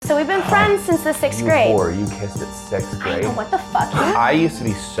So we've been friends since the 6th grade. You kissed at 6th grade? I know, what the fuck? I used to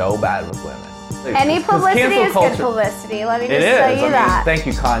be so bad with women. Any publicity is good publicity. Let me just tell you that. Thank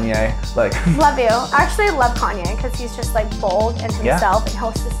you, Kanye. Love you. Actually, I love Kanye because he's just bold and himself, and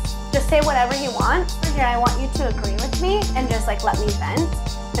he'll just say whatever he wants. Here, I want you to agree with me and just let me vent.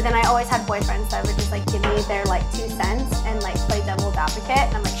 But then I always had boyfriends that would just give me their 2 cents and play devil's advocate.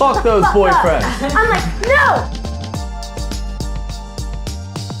 And I'm like, fuck those boyfriends. I'm like, no.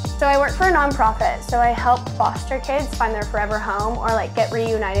 So I work for a nonprofit. So I help foster kids find their forever home or get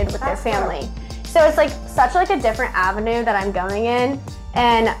reunited with their family. So it's such a different avenue that I'm going in.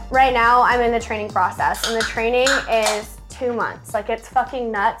 And right now I'm in the training process, and the training is 2 months. It's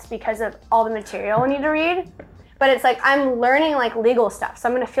fucking nuts because of all the material I need to read. But it's I'm learning legal stuff. So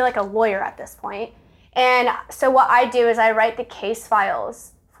I'm gonna feel like a lawyer at this point. And so what I do is I write the case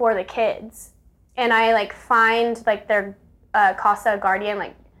files for the kids, and I find their CASA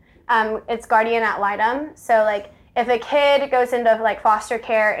guardian, it's guardian ad litem. So if a kid goes into foster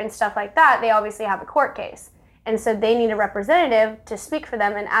care and stuff like that, they obviously have a court case. And so they need a representative to speak for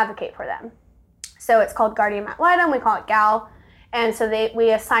them and advocate for them. So it's called guardian ad litem, we call it GAL. And so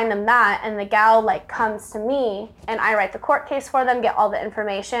we assign them that, and the GAL comes to me, and I write the court case for them, get all the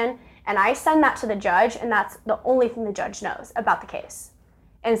information, and I send that to the judge, and that's the only thing the judge knows about the case.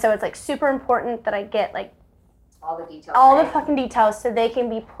 And so it's super important that I get all the details. The fucking details so they can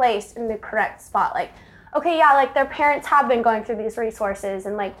be placed in the correct spot. Okay, yeah, their parents have been going through these resources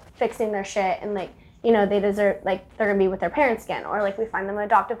and fixing their shit, and they deserve, they're gonna be with their parents again, or we find them an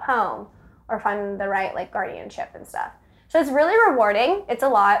adoptive home, or find them the right guardianship and stuff. So it's really rewarding. It's a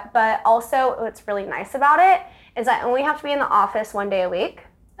lot, but also what's really nice about it is I only have to be in the office 1 day a week.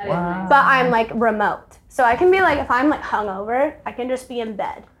 Wow. But I'm remote. So I can be if I'm hungover, I can just be in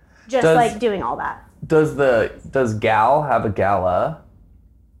bed, just doing all that. Does GAL have a gala?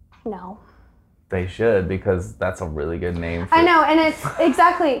 No. They should, because that's a really good name for I know, and it's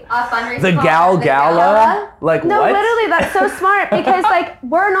exactly a fundraiser. The Gal Gala? No, what? literally, that's so smart because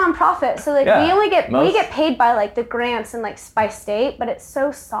we're a nonprofit, so we get paid by the grants and by state, but it's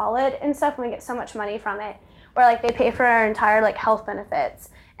so solid and stuff, and we get so much money from it. Where they pay for our entire health benefits,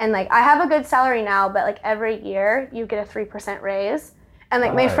 and I have a good salary now, but every year you get a 3% raise, and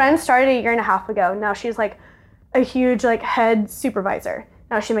my friend started a year and a half ago. Now she's a huge head supervisor.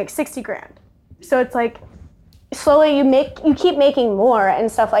 Now she makes $60,000. So it's slowly you keep making more and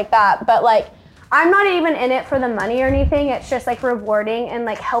stuff like that. But I'm not even in it for the money or anything. It's just rewarding and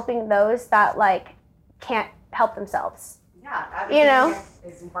helping those that can't help themselves. Yeah,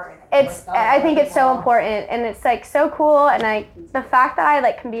 it's important. I think it's so important, and it's so cool. And the fact that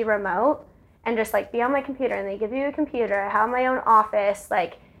I can be remote and just be on my computer, and they give you a computer. I have my own office.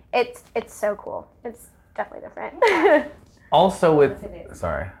 It's so cool. It's definitely different. Also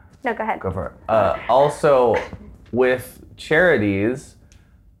sorry. No, go ahead. Go for it. Also, with charities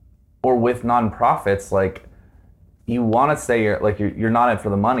or with nonprofits, you want to say you're not in it for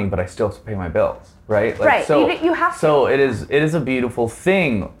the money, but I still have to pay my bills, right? Right. So you have to. So it is a beautiful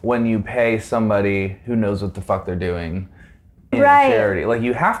thing when you pay somebody who knows what the fuck they're doing in charity.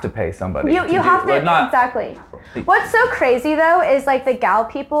 You have to pay somebody. You have to exactly. What's so crazy though is the GAL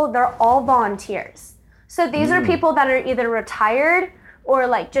people, they're all volunteers. So these are people that are either retired or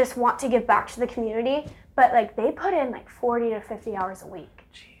just want to give back to the community, but they put in 40 to 50 hours a week.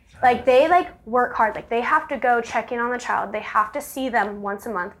 Jesus. They work hard. They have to go check in on the child. They have to see them once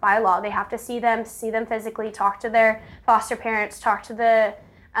a month by law. They have to see them physically, talk to their foster parents, talk to the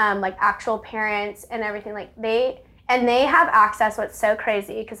actual parents and everything. They have access. What's so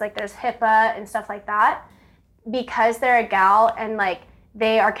crazy because there's HIPAA and stuff like that, because they're a GAL and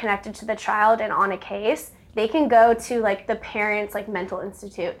they are connected to the child and on a case. They can go to the parents' mental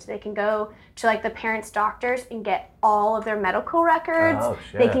institute. They can go to the parents' doctors and get all of their medical records. Oh,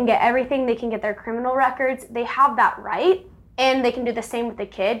 shit. They can get everything. They can get their criminal records. They have that right, and they can do the same with the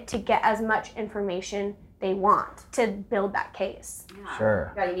kid to get as much information they want to build that case. Yeah.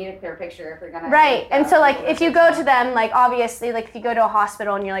 Sure. Yeah, you need a clear picture if you're gonna. Right, and so if you go to them, obviously, if you go to a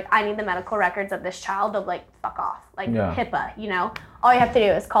hospital and you're I need the medical records of this child, they'll be fuck off, HIPAA. All you have to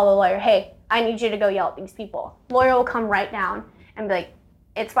do is call the lawyer. Hey, I need you to go yell at these people. Lawyer will come right down and be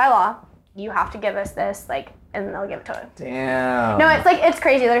it's by law. You have to give us this, and they'll give it to him. Damn. No, it's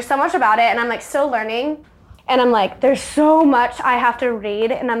crazy. There's so much about it, and I'm still learning. And I'm there's so much I have to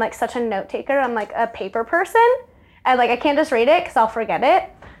read, and I'm such a note taker. I'm a paper person, and I can't just read it because I'll forget it.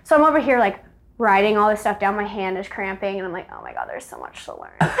 So I'm over here writing all this stuff down. My hand is cramping, and I'm oh my god, there's so much to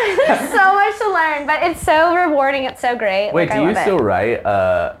learn. There's so much to learn, but it's so rewarding. It's so great. Wait, do you still write?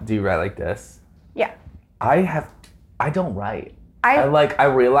 Do you write like this? Yeah. I don't write. I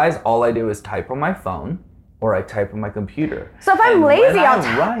realize all I do is type on my phone or I type on my computer. So if I'm lazy,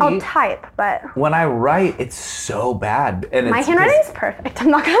 I'll type, but when I write, it's so bad. And my handwriting's perfect.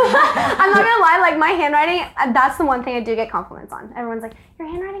 I'm not gonna lie. Like my handwriting, that's the one thing I do get compliments on. Everyone's like, your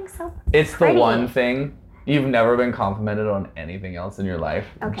handwriting's so It's pretty. The one thing. You've never been complimented on anything else in your life.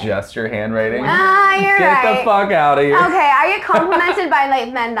 Okay. Just your handwriting. You're right. Get the fuck out of here. Okay, I get complimented by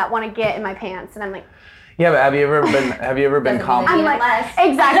like men that want to get in my pants, and I'm like. Yeah, but have you ever been complimented? I'm like,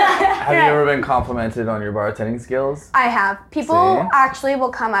 exactly. Have you ever been complimented on your bartending skills? I have. People actually will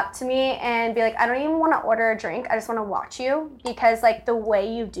come up to me and be like, I don't even want to order a drink. I just want to watch you because like the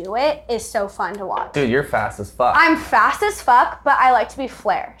way you do it is so fun to watch. Dude, you're fast as fuck. I'm fast as fuck, but I like to be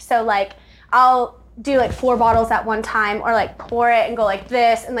flair. So like, I'll do like 4 bottles at one time or like pour it and go like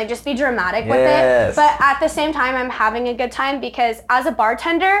this and like just be dramatic with it. But at the same time, I'm having a good time because as a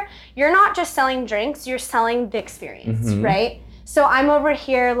bartender, you're not just selling drinks, you're selling the experience, right? So I'm over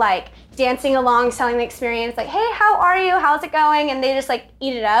here like dancing along, selling the experience, like, hey, how are you? How's it going? And they just like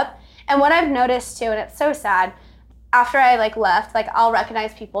eat it up. And what I've noticed too, and it's so sad, after I like left, like I'll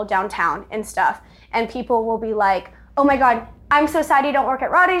recognize people downtown and stuff. And people will be like, oh my God, I'm so sad you don't work at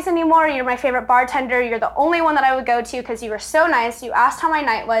Roddy's anymore. You're my favorite bartender. You're the only one that I would go to because you were so nice. You asked how my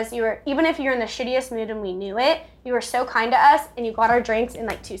night was. You were, even if you're in the shittiest mood and we knew it, you were so kind to us and you got our drinks in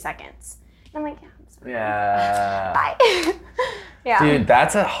like 2 seconds. And I'm like, yeah, I'm sorry. Yeah. Bye. Yeah. Dude,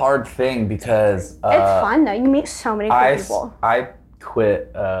 that's a hard thing because... it's fun though. You meet so many cool people. I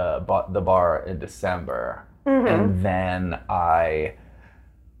quit the bar in December and then I...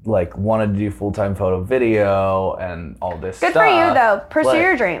 like wanted to do full-time photo video and all this stuff. Good for you though. Pursue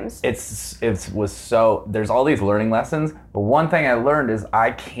your dreams. It was so, there's all these learning lessons, but one thing I learned is I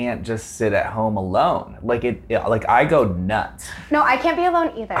can't just sit at home alone. Like like I go nuts. No, I can't be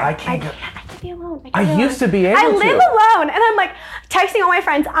alone either. I can't be alone. I used to be able to. I live alone and I'm like texting all my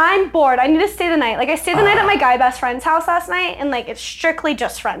friends, I'm bored, I need to stay the night. Like I stayed the night at my guy best friend's house last night and like it's strictly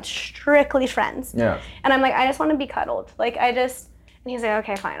just friends, strictly friends. Yeah. And I'm like, I just want to be cuddled. Like and he's like,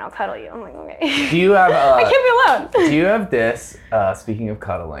 okay, fine, I'll cuddle you. I'm like, okay. Do you have... I can't be alone. Do you have this, speaking of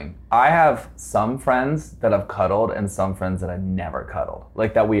cuddling, I have some friends that I've cuddled and some friends that I never cuddled.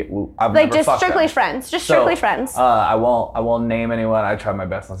 Like that I've like never just strictly them. friends, just strictly friends. I won't name anyone. I try my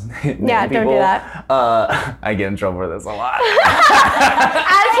best not to name yeah, people. Don't do that. I get in trouble for this a lot.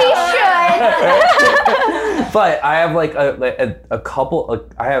 As he should. But I have like a couple,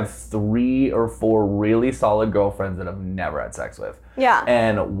 I have 3 or 4 really solid girlfriends that I've never had sex with. Yeah.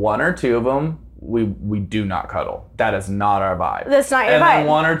 And 1 or 2 of them, we do not cuddle. That is not our vibe. That's not your vibe. And then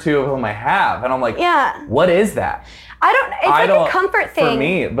 1 or 2 of them I have. And I'm like, yeah. What is that? It's like a comfort thing. For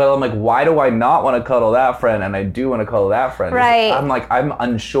me, but I'm like, why do I not want to cuddle that friend and I do want to cuddle that friend? Right. I'm like, I'm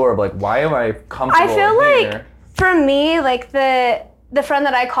unsure of like, why am I comfortable I feel here? like, for me, like the friend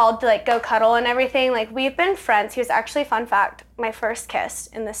that I called to like go cuddle and everything, like we've been friends. He was actually, fun fact, my first kiss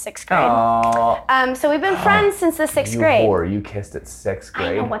in the 6th grade. Aww. So we've been friends since the 6th grade. Whore, you kissed at 6th grade.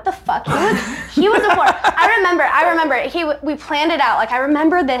 I know, what the fuck? He was a whore. I remember. We planned it out. Like I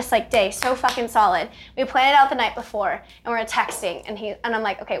remember this like day so fucking solid. We planned it out the night before and we were texting and I'm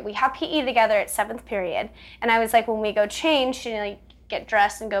like, okay, we have PE together at 7th period. And I was like, when we go change to like get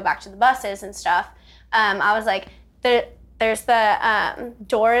dressed and go back to the buses and stuff, I was like, there's the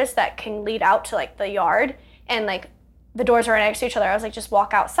doors that can lead out to like the yard and like the doors are right next to each other. I was like, just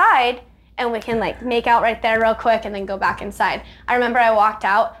walk outside and we can like make out right there real quick and then go back inside. I remember I walked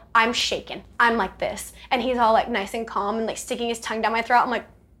out, I'm shaking. I'm like this. And he's all like nice and calm and like sticking his tongue down my throat. I'm like,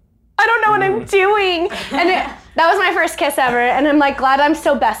 I don't know what I'm doing. And that was my first kiss ever. And I'm like glad I'm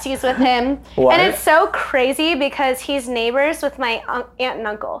still besties with him. What? And it's so crazy because he's neighbors with my aunt and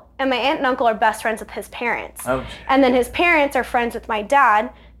uncle. And my aunt and uncle are best friends with his parents. Oh. And then his parents are friends with my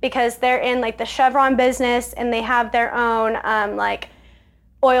dad because they're in like the Chevron business and they have their own like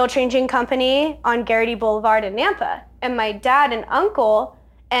oil changing company on Garrity Boulevard in Nampa. And my dad and uncle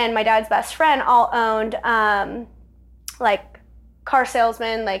and my dad's best friend all owned like car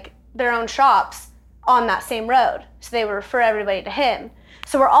salesmen, like their own shops on that same road. So they would refer everybody to him.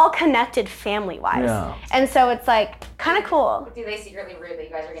 So we're all connected family-wise. Yeah. And so it's like kind of cool. Do they secretly root that you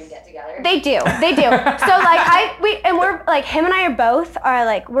guys are going to get together? They do. So like we're like, him and I are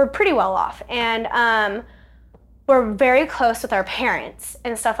like, we're pretty well off. And we're very close with our parents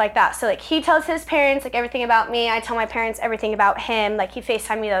and stuff like that. So like he tells his parents like everything about me. I tell my parents everything about him. Like he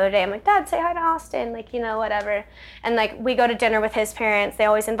FaceTimed me the other day. I'm like, Dad, say hi to Austin. Like, you know, whatever. And like we go to dinner with his parents. They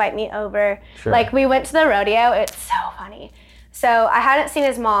always invite me over. Sure. Like we went to the rodeo. It's so funny. So I hadn't seen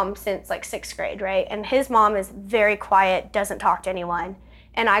his mom since like 6th grade, right? And his mom is very quiet, doesn't talk to anyone.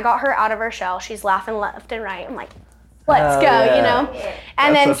 And I got her out of her shell. She's laughing left and right. I'm like, let's go, you know?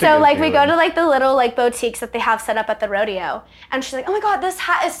 And That's then such a so good like we go feeling. to like the little like boutiques that they have set up at the rodeo. And she's like, oh my God, this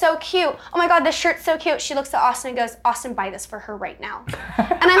hat is so cute. Oh my God, this shirt's so cute. She looks at Austin and goes, Austin, buy this for her right now.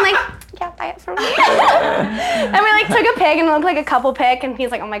 And I'm like, yeah, buy it for me. And we like took a pic and looked like a couple pic and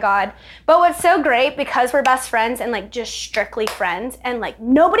he's like, oh my God. But what's so great, because we're best friends and like just strictly friends and like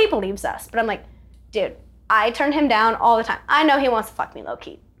nobody believes us. But I'm like, dude, I turn him down all the time. I know he wants to fuck me low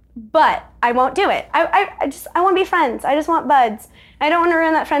key, but I won't do it. I want to be friends. I just want buds. I don't want to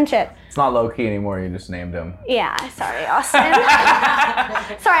ruin that friendship. It's not low key anymore. You just named him. Yeah, sorry, Austin.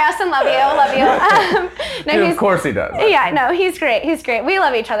 Sorry, Austin. Love you. No, Dude, of course he does. Yeah, no, he's great. He's great. We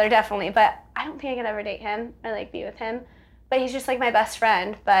love each other definitely, but I don't think I could ever date him or like be with him. But he's just like my best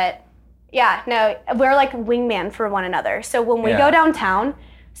friend. But yeah, no, we're like wingman for one another. So when we go downtown,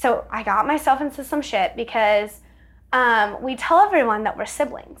 so I got myself into some shit because we tell everyone that we're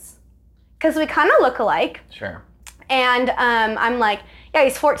siblings because we kind of look alike. Sure. And I'm like, yeah,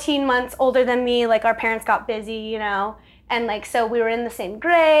 he's 14 months older than me. Like our parents got busy, you know? And like, so we were in the same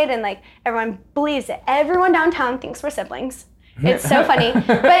grade and like everyone believes it. Everyone downtown thinks we're siblings. It's so funny.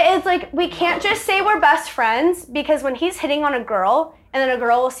 But it's like, we can't just say we're best friends because when he's hitting on a girl and then a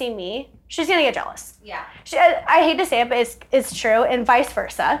girl will see me, she's gonna get jealous. Yeah. I hate to say it, but it's true, and vice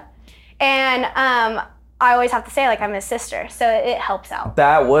versa. And I always have to say like I'm his sister, so it helps out.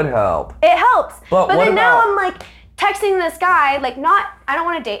 That would help. It helps. But what then now about- I'm like texting this guy, like I don't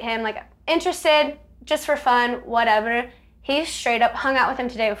want to date him, like interested, just for fun, whatever. He straight up hung out with him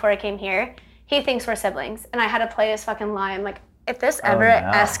today before I came here. He thinks we're siblings, and I had to play this fucking lie. I'm like, if this ever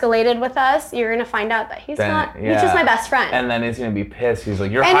escalated with us, you're gonna find out that he's not. He's just my best friend. And then he's gonna be pissed. He's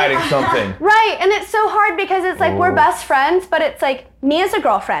like, you're hiding something. Right, and it's so hard because it's like we're best friends, but it's like me as a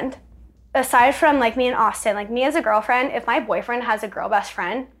girlfriend, aside from like me and Austin, like me as a girlfriend, if my boyfriend has a girl best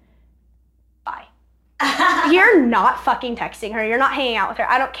friend, bye. You're not fucking texting her. You're not hanging out with her.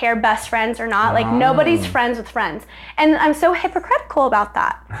 I don't care, best friends or not. Like nobody's friends with friends. And I'm so hypocritical about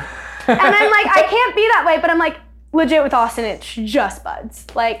that. And I'm like, I can't be that way, but I'm like, legit with Austin, it's just buds.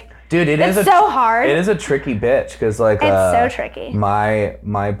 Like, dude, it's so hard. It is a tricky bitch because like it's so tricky. My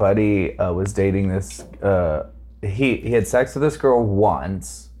buddy was dating this. He had sex with this girl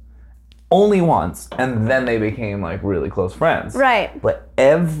only once, and then they became like really close friends. Right. But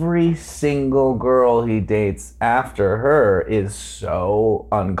every single girl he dates after her is so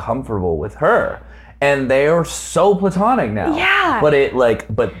uncomfortable with her. And they are so platonic now. Yeah. But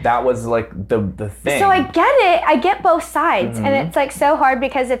that was like the thing. So I get it. I get both sides. And it's like so hard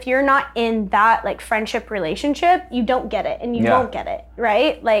because if you're not in that like friendship relationship, you don't get it and you won't get it,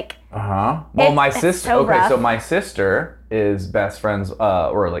 right? Like Well, my sister so rough. So my sister is best friends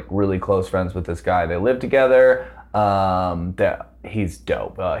or like really close friends with this guy. They live together. He's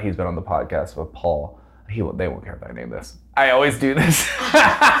dope. He's been on the podcast with Paul. They won't care if I name this. I always do this.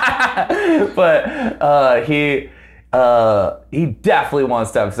 But he definitely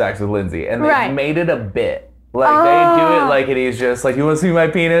wants to have sex with Lindsay, and they made it a bit. Like they do it like, and he's just like, you want to see my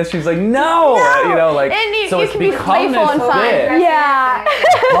penis? She's like, no. You know, like, and so you it's can be become playful this and fun. bit. Yeah.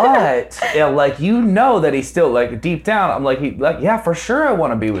 But yeah, like you know that he's still like deep down. I'm like, yeah, for sure I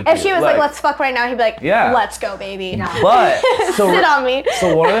want to be with you. If she was like, let's fuck right now, he'd be like, let's go, baby. But so sit on me.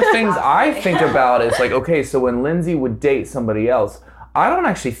 So one of the things I think about is like, okay, so when Lindsay would date somebody else, I don't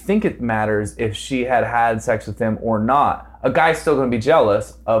actually think it matters if she had sex with him or not. A guy's still gonna be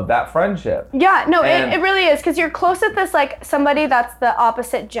jealous of that friendship. Yeah, no, it really is, because you're close with this like somebody that's the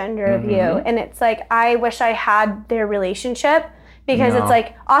opposite gender of you, and it's like I wish I had their relationship because it's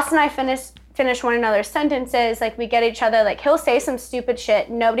like Austin and I finish one another's sentences, like we get each other, like he'll say some stupid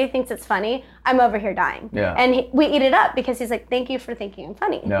shit, nobody thinks it's funny, I'm over here dying. Yeah. And we eat it up because he's like, thank you for thinking I'm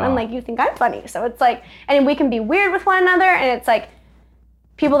funny. And I'm like, you think I'm funny. So it's like, and we can be weird with one another, and it's like,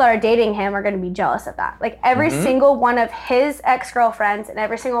 people that are dating him are going to be jealous of that. Like every single one of his ex-girlfriends and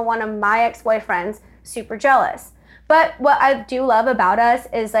every single one of my ex-boyfriends, super jealous. But what I do love about us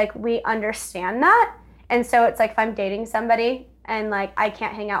is like we understand that. And so it's like if I'm dating somebody and like I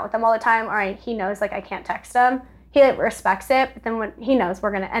can't hang out with them all the time, or he knows like I can't text him, he like respects it. But then when he knows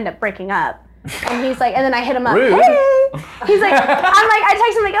we're going to end up breaking up, and he's like, and then I hit him up, Rude. hey. He's like, I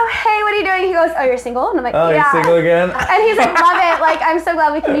text him like, oh, hey, what are you doing? He goes, oh, you're single? And I'm like, yeah. You're single again? And he's like, love it. Like, I'm so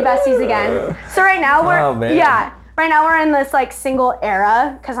glad we can be besties again. So right now right now we're in this like single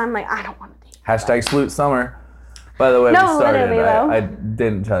era because I'm like, I don't want to date. Hashtag salute summer. By the way, No, we started. literally, though. I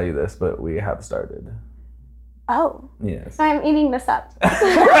didn't tell you this, but we have started. Oh. Yes. So I'm eating this up.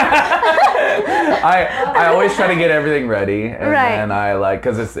 I always try to get everything ready, and Right. then I like,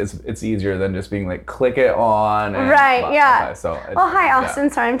 because it's easier than just being like click it on. And Right, yeah. Okay, so Oh, hi, Austin.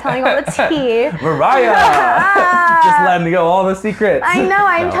 Sorry, I'm telling all the tea. Mariah, just letting go all the secrets. I know,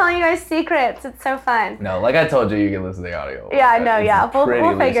 I'm No. telling you guys secrets. It's so fun. No, like I told you, you can listen to the audio. Yeah, no, It's yeah. We'll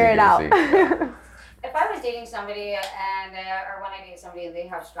pretty figure it out. loosey-goosey. If I was dating somebody and or when I date somebody and they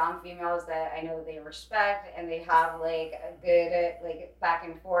have strong females that I know they respect and they have like a good like back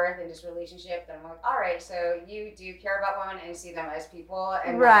and forth and just relationship, then I'm like, all right, so you do care about women and see them as people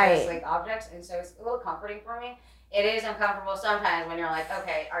and not as like objects, and so it's a little comforting for me. It is uncomfortable sometimes when you're like,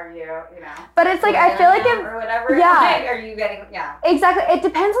 okay, are you know? But it's like, I feel like or whatever. yeah. Like, are you getting, yeah. Exactly. It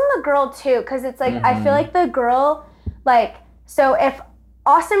depends on the girl too, because it's like, I feel like the girl, like, so if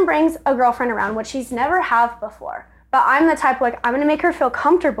Austin brings a girlfriend around, which he's never have before, but I'm the type, like, I'm going to make her feel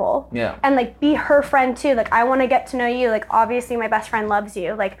comfortable and like be her friend too. Like, I want to get to know you. Like, obviously my best friend loves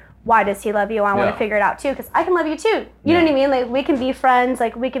you. Like, why does he love you? I want to figure it out too, because I can love you too. You know what I mean? Like, we can be friends,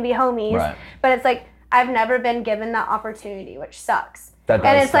 like we can be homies, but it's like, I've never been given that opportunity, which sucks. That does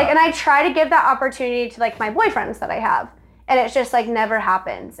and it's suck. like, and I try to give that opportunity to like my boyfriends that I have, and it's just like never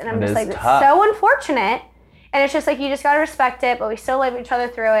happens. And I'm just like, it's so unfortunate. And it's just like, you just gotta respect it, but we still love each other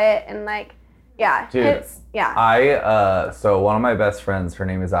through it. And like, yeah, dude, it's, yeah. So one of my best friends, her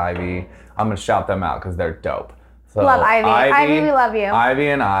name is Ivy. I'm gonna shout them out because they're dope. So Love Ivy. Ivy, we love you. Ivy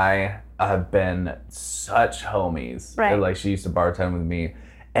and I have been such homies. Right. Like, she used to bartend with me,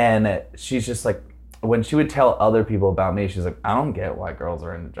 and she's just like, when she would tell other people about me, she's like, I don't get why girls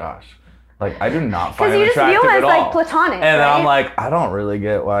are into Josh. Like, I do not find him attractive at all. Because you just view him as like platonic, and I'm like, I don't really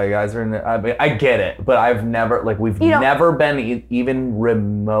get why guys are into. I mean, I get it, but I've never, like, we've never been even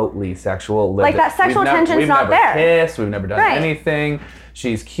remotely sexual. Like, that sexual tension's not there. We've never kissed. We've never done anything.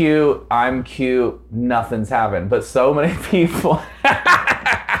 She's cute. I'm cute. Nothing's happened. But so many people.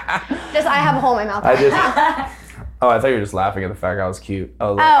 Just, I have a hole in my mouth. Oh, I thought you were just laughing at the fact I was cute. I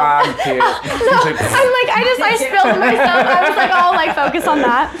was like, I'm cute. No, I spilled myself. I was like, oh, like, focus on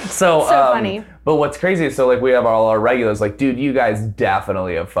that. So funny. But what's crazy is, so like, we have all our regulars, like, dude, you guys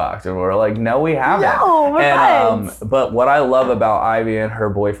definitely have fucked. And we're like, no, we haven't. No, we're friends. But what I love about Ivy and her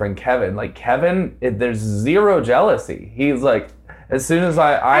boyfriend, Kevin, like, Kevin, there's zero jealousy. He's like, as soon as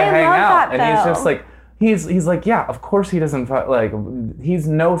I hang out, and he's just like, he's like, yeah, of course he doesn't, like, he's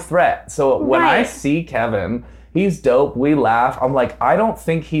no threat. So when I see Kevin, he's dope. We laugh. I'm like, I don't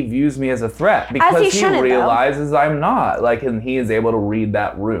think he views me as a threat, because he realizes I'm not. Like, and he is able to read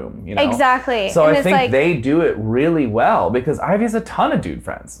that room, you know? Exactly. So I think like, they do it really well, because Ivy has a ton of dude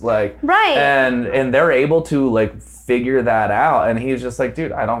friends. Like, and they're able to like figure that out. And he's just like,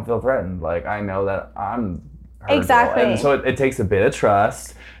 dude, I don't feel threatened. Like, I know that I'm her girl. And so it takes a bit of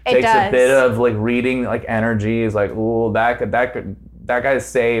trust. It takes a bit of like reading like energy. Is like, ooh, that guy's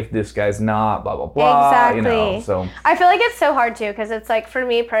safe, this guy's not, blah, blah, blah. Exactly. You know, so. I feel like it's so hard too, because it's like, for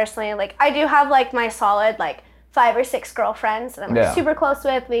me personally, like, I do have like my solid like 5 or 6 girlfriends that I'm like, super close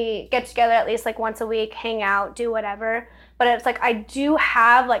with. We get together at least like once a week, hang out, do whatever. But it's like, I do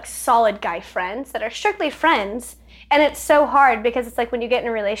have like solid guy friends that are strictly friends. And it's so hard, because it's like, when you get in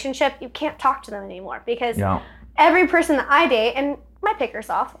a relationship, you can't talk to them anymore, because every person that I date, and my picker's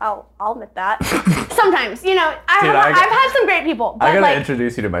off, I'll admit that. Sometimes, you know, I've had some great people. But I gotta like,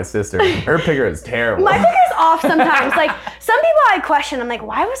 introduce you to my sister. Her picker is terrible. My picker's off sometimes. Like, some people I question, I'm like,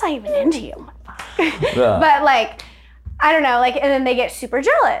 why was I even into you? But like, I don't know, like, and then they get super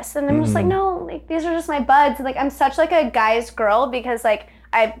jealous. And I'm just like, no, like, these are just my buds. And like, I'm such like a guy's girl, because like,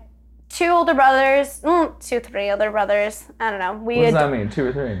 I have 3 older brothers. I don't know. What does that mean, 2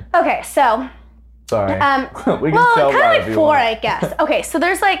 or 3? Okay, so. Sorry. We can well, kind of like 4, I guess. Okay, so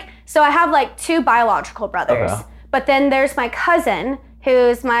there's like, so I have like 2 biological brothers, but then there's my cousin,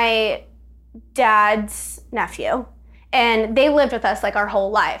 who's my dad's nephew, and they lived with us like our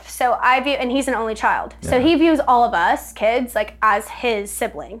whole life. So and he's an only child. So he views all of us kids like as his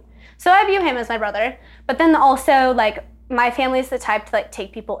sibling. So I view him as my brother, but then also like my family's the type to like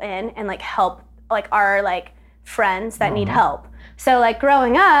take people in and like help like our like friends that need help. So like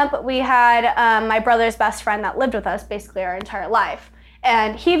growing up, we had my brother's best friend that lived with us basically our entire life.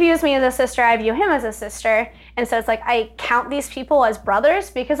 And he views me as a sister, I view him as a sister. And so it's like, I count these people as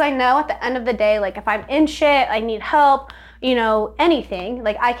brothers, because I know at the end of the day, like if I'm in shit, I need help, you know, anything,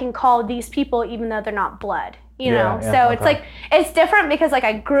 like I can call these people even though they're not blood, you know? So it's like, it's different, because like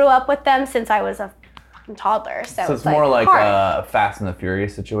I grew up with them since I was a toddler. So it's more like a Fast and the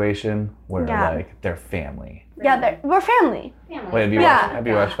Furious situation where like they're family. Yeah, we're family. Wait, have you watched Fast and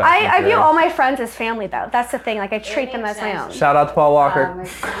the Furious? I view all my friends as family, though. That's the thing. Like, I treat them as my own. Shout out to Paul Walker.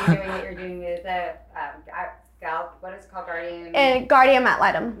 You're doing what you're doing with what is it called, guardian? And guardian ad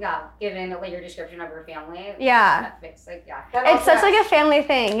litem. Yeah, given like your description of your family. Yeah. Netflix, like It's such like a family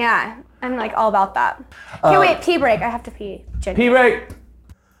thing. Yeah, I'm like all about that. Okay, wait, pee break. I have to pee. Pee break.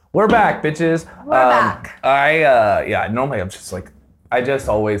 We're back, bitches. We're back. Normally I'm just like, I just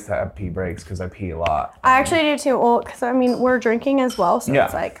always have pee breaks because I pee a lot. I actually do too. Well, because I mean we're drinking as well, so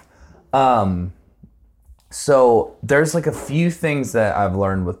it's like. So there's like a few things that I've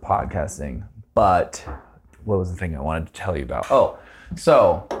learned with podcasting, but what was the thing I wanted to tell you about? Oh,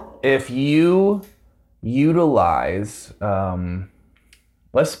 so if you utilize,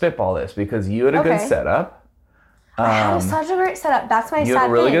 let's spitball this because you had a good setup. I had such a great setup. That's my sad thing. You had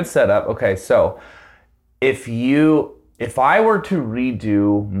a really good setup. Okay, so if I were to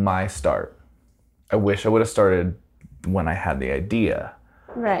redo my start, I wish I would have started when I had the idea.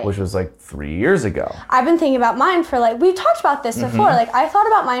 Right. Which was like 3 years ago. I've been thinking about mine for like, we've talked about this before. Like I thought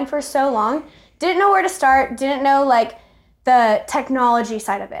about mine for so long, didn't know where to start, didn't know like the technology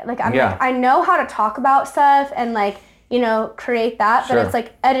side of it. Like I'm like, I know how to talk about stuff and like, create that, but it's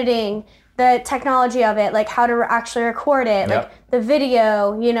like editing, the technology of it, like how to actually record it, like the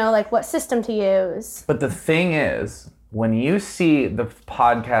video, like what system to use. But the thing is, when you see the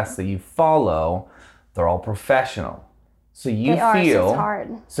podcasts that you follow, they're all professional. So you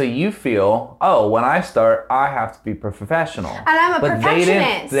feel, oh, when I start, I have to be professional. And I'm a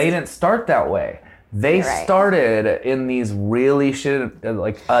perfectionist. They didn't start that way. They started in these really shit,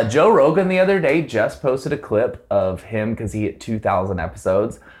 like Joe Rogan the other day just posted a clip of him because he hit 2,000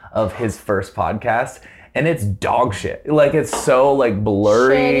 episodes of his first podcast. And it's dog shit. Like it's so like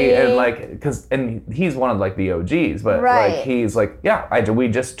blurry shitty. And and he's one of like the OGs, but like he's like, he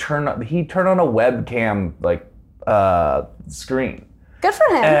turned on a webcam like screen. Good for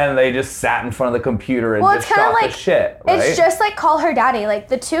him. And they just sat in front of the computer and just shot the shit. Right? It's just like Call Her Daddy. Like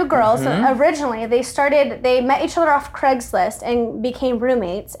the two girls originally, they met each other off Craigslist and became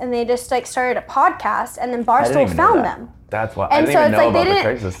roommates, and they just like started a podcast, and then Barstool found them. That's why I didn't even know about the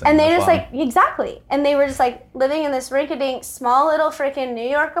Craigslist thing. And they just like, exactly. And they were just like living in this rinky-dink small little freaking New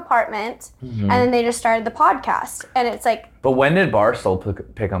York apartment. And then they just started the podcast. And it's like. But when did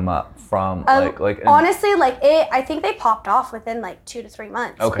Barstool pick them up from honestly, I think they popped off within like 2 to 3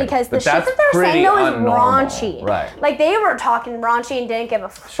 months. Okay. Because the shit that they're saying though is raunchy. Right. Like they were talking raunchy and didn't give a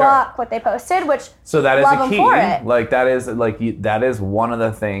fuck what they posted, which so that is love a key. Them for it. Like that is one of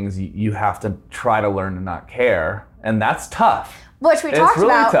the things you have to try to learn to not care. And that's tough. Which we talked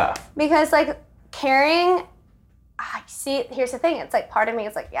really about. Tough. Because like caring, here's the thing. It's like part of me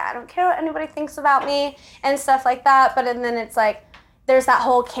is like, I don't care what anybody thinks about me and stuff like that. But then it's like, there's that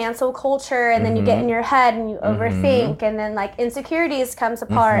whole cancel culture and then you get in your head and you overthink and then like insecurities comes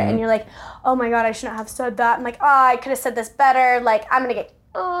apart and you're like, oh my God, I shouldn't have said that. I'm like, oh, I could have said this better. Like I'm going to get,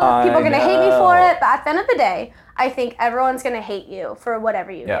 people are going to hate me for it. But at the end of the day, I think everyone's going to hate you for whatever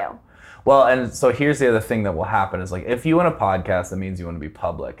you do. Well, and so here's the other thing that will happen is like if you want a podcast, that means you want to be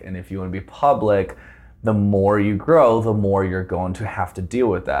public. And if you want to be public, the more you grow, the more you're going to have to deal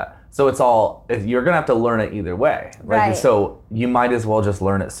with that. So you're going to have to learn it either way. Like, so you might as well just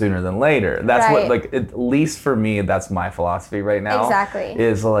learn it sooner than later. That's what, like, at least for me, that's my philosophy right now. Exactly.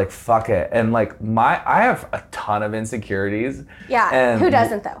 Is like, fuck it. And like I have a ton of insecurities. Yeah. And who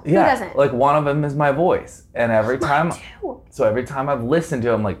doesn't though? Yeah, who doesn't? Like one of them is my voice. And every time I've listened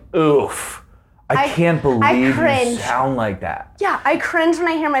to it, I'm like, oof. I can't believe you sound like that. Yeah, I cringe when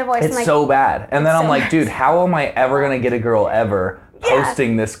I hear my voice. It's so bad. And then I'm like, dude, how am I ever going to get a girl ever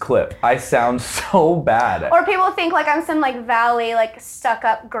posting this clip? I sound so bad. Or people think like I'm some like valley, like stuck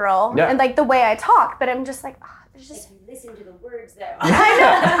up girl and like the way I talk, but I'm just like, there's just. If you listen to the words that. I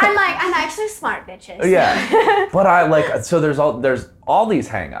know. I'm like, I'm actually smart, bitches. Yeah. But I like, so there's all these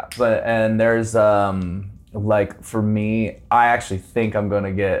hang-ups and there's like for me, I actually think I'm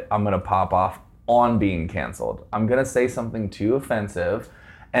going to pop off on being canceled. I'm gonna say something too offensive,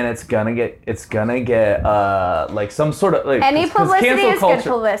 and it's gonna get like some sort of like any publicity is good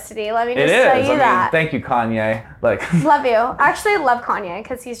publicity. Let me just tell you that. Thank you, Kanye. Like love you. Actually, love Kanye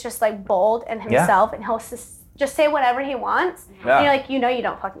because he's just like bold and himself, and he'll just say whatever he wants. Yeah. And you're like, you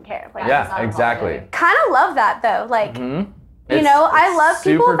don't fucking care. Like, exactly. Kind of love that though. Like. I love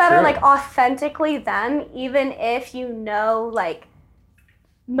people that are like authentically them, even if like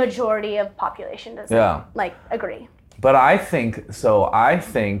majority of population doesn't like agree. But I think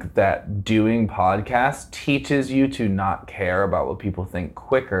that doing podcasts teaches you to not care about what people think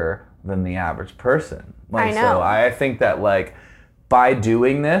quicker than the average person. Like, I know. So I think that like by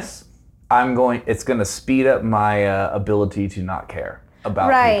doing this, it's going to speed up my ability to not care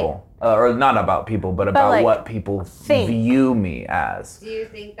about people. or not about people, but about like, what people view me as. Do you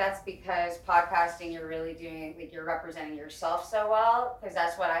think that's because podcasting, you're really doing, like, you're representing yourself so well? Because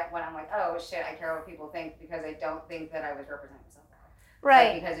that's when I'm like, oh shit, I care what people think, because I don't think that I was representing myself well.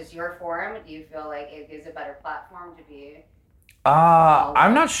 Right. Like, because it's your forum, do you feel like it gives a better platform to be?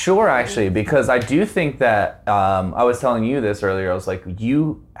 I'm not sure actually, because I do think that I was telling you this earlier. I was like,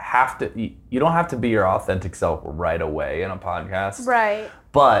 you don't have to be your authentic self right away in a podcast, right?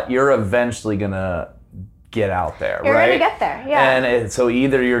 But you're eventually gonna get out there, you're right? You're gonna get there, yeah. And so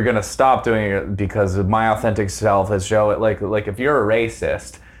either you're gonna stop doing it because my authentic self has shown it. Like if you're a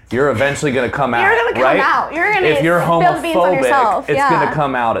racist, you're eventually going to come out, You're going to come right? out. You're going to if you're homophobic, it's yeah. going to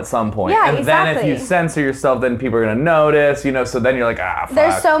come out at some point. Yeah, and exactly. then if you censor yourself, then people are going to notice, so then you're like, fuck.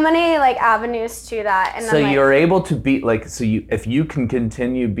 There's so many like avenues to that. And so you're able to be like, if you can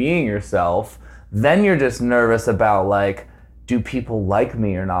continue being yourself, then you're just nervous about like, do people like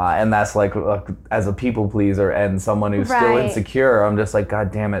me or not? And that's like as a people pleaser and someone who's still insecure, I'm just like,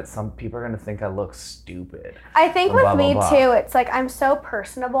 God damn it, some people are gonna think I look stupid. I think with me too, it's like I'm so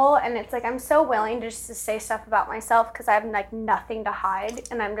personable, and it's like I'm so willing just to say stuff about myself because I have like nothing to hide,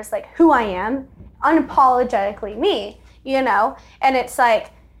 and I'm just like who I am, unapologetically me, And it's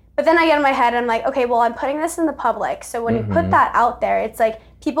like, but then I get in my head and I'm like, okay, well, I'm putting this in the public, so when you put that out there, it's like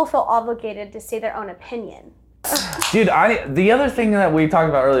people feel obligated to say their own opinion. Dude, the other thing that we talked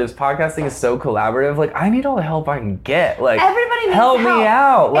about earlier is podcasting is so collaborative. Like, I need all the help I can get. Like, everybody needs help me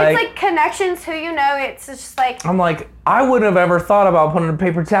out. Like, it's like connections, who you know. It's just like I'm like, I wouldn't have ever thought about putting a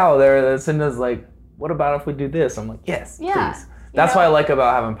paper towel there. That Cinda's like, what about if we do this? I'm like, yes, please. That's what I like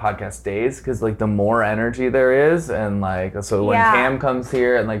about having podcast days, because like the more energy there is, and like so when Cam comes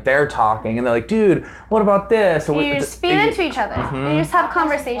here and like they're talking and they're like, dude, what about this? So you just feed into each other. You just have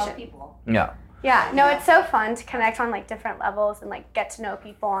conversation. Yeah. Yeah, no, it's so fun to connect on like different levels and like get to know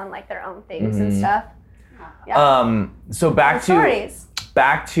people on like their own things and stuff. Yeah. So back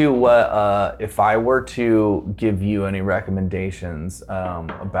to what if I were to give you any recommendations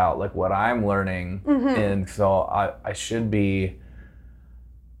about like what I'm learning, and so I should be.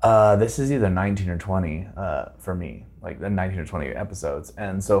 This is either 19 or 20 for me, like the 19 or 20 episodes,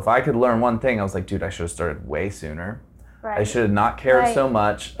 and so if I could learn one thing, I was like, dude, I should have started way sooner. Right. I should have not cared so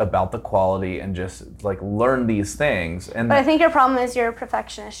much about the quality and just like learn these things. But I think your problem is you're a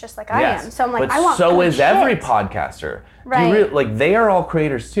perfectionist, just like I am. So I'm like, but I want. So is shit. Every podcaster. Right. Like they are all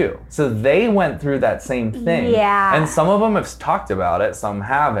creators too. So they went through that same thing. Yeah. And some of them have talked about it, some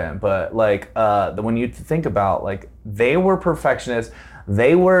haven't. But like when you think about like they were perfectionists,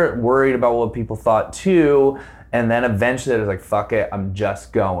 they were worried about what people thought too. And then eventually it was like, fuck it, I'm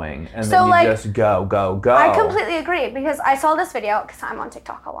just going. And then you just go. I completely agree, because I saw this video, because I'm on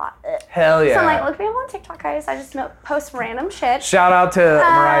TikTok a lot. Hell yeah. So I'm like, look me up on TikTok, guys. I just post random shit. Shout out to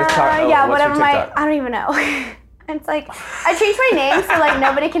Mariah's TikTok. Whatever I don't even know. It's like, I changed my name so like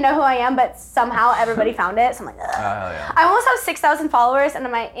nobody can know who I am, but somehow everybody found it. So I'm like, ugh. I almost have 6,000 followers, and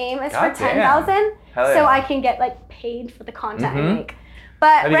my aim is for 10,000, so I can get like paid for the content I make.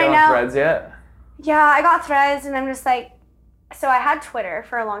 But have you right got on Threads yet? Yeah, I got Threads, and I'm just like, so I had Twitter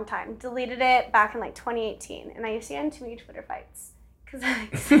for a long time, deleted it back in like 2018, and I used to get in too many Twitter fights, because I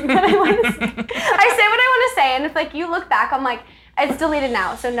say what I want to say. I say what I want to say, and if like you look back, I'm like, it's deleted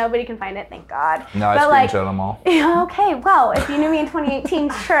now, so nobody can find it, thank God. No, I screenshot them all. Okay, well, if you knew me in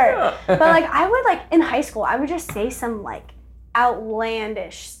 2018, sure. But like, I would like, in high school, I would just say some like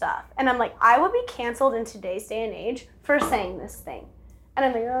outlandish stuff, and I'm like, I would be canceled in today's day and age for saying this thing. And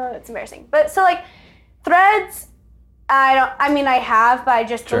I'm like, oh, it's embarrassing. But so like Threads, I have, but I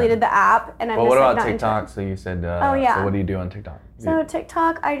just deleted the app, and I'm just what like, about TikTok? So you said, so what do you do on TikTok? So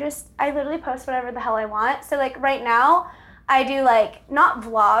TikTok, I literally post whatever the hell I want. So like right now, I do like, not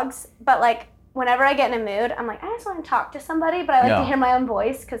vlogs, but like whenever I get in a mood, I'm like, I just want to talk to somebody, but I like to hear my own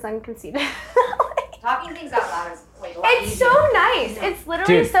voice because I'm conceited. Talking things out loud is like a lot It's easier. so nice. It's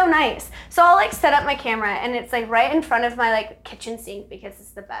literally so nice. So I'll like set up my camera, and it's like right in front of my like kitchen sink, because it's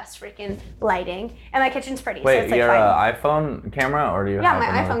the best freaking lighting, and my kitchen's pretty. Wait, so it's like your iPhone camera, or do you have my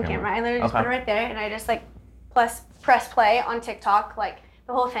iPhone camera. I literally just put it right there, and I just like press play on TikTok, like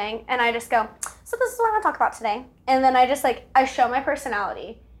the whole thing, and I just go, so this is what I want to talk about today, and then I just like I show my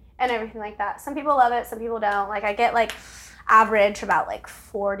personality and everything like that. Some people love it, some people don't. Like I get like average about like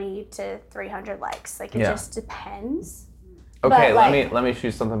 40 to 300 likes. Like it just depends. Okay, but let me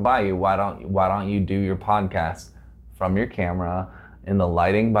shoot something by you. Why don't you do your podcast from your camera in the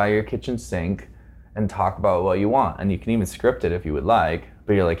lighting by your kitchen sink and talk about what you want? And you can even script it if you would like,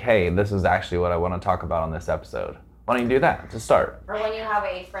 but you're like, hey, this is actually what I want to talk about on this episode. Why don't you do that to start? Or when you have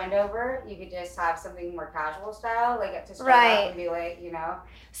a friend over, you could just have something more casual style, like to start Right. off and be like, you know.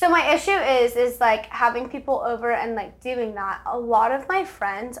 So my issue is like having people over and like doing that. A lot of my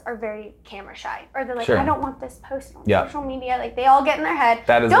friends are very camera shy, or they're like, Sure. I don't want this posted on Yeah. social media. Like they all get in their head.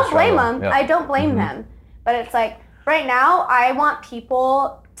 That is a don't blame struggle. them. Yeah. I don't blame them. But it's like right now, I want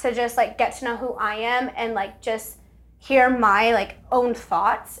people to just like get to know who I am and like just hear my like own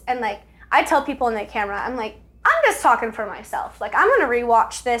thoughts. And like I tell people in the camera, I'm like, I'm just talking for myself. Like I'm gonna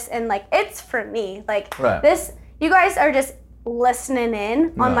rewatch this and like it's for me. Like Right. this, you guys are just listening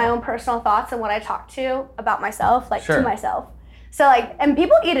in on No. my own personal thoughts and what I talk to about myself, like Sure. to myself. So like, and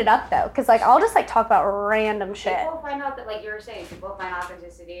people eat it up though, because like I'll just like talk about random shit. People find out that, like you were saying, people find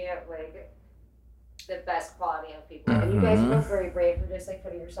authenticity like the best quality of people. And you guys are both very brave for just like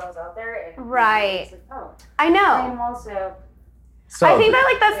putting yourselves out there. And Right. It's like, oh, I know. I'm also. So I think that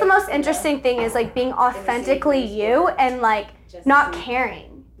like that's the most interesting thing is like being authentically you and like Just not be-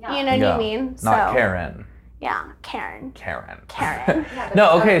 caring. Yeah. You know what Yeah. I mean? not So, Karen. Yeah, Karen. Karen. Karen. Yeah, but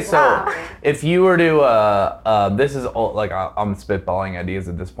No, it's okay, not so wrong. if you were to, this is all, like I'm spitballing ideas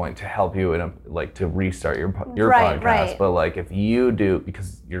at this point to help you in like to restart your Right, podcast. right. But like if you do,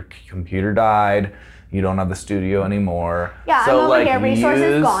 because your computer died, you don't have the studio anymore. Yeah, so I'm over like here,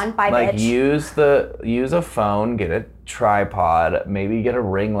 resources gone, bye, like bitch. use a phone, get a tripod, maybe get a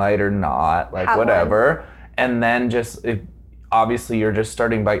ring light or not, like Have whatever, and then just obviously you're just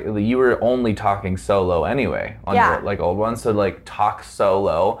starting by, you were only talking solo anyway on Yeah. your like old ones, so like talk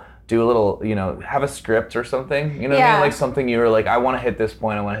solo, do a little, you know, have a script or something, you know what I Yeah. mean, like something you were like, I want to hit this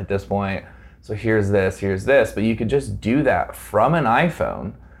point, I want to hit this point, so here's this, but you could just do that from an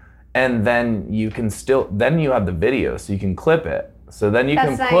iPhone, and then you can still, then you have the video, so you can clip it, so then you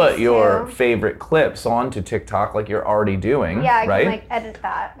That's can put nice, your too. favorite clips onto TikTok like you're already doing, Yeah, I right? can like edit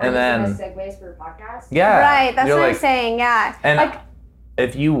that. And then- segues for podcasts. Yeah, Right, that's you're what I'm like- saying, yeah. And like,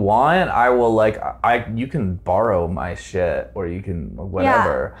 if you want, I will like you can borrow my shit or you can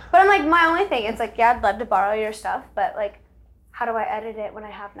whatever. yeah. But I'm like, my only thing, it's like, yeah, I'd love to borrow your stuff, but like, how do I edit it when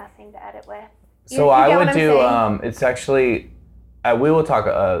I have nothing to edit with? So you I get would what I'm do. saying? It's actually. We will talk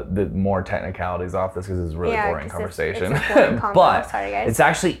the more technicalities off this because it's a really Yeah, boring 'cause it's conversation. a boring convo. But Sorry, guys. it's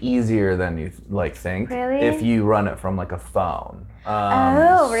actually easier than you like think Really? if you run it from like a phone.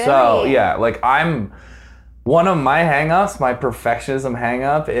 Oh, So really? yeah, like one of my hang-ups, my perfectionism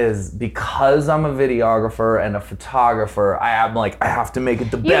hang-up is because I'm a videographer and a photographer, I have to make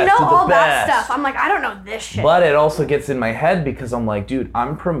it the You best know of the all best. that stuff. I'm like, I don't know this shit. But it also gets in my head because I'm like, dude,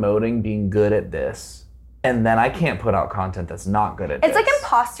 I'm promoting being good at this, and then I can't put out content that's not good at It's this. like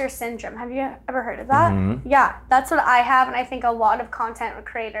imposter syndrome. Have you ever heard of that? Mm-hmm. Yeah, that's what I have, and I think a lot of content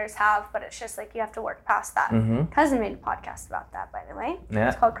creators have, but it's just like you have to work past that. Cousin made a podcast about that, by the way. Mm-hmm. Yeah.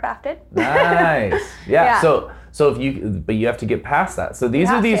 It's called Crafted. Nice. Yeah. Yeah. So if but you have to get past that. So these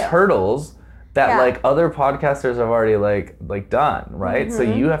are have these to. hurdles that Yeah. like other podcasters have already like done, right? So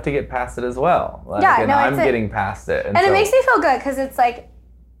you have to get past it as well. Like, Yeah, and no, I'm it's getting past it. And so, it makes me feel good because it's like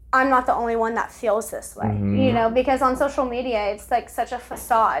I'm not the only one that feels this way, Mm-hmm. you know, because on social media it's like such a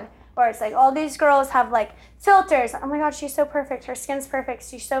facade where it's like all these girls have like filters. Oh my God, she's so perfect. Her skin's perfect.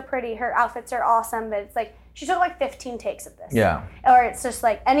 She's so pretty. Her outfits are awesome. But it's like she took like 15 takes of this. Yeah. Or it's just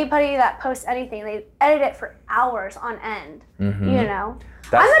like anybody that posts anything, they edit it for hours on end, you know.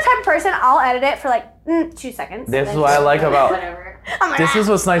 That's- I'm the type of person, I'll edit it for like 2 seconds. This and is then what I just- like about Whatever. I'm like, this is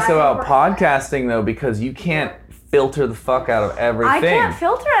what's nice I about work- podcasting though, because you can't filter the fuck out of everything. I can't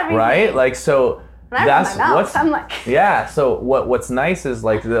filter everything. Right? Like so When I that's open my mouth, what's I'm like, yeah, so what's nice is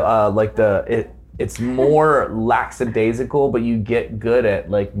like it's more lackadaisical, but you get good at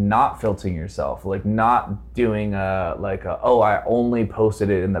like not filtering yourself, like not doing I only posted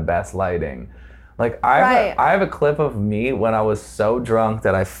it in the best lighting. Like I have a clip of me when I was so drunk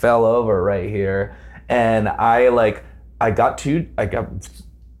that I fell over right here, and I got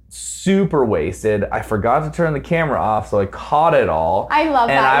super wasted. I forgot to turn the camera off, so I caught it all. I love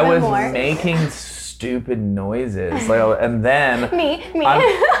and that I even was more. making stupid noises, like, and then me.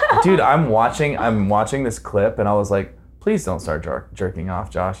 I'm watching this clip, and I was like, please don't start jerking off,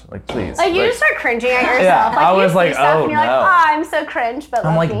 Josh. Like, please. Like you just start cringing at yourself. Yeah, like, I you was see like, stuff oh, and you're like, no. I'm so cringe, but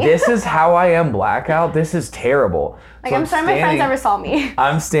I'm love like, me. this is how I am blackout. This is terrible. Like So I'm sorry my friends standing- ever saw me.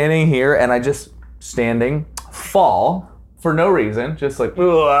 I'm standing here, and I just fall for no reason, just like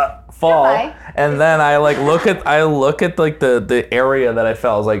fall, Goodbye. and then I like look at like the area that I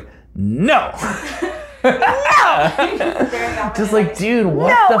fell. I was like, no. Just like, dude, what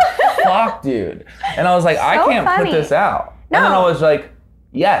No. the fuck, dude? And I was like, I So can't funny. put this out. And then I No. was like,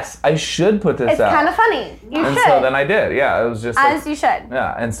 yes, I should put this It's out. kind of funny. You And should. so then I did. Yeah, it was just As you should.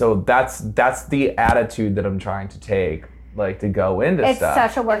 Yeah, and so that's the attitude that I'm trying to take, like to go into It's stuff.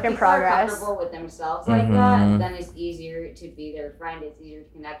 such a work in If people are progress. comfortable with themselves like that, then it's easier to be their friend. It's easier to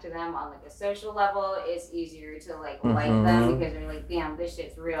connect to them on like a social level. It's easier to like them because they're like, damn, this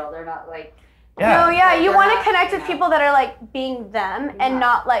shit's real. They're not like. Yeah. No, yeah, Like, you they're want to not, connect you with know. people that are like being them and Yeah.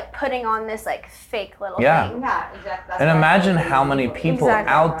 not like putting on this like fake little Yeah. thing. Yeah, exactly. That's And why I imagine feel like how many people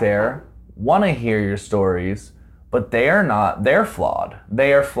Exactly. out there want to hear your stories, but they are not. They're flawed.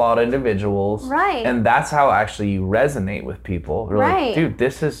 They are flawed individuals. Right. And that's how actually you resonate with people. They're Right. like, dude,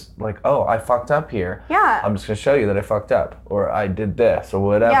 this is like, oh, I fucked up here. Yeah. I'm just gonna show you that I fucked up, or I did this, or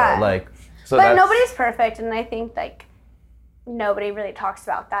whatever. Yeah. Like, so But that's, nobody's perfect, and I think like nobody really talks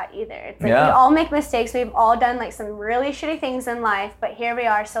about that either. It's like Yeah. we all make mistakes. We've all done like some really shitty things in life, but here we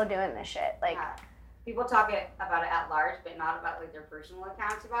are still doing this shit. Like Yeah. People talk about it at large, but not about like their personal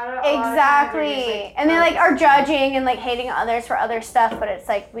accounts about it. A lot of times they're just, exactly. like, And they like are judging and like hating others for other stuff, but it's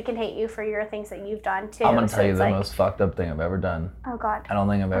like we can hate you for your things that you've done too. I'm gonna So tell you it's the like, most fucked up thing I've ever done. oh God. I don't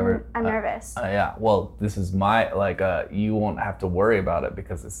think I've ever. I'm nervous. Yeah. Well, this is my you won't have to worry about it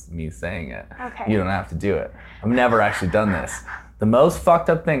because it's me saying it. Okay. You don't have to do it. I've never actually done this. The most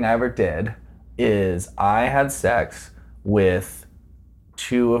fucked up thing I ever did is I had sex with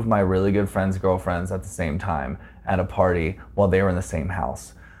two of my really good friends' girlfriends at the same time at a party while they were in the same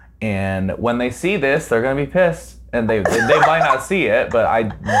house. And when they see this, they're gonna be pissed. And they might not see it, but I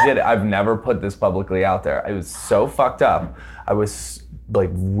did. I've never put this publicly out there. I was so fucked up. I was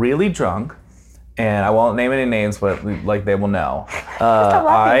like really drunk, and I won't name any names, but like they will know.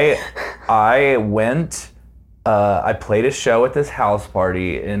 I went. I played a show at this house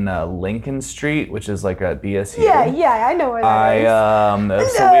party in Lincoln Street, which is like at BSU. Yeah, I know where that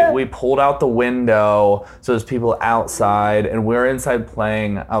is. So we pulled out the window, so there's people outside, and we're inside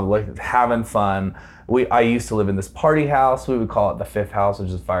playing, like having fun. I used to live in this party house. We would call it the Fifth House, which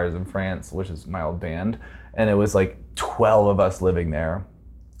is Fires in France, which is my old band, and it was like 12 of us living there.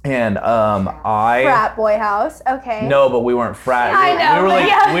 And Frat boy house. Okay. No, but we weren't frat. I know, we were but like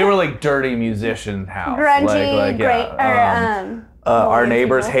yeah. we were like dirty musician house. Grungy, great. Our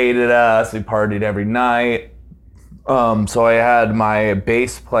neighbors hated us. We partied every night. So I had my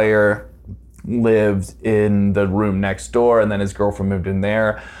bass player lived in the room next door, and then his girlfriend moved in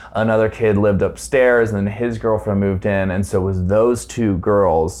there. Another kid lived upstairs, and then his girlfriend moved in, and so it was those two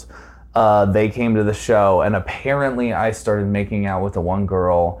girls. They came to the show, and apparently I started making out with the one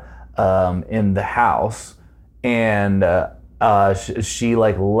girl in the house, and she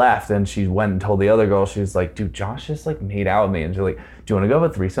like left, and she went and told the other girl. She was like, dude, Josh just like made out with me, and she's like, do you want to go have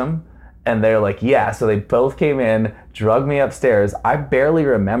a threesome? And they're like, yeah. So they both came in, drugged me upstairs. I barely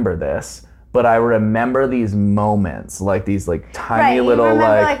remember this, but I remember these moments, like these like tiny right, little you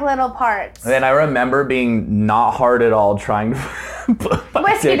remember, like little parts. And then I remember being not hard at all, trying to put my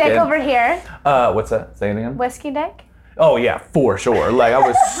Whiskey dick in. over here. What's that? Say it again. Whiskey dick. Oh yeah, for sure. Like I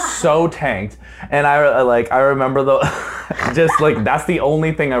was so tanked, and I remember just like that's the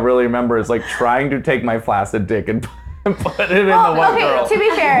only thing I really remember is like trying to take my flaccid dick and put it in the one girl. To be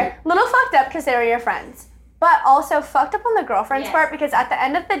fair, little fucked up because they were your friends, but also fucked up on the girlfriend's Yes. part because at the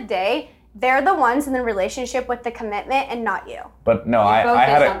end of the day, they're the ones in the relationship with the commitment and not you. But no, They both I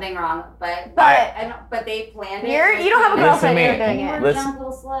did had something wrong, but they planned it. You don't have a girlfriend. Listen to You're me. doing You it. were a Listen- drunk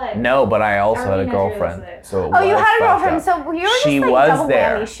little slut. No, but I also had a Everything I do is girlfriend. this. So it Oh, you was had a fucked girlfriend, up. so you were just She like was double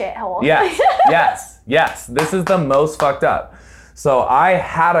there. whammy shithole. Yes. This is the most fucked up. So I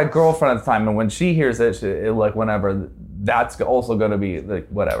had a girlfriend at the time, and when she hears it, like whenever, that's also going to be like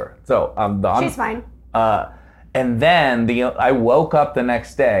whatever. So She's fine. And then I woke up the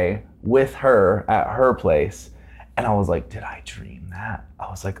next day with her at her place, and I was like, did I dream that? I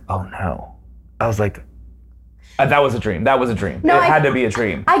was like, oh no. I was like, that was a dream. That was a dream. No, it had to be a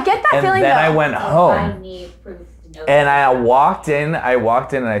dream. I get that And feeling then though. I went I home. need proof to know. And I walked in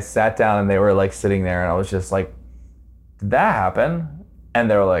and I sat down, and they were like sitting there, and I was just like, did that happen? And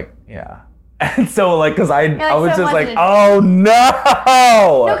they were like, yeah. And so like, cause I was so just it like, wasn't- oh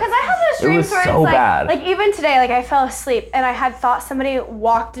no! No, because I have those It dreams was where so it's bad. like even today, like I fell asleep and I had thought somebody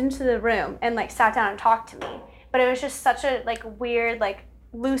walked into the room and like sat down and talked to me, but it was just such a like weird like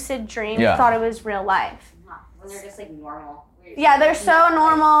lucid dream. Yeah. I thought it was real life. When they're just like normal. Yeah, they're so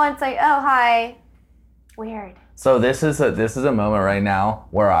normal. It's like, oh hi, weird. So this is a moment right now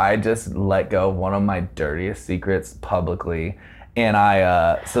where I just let go of one of my dirtiest secrets publicly. And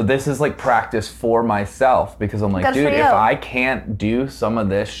so this is like practice for myself, because I'm like, Good for dude, you. if I can't do some of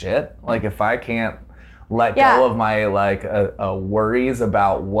this shit, like if I can't let Yeah. go of my like worries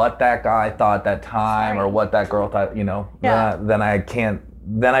about what that guy thought that time or what that girl thought, Yeah. then I can't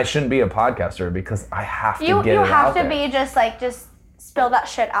then I shouldn't be a podcaster because I have to get it out there. You have to be just spill that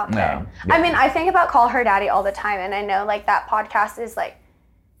shit out there. Yeah. I mean, I think about Call Her Daddy all the time, and I know like that podcast is like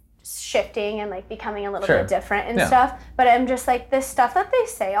shifting and like becoming a little bit different and stuff, but I'm just like, this stuff that they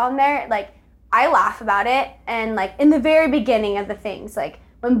say on there, like I laugh about it, and like in the very beginning of the things, like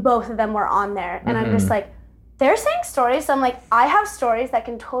when both of them were on there, and I'm just like, they're saying stories, so I'm like, I have stories that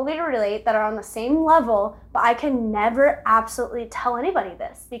can totally relate, that are on the same level, but I can never absolutely tell anybody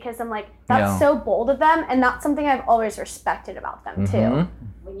this, because I'm like, that's so bold of them, and that's something I've always respected about them too.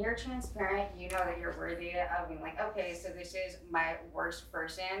 When you're transparent, you know that you're worthy of being like, okay, so this is my worst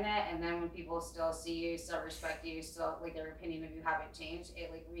person, and then when people still see you, still respect you, still like their opinion of you haven't changed,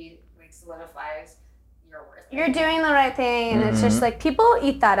 it like solidifies your worth. You're doing the right thing, and it's just like, people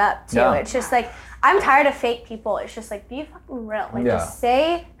eat that up too. It's just like, I'm tired of fake people. It's just like, be fucking real. Like, just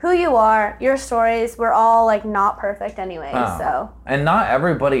say who you are, your stories. We're all like not perfect anyway, so. And not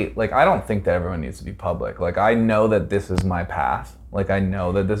everybody, like, I don't think that everyone needs to be public. Like, I know that this is my path. Like, I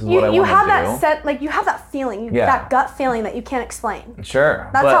know that this is what I want to do. You have that set, like, you have that feeling, that gut feeling that you can't explain. Sure.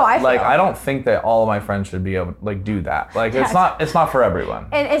 That's how I feel. Like, I don't think that all of my friends should be able to, like, do that. Like, it's not for everyone.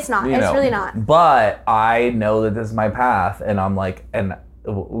 And it's not. It's really not. But I know that this is my path, and I'm like, and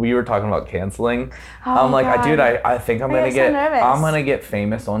we were talking about canceling. I'm like, I think I'm gonna get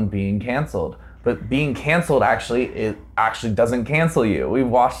famous on being canceled. But being canceled it actually doesn't cancel you. We've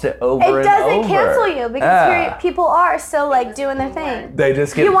watched it over and over. It doesn't cancel you because people are still like doing their thing. They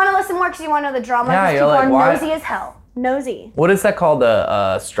just get. You want to listen more because you want to know the drama. Because people are nosy as hell. Nosy. What is that called? The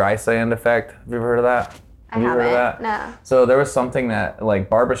Streisand effect. Have you ever heard of that? Have you heard of that? No. So there was something that like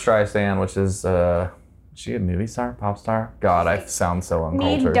Barbara Streisand, which is is she a movie star, pop star? God, I sound so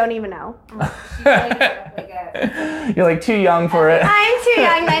uncultured. Me don't even know. You're like too young for it. I'm too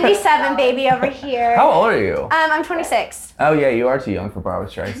young. 97 baby over here. How old are you? I'm 26. Oh yeah, you are too young for Barbara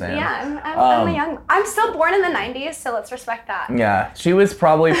Streisand. Yeah, I'm still born in the 90s, so let's respect that. Yeah, she was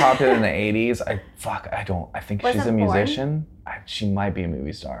probably popular in the 80s. I think she's a musician. She might be a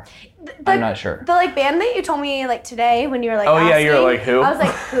movie star. I'm not sure. The like band that you told me like today when you were like asking, you're like, who? I was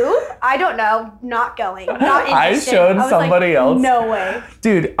like, who? I don't know. Not going. Not interested. I showed somebody else. No way.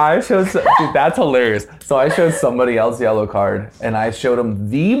 Dude, that's hilarious. So I showed somebody else Yellow Card, and I showed him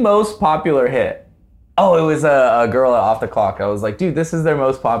the most popular hit. Oh, it was a girl at Off the Clock. I was like, dude, this is their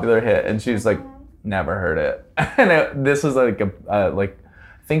most popular hit, and she was like, never heard it. And this was like I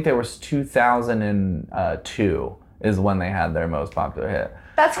think there was 2002 is when they had their most popular hit.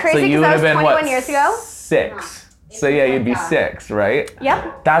 That's crazy because that was 21 years ago. 6. So yeah, you'd be 6, right?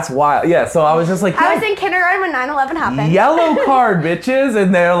 Yep. That's wild. Yeah, so I was just like, I was in kindergarten when 9/11 happened. Yellow Card, bitches,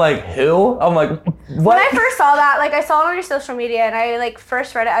 and they're like, who? I'm like, what? When I first saw that, like I saw it on your social media, and I like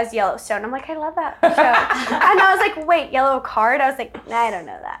first read it as Yellowstone. I'm like, I love that show. And I was like, wait, Yellow Card? I was like, nah, I don't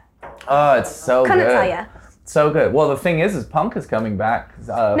know that. Oh, it's so good. Couldn't tell you. So good. Well, the thing is punk is coming back no,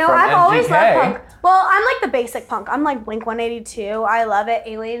 from I've always MGK. loved punk. Well, I'm like the basic punk. I'm like Blink-182. I love it.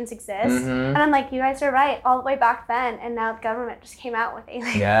 Aliens exist. And I'm like, you guys are right. All the way back then, and now the government just came out with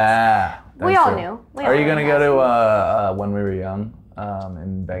aliens. Yeah. We all knew. Are you going to go to When We Were Young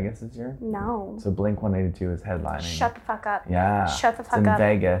in Vegas this year? No. So Blink-182 is headlining. Shut the fuck up. Yeah. Shut the fuck it's in up.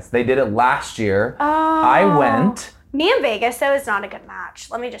 Vegas. They did it last year. Oh. I went. Me and Vegas, though, is not a good match.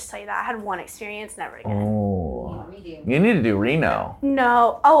 Let me just tell you that. I had one experience, never again. Oh. You need to do Reno.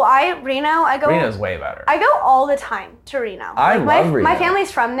 No. Reno's way better. I go all the time to Reno. I love Reno. My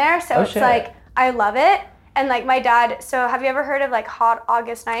family's from there, so it's like, I love it. And like my dad, so have you ever heard of like Hot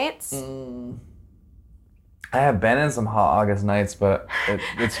August Nights? I have been in some Hot August Nights, but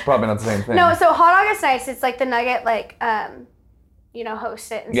it's probably not the same thing. No, so Hot August Nights, it's like the Nugget, like,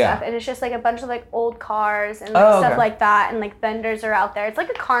 host it and stuff. And it's just like a bunch of like old cars and like stuff like that. And like vendors are out there. It's like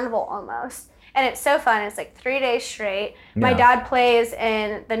a carnival almost. And it's so fun. It's like 3 days straight. My dad plays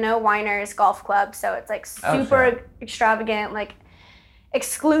in the No Whiners Golf Club. So it's like super extravagant, like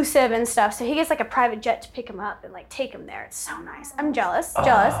exclusive and stuff. So he gets like a private jet to pick him up and like take him there. It's so nice. I'm jealous. And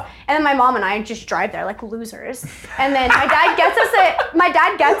then my mom and I just drive there like losers. And then my dad gets us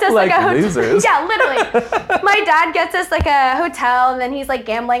like a hotel. Losers. Yeah, literally. My dad gets us like a hotel, and then he's like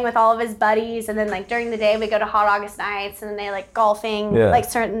gambling with all of his buddies. And then like during the day we go to Hot August Nights, and then they like golfing like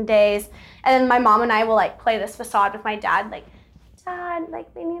certain days. And then my mom and I will like play this facade with my dad, like, Dad,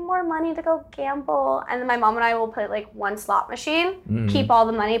 like we need more money to go gamble. And then my mom and I will put like one slot machine, keep all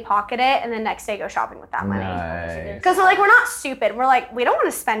the money, pocket it, and then next day go shopping with that money. Nice. Because we're like, we're not stupid. We're like, we don't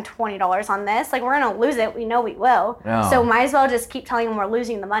want to spend $20 on this. Like we're gonna lose it. We know we will. No. So might as well just keep telling him we're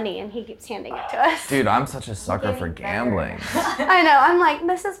losing the money, and he keeps handing it to us. Dude, I'm such a sucker for gambling. I know. I'm like,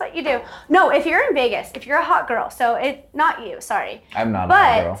 this is what you do. No, if you're in Vegas, if you're a hot girl, so not you, sorry. I'm not a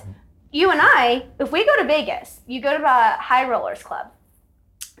hot girl. You and I, if we go to Vegas, you go to the High Rollers Club,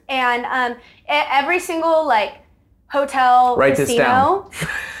 and every single like hotel casino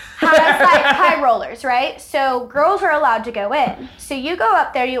has like high rollers, right? So girls are allowed to go in. So you go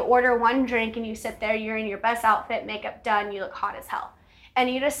up there, you order one drink, and you sit there. You're in your best outfit, makeup done, you look hot as hell, and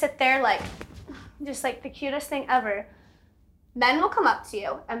you just sit there like, just like the cutest thing ever. Men will come up to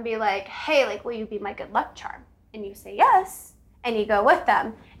you and be like, hey, like, will you be my good luck charm? And you say yes. And you go with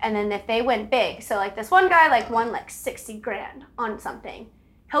them, and then if they win big, so like this one guy like won like 60 grand on something,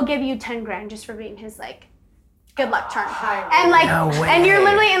 he'll give you 10 grand just for being his like good luck charm. And like, and you're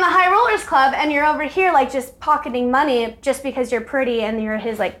literally in the High Rollers Club, and you're over here like just pocketing money just because you're pretty and you're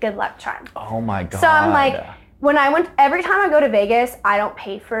his like good luck charm. Oh my God. So I'm like, every time I go to Vegas, I don't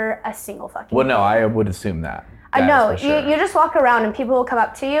pay for a single fucking Well, no, thing. I would assume that. I know, Sure. you just walk around and people will come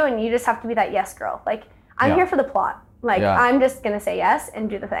up to you and you just have to be that yes girl. Like, I'm here for the plot. Like, I'm just going to say yes and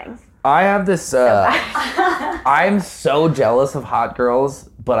do the thing. I have this, I'm so jealous of hot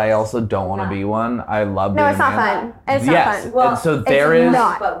girls, but I also don't want to be one. I love being No, it's not fun. It's not fun. Well, and so there is,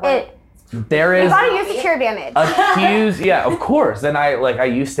 there is you gotta use it to your advantage. a huge, of course. And I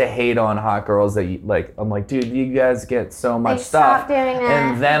used to hate on hot girls that I'm like, dude, you guys get so much stuff. Stop doing that.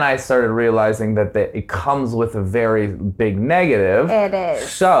 And then I started realizing that it comes with a very big negative. It is.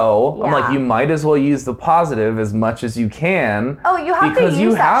 So I'm like, you might as well use the positive as much as you can. Oh, you have to use that shit. Because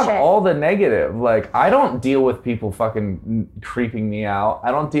you have all the negative. Like, I don't deal with people fucking creeping me out.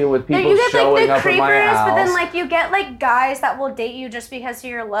 I don't deal with people showing up at my house. But then like you get like guys that will date you just because of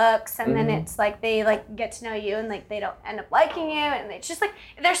your looks, and then it's like they like get to know you and like they don't end up liking you, and it's just like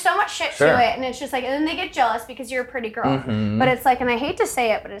there's so much shit to it, and it's just like, and then they get jealous because you're a pretty girl. But it's like, and I hate to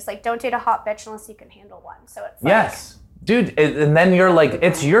say it, but it's like, don't date a hot bitch unless you can handle one. So it's like, dude, and then you're like,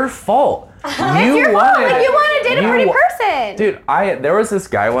 it's your fault. It's your fault. Like, you want to date a pretty person. Dude, there was this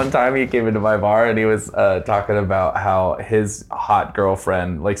guy one time, he came into my bar and he was talking about how his hot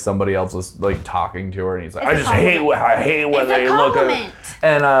girlfriend, like somebody else was like talking to her, and he's like, I hate when they look at me.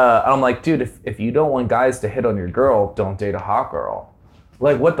 And I'm like, dude, if you don't want guys to hit on your girl, don't date a hot girl.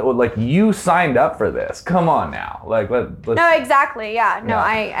 Like, like you signed up for this. Come on now. Like, let's. No, exactly. Yeah. No,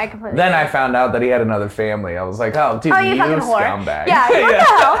 I completely. Then I found out that he had another family. I was like, oh, dude, you fucking whore. scumbag. Yeah. What the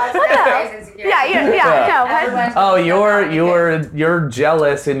hell? What the hell? No. Oh, you're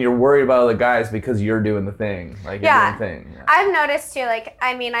jealous and you're worried about other guys because you're doing the thing. Like, you're doing the thing. Yeah. I've noticed too. Like,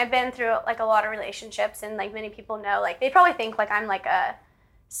 I mean, I've been through like a lot of relationships, and like many people know, like they probably think like I'm like a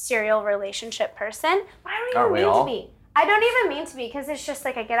serial relationship person, but I don't even mean to be. I don't even mean to be, because it's just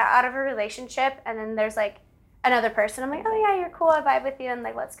like I get out of a relationship and then there's like another person. I'm like, oh yeah, you're cool. I vibe with you, and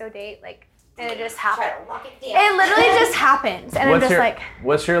like let's go date. Like, and it just happens. It literally just happens, and I'm just like.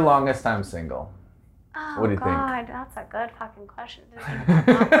 What's your longest time single? Oh, what do you think? God, that's a good fucking question.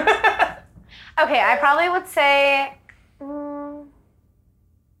 Okay, I probably would say 2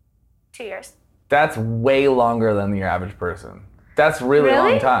 years. That's way longer than the average person. That's really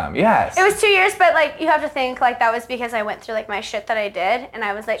long time. Yes. It was 2 years, but like you have to think like that was because I went through like my shit that I did, and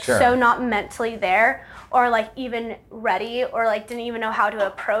I was like so not mentally there, or like even ready, or like didn't even know how to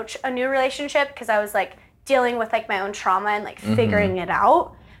approach a new relationship, because I was like dealing with like my own trauma and like figuring it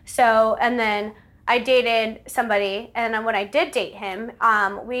out. So, and then I dated somebody, and when I did date him,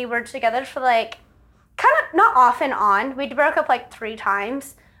 we were together for like kind of not off and on. We broke up like 3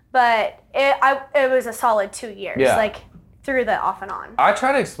 times, but it was a solid 2 years. Yeah. Like through the off and on. I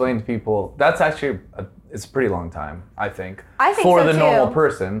try to explain to people that's actually it's a pretty long time, I think for so the normal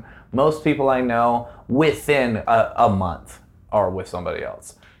person. Most people I know within a month are with somebody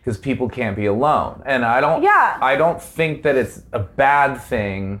else, because people can't be alone, and I don't think that it's a bad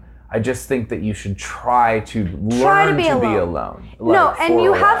thing. I just think that you should try to learn to be alone. No, and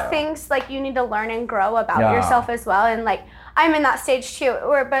you have things like you need to learn and grow about yourself as well, and like I'm in that stage too,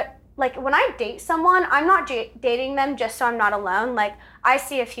 but like when I date someone, I'm not dating them just so I'm not alone. Like I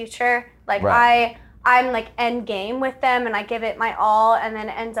see a future. Like I'm like end game with them, and I give it my all, and then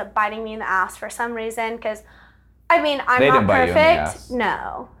it ends up biting me in the ass for some reason. Because I mean, I'm not perfect.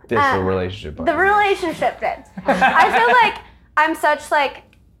 No. The relationship. The relationship did. I feel like I'm such like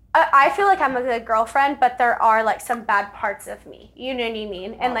I feel like I'm a good girlfriend, but there are like some bad parts of me. You know what I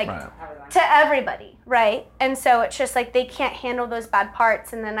mean? And like to everybody, right? And so it's just like they can't handle those bad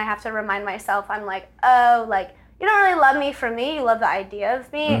parts, and then I have to remind myself, I'm like, oh, like you don't really love me for me. You love the idea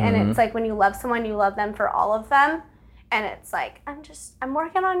of me, and it's like when you love someone, you love them for all of them. And it's like I'm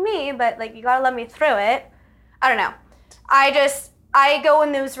working on me, but like you gotta let me through it. I don't know. I go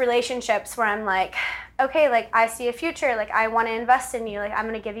in those relationships where I'm like, okay, like I see a future, like I want to invest in you, like I'm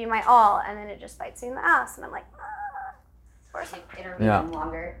gonna give you my all, and then it just bites me in the ass, and I'm like, interviewing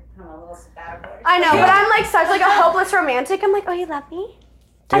longer. I'm a little sabbatical. I know, but I'm like such like a hopeless romantic. I'm like, oh, you love me?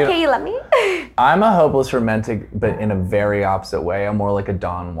 Dude, okay, you love me? I'm a hopeless romantic, but in a very opposite way. I'm more like a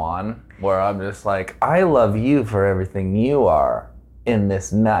Don Juan, where I'm just like, I love you for everything you are in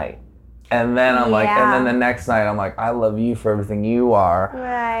this night. And then I'm like, and then the next night I'm like, I love you for everything you are.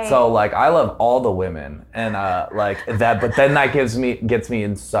 Right. So like, I love all the women, and like that. But then that gets me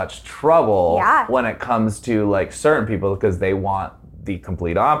in such trouble when it comes to like certain people, because they want the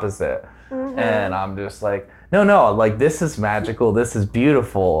complete opposite. And I'm just like, no, like this is magical, this is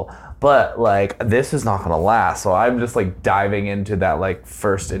beautiful, but like this is not gonna last. So I'm just like diving into that like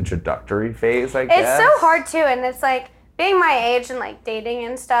first introductory phase, I guess. It's so hard too, and it's like being my age and like dating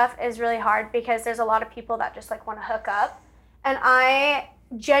and stuff is really hard because there's a lot of people that just like want to hook up, and I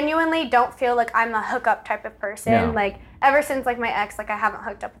genuinely don't feel like I'm a hookup type of person. Yeah. Like ever since like my ex, like I haven't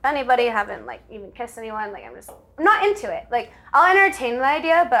hooked up with anybody, haven't like even kissed anyone. Like I'm not into it. Like I'll entertain the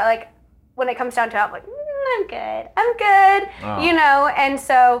idea, but like when it comes down to it, I'm like, I'm good, you know? And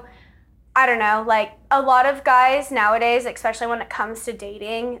so, I don't know, like a lot of guys nowadays, especially when it comes to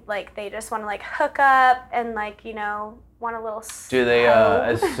dating, like they just want to like hook up and like, you know, want a little Do they,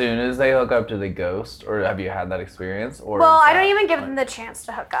 as soon as they hook up, do they ghost? Or have you had that experience? Or well, I don't even give them the chance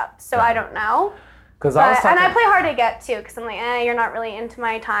to hook up, so I don't know. And I play hard to get too, because I'm like, you're not really into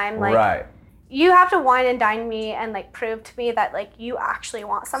my time. Like, right. You have to wine and dine me and like prove to me that like you actually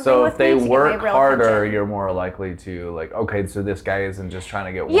want something with me. So if they work get my real harder, attention. you're more likely to like, okay, so this guy isn't just trying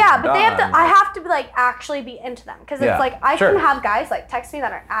to get one Yeah, but done. they have to. I have to be like actually be into them, because it's like I can have guys like text me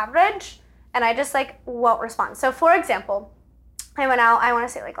that are average, and I just like won't respond. So for example, I went out. I want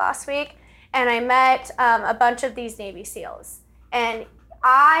to say like last week, and I met a bunch of these Navy SEALs, and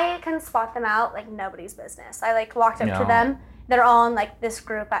I can spot them out like nobody's business. I like walked up to them. They're all in like this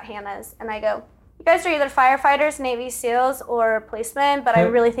group at Hannah's, and I go, you guys are either firefighters, Navy SEALs, or policemen, but I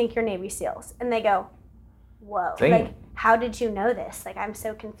really think you're Navy SEALs. And they go, whoa, like, how did you know this? Like, I'm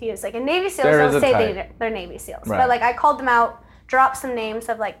so confused. Like, in Navy SEALs, they'll say they're Navy SEAls. Right. But like, I called them out, dropped some names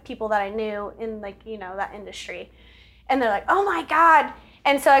of like people that I knew in like, you know, that industry. And they're like, oh my God.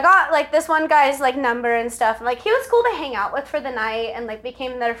 And so I got like this one guy's like number and stuff. And like, he was cool to hang out with for the night and like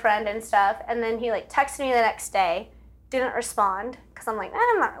became their friend and stuff. And then he like texted me the next day. Didn't respond because I'm like,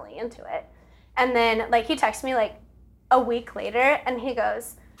 I'm not really into it. And then like he texted me like a week later, and he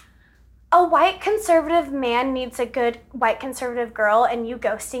goes, a white conservative man needs a good white conservative girl, and you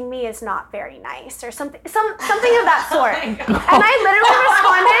ghosting me is not very nice, or something of that sort. And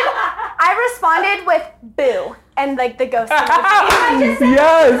I responded with boo and like the ghost emoji.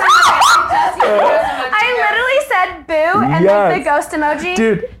 Yes. I literally said boo and like the ghost emoji.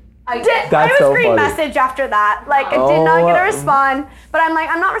 Dude. I was so green funny. message after that. Like I did not get a respond, but I'm like,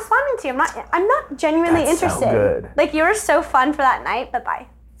 I'm not responding to you. I'm not genuinely interested. So good. Like you were so fun for that night, but bye.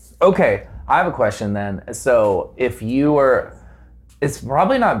 Okay, I have a question then. So if you were, it's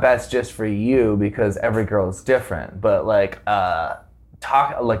probably not best just for you because every girl is different, but like I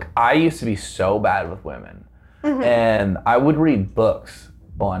used to be so bad with women, and I would read books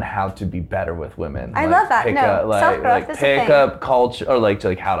on how to be better with women. I love that. Self-growth is a thing. Pick up culture, or like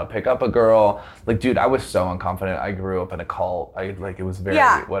how to pick up a girl. Like, dude, I was so unconfident. I grew up in a cult. It was very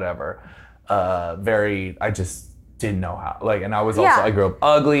whatever. I just didn't know how. Like, and I was also I grew up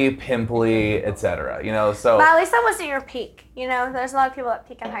ugly, pimply, etc. You know, so. But at least that wasn't your peak. You know, there's a lot of people that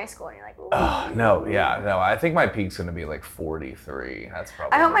peak in high school, and you're like, ooh. No. I think my peak's gonna be like 43. That's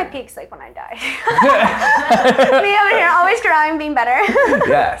probably. I hope my peak's like when I die. Me over here, always growing, being better.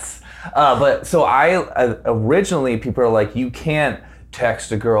 Yes, but so originally people are like, you can't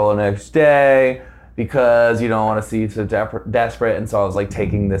text a girl the next day because you don't want to see so desperate, and so I was like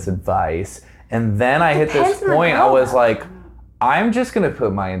taking this advice. And then I hit this point, I was like, I'm just gonna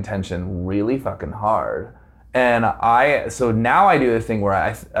put my intention really fucking hard. And so now I do the thing where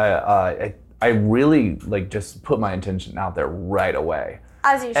I really like just put my intention out there right away.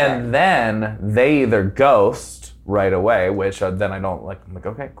 As you should. And then they either ghost right away, which then I don't like, I'm like,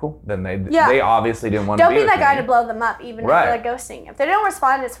 okay, cool. Then they obviously didn't want to be with me. Don't be that guy to blow them up, even if they're like ghosting. If they don't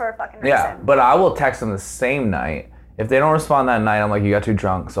respond, it's for a fucking reason. Yeah, but I will text them the same night. if they don't respond that night, I'm like, you got too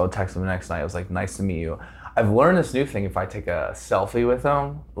drunk, so I'll text them the next night. I was like, nice to meet you. I've learned this new thing. If I take a selfie with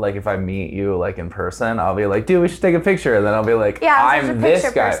them, like if I meet you like in person, I'll be like, dude, we should take a picture. And then I'll be like, I'm this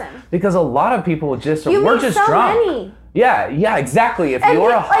guy. Person. Because a lot of people we're just so drunk. Many. Yeah, exactly. If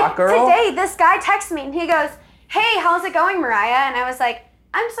you're a hot girl. Today, this guy texted me and he goes, hey, how's it going, Moriah? And I was like,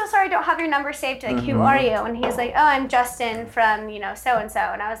 I'm so sorry I don't have your number saved. Like, who are you? And he's like, oh, I'm Justin from, so-and-so.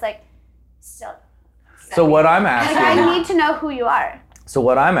 And I was like, still. So what I'm asking. Like, I need to know who you are. So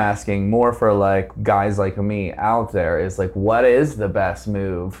what I'm asking more for like guys like me out there is like, what is the best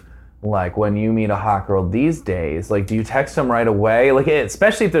move? Like when you meet a hot girl these days, like do you text them right away? Like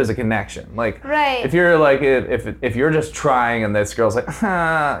especially if there's a connection. Like if you're like if you're just trying and this girl's like, then it's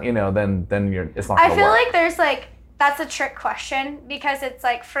not gonna work. I feel like there's like that's a trick question because it's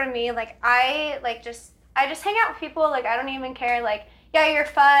like for me, like I just hang out with people, like I don't even care, like, yeah, you're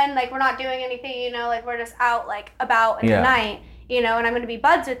fun, like we're not doing anything, like we're just out like about in the night. And I'm going to be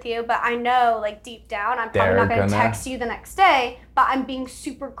buds with you, but I know, like, deep down, I'm probably not going to text you the next day, but I'm being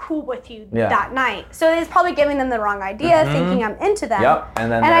super cool with you that night. So it's probably giving them the wrong idea, thinking I'm into them. Yep.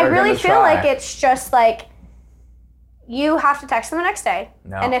 And I really feel like it's just, like, you have to text them the next day.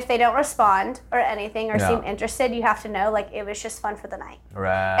 No. And if they don't respond or anything or seem interested, you have to know, like, it was just fun for the night.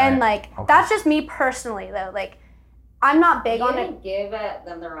 Right. And, like, that's just me personally, though. Like, I'm not big on it. You didn't give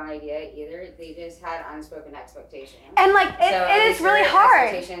them the wrong idea either. They just had unspoken expectations. And like it is really hard.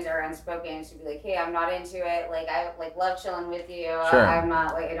 Expectations are unspoken to be like, hey, I'm not into it. Like I love chilling with you. Sure. I'm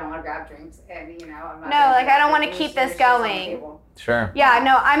not like I don't want to grab drinks and I'm not. No, like I don't want to keep this going. Sure. Yeah,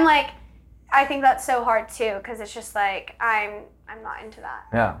 no, I'm like, I think that's so hard too because it's just like I'm not into that.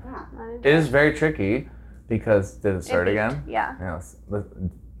 Yeah. It is very tricky because did it start again? Yeah.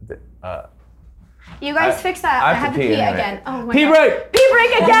 You guys fix that. I have to pee again. Oh my God. Break! Pee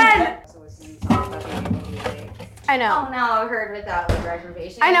break again! I know. Oh, now I've heard without like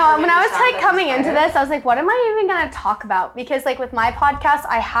reservation. I know. When I was like coming into this, I was like, what am I even going to talk about? Because like with my podcast,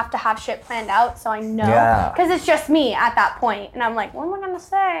 I have to have shit planned out so I know. Because it's just me at that point. And I'm like, what am I going to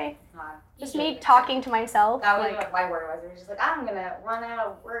say? Just me talking to myself. That was what my word was. It was just like, I'm going to run out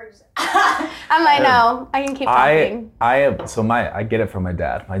of words. I'm like, no, I can keep talking. I get it from my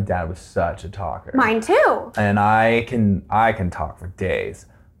dad. My dad was such a talker. Mine too. And I can talk for days.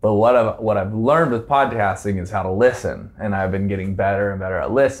 But what I've learned with podcasting is how to listen. And I've been getting better and better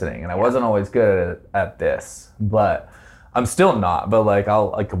at listening. And I wasn't always good at this. But I'm still not, but like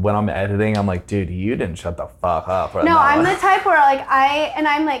when I'm editing, I'm like, dude, you didn't shut the fuck up. No, I'm the type where like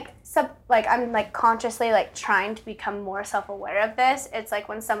I'm like consciously like trying to become more self-aware of this. It's like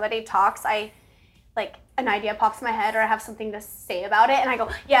when somebody talks, I like an idea pops in my head or I have something to say about it and I go,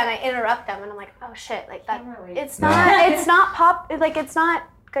 yeah, and I interrupt them and I'm like, oh shit, like that. It's not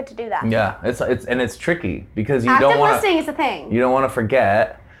good to do that. Yeah, it's tricky because you Active don't want listening is a thing. You don't want to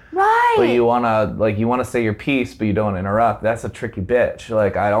forget. Right. But you wanna say your piece, but you don't interrupt. That's a tricky bitch.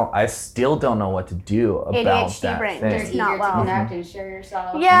 Like I still don't know what to do about ADHD that brain, thing. just not well. To connect and share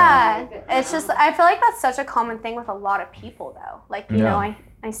yourself. Yeah, it's just I feel like that's such a common thing with a lot of people though. Like I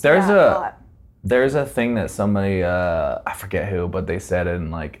see that a lot. There's a thing that somebody I forget who, but they said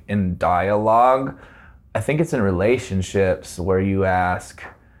in dialogue. I think it's in relationships where you ask,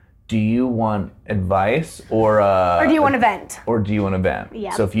 do you want advice or do you want to vent? Or do you want to vent?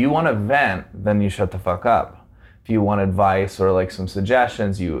 Yeah. So if you want to vent, then you shut the fuck up. If you want advice or like some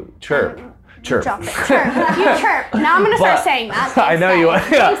suggestions, you chirp. Chirp. Chirp. You chirp. Now I'm gonna start saying that. Thanks, I know you.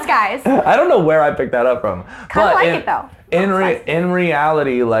 Thanks, guys. I don't know where I picked that up from. Kind of like it though. In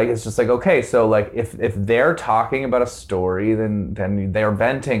reality, like it's just like, okay, so like if they're talking about a story, then they're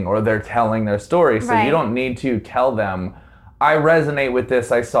venting or they're telling their story. So you don't need to tell them, I resonate with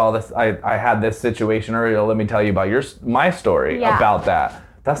this. I saw this. I had this situation earlier. Let me tell you about my story about that.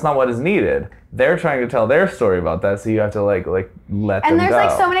 That's not what is needed. They're trying to tell their story about that, so you have to like let them go. And there's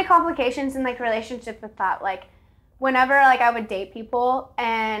like so many complications in like relationship with that. Like whenever like I would date people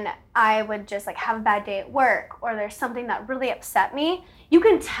and I would just like have a bad day at work or there's something that really upset me, you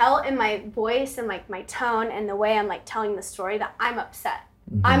can tell in my voice and like my tone and the way I'm like telling the story that I'm upset.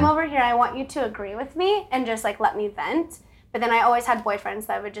 Mm-hmm. I'm over here. I want you to agree with me and just like let me vent. But then I always had boyfriends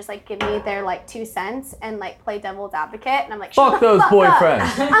that would just like give me their like 2 cents and like play devil's advocate, and I'm like, fuck those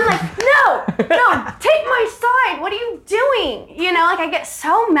boyfriends. I'm like, no, take my side. What are you doing? Like I get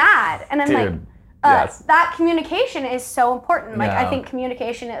so mad, and I'm that communication is so important. Like I think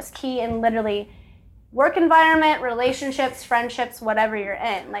communication is key in literally work environment, relationships, friendships, whatever you're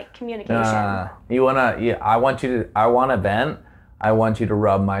in. Like communication. I want to vent. I want you to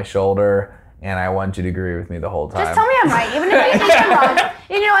rub my shoulder and I want you to agree with me the whole time. Just tell me I'm right, even if you think I'm wrong.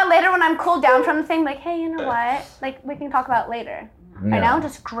 You know what? Later, when I'm cooled down from the thing, like, hey, you know what? Like, we can talk about it later. Yeah. Right now,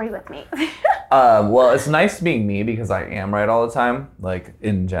 just agree with me. Well, it's nice being me because I am right all the time, like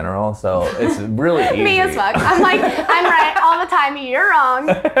in general. So it's really easy. Me as fuck. I'm like, I'm right all the time. You're wrong.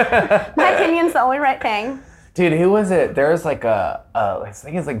 My opinion's the only right thing. Dude, who was it? There's like I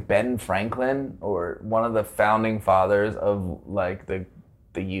think it's like Ben Franklin or one of the founding fathers of like the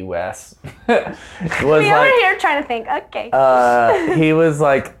U.S. was Me over here trying to think. Okay.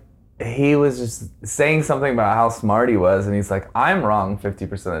 He was just saying something about how smart he was, and he's like, I'm wrong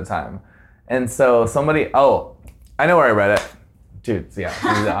 50% of the time. And so I know where I read it. Dude, yeah,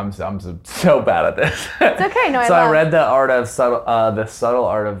 I'm so bad at this. It's okay, no, So I read the subtle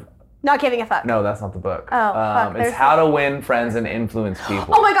art of not giving a fuck. No, that's not the book. Oh, fuck. It's How to Win Friends and Influence People.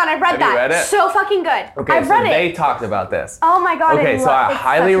 Oh my god, I read that. Have you read it? So fucking good. Okay, I've read it. They talked about this. Oh my god. Okay, so I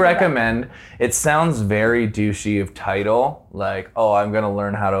highly recommend. recommend. It sounds very douchey of title, like, oh, I'm gonna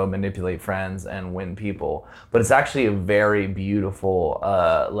learn how to manipulate friends and win people. But it's actually a very beautiful,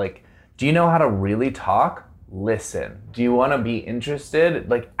 do you know how to really talk? Listen. Do you want to be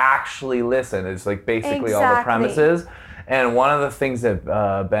interested? Like, actually listen. It's like basically all the premises. And one of the things that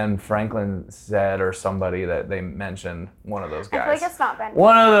Ben Franklin said, or somebody that they mentioned, one of those guys. I feel like it's not Ben.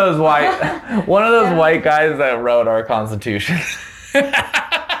 One of those white guys that wrote our Constitution. Anyway.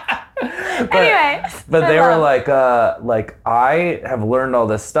 But they were like, I have learned all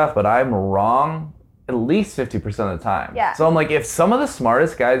this stuff, but I'm wrong at least 50% of the time. Yeah. So I'm like, if some of the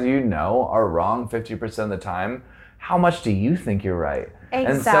smartest guys you know are wrong 50% of the time, how much do you think you're right? Exactly.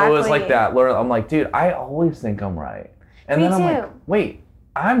 And so it was like that. I'm like, dude, I always think I'm right. And then I'm like, wait,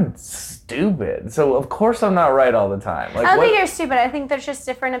 I'm stupid. So of course I'm not right all the time. Like, I don't think you're stupid. I think there's just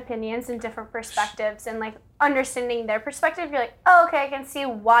different opinions and different perspectives, and like understanding their perspective, you're like, oh, okay, I can see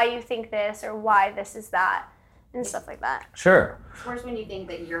why you think this or why this is that and stuff like that. Sure. It's worse when you think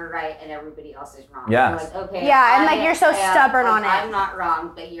that you're right and everybody else is wrong. Yeah. You're like, okay. Yeah, and like you're so stubborn on it. I'm not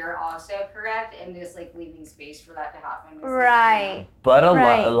wrong, but you're also correct, and just like leaving space for that to happen. Right. But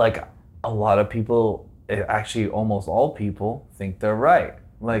a lot of people, actually almost all people, think they're right.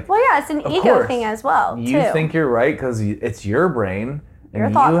 Like, well, yeah, it's an ego thing as well. You too. think you're right because it's your brain. Your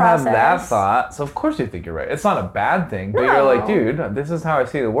and thought you process. have that thought, so of course you think you're right. It's not a bad thing, but you're like, dude, this is how I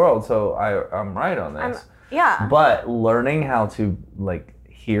see the world, so I'm right on this. Yeah. But learning how to like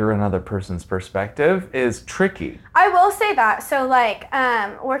hear another person's perspective is tricky. I will say that. So like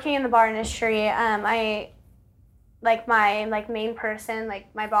working in the bar industry, I like my main person,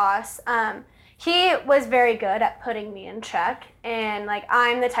 like my boss, he was very good at putting me in check, and like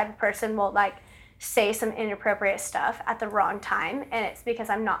I'm the type of person will like say some inappropriate stuff at the wrong time, and it's because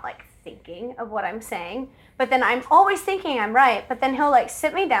I'm not like thinking of what I'm saying, but then I'm always thinking I'm right, but then he'll like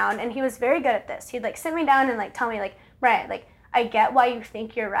sit me down, and he was very good at this. He'd like sit me down and like tell me like, right, like I get why you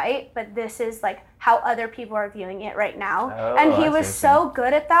think you're right, but this is like how other people are viewing it right now. And he was so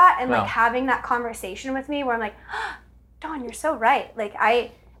good at that, and like having that conversation with me where I'm like, oh, Dawn, you're so right. Like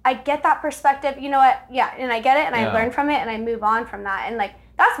I get that perspective, you know what? Yeah, and I get it, and I learn from it, and I move on from that. And like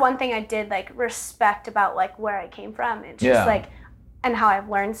that's one thing I did like respect about like where I came from. It's just like, and how I've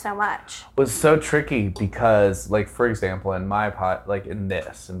learned so much. It was so tricky because, like, for example, in my in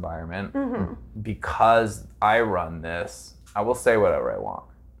this environment, because I run this, I will say whatever I want.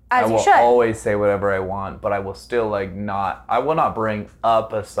 As you should. I will always say whatever I want, but I will still I will not bring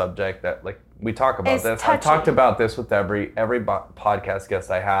up a subject that like we talk about it's this. touchy. I've talked about this with every podcast guest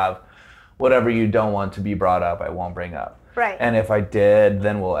I have. Whatever you don't want to be brought up, I won't bring up. Right. And if I did,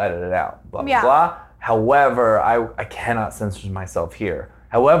 then we'll edit it out. Blah, blah, blah. However, I cannot censor myself here.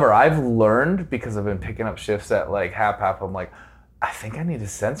 However, I've learned, because I've been picking up shifts at like half, I'm like, I think I need to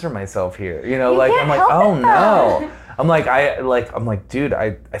censor myself here. You know, like I'm like, oh no. I'm like, dude,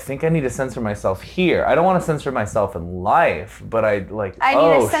 I think I need to censor myself here. I don't want to censor myself in life, but I need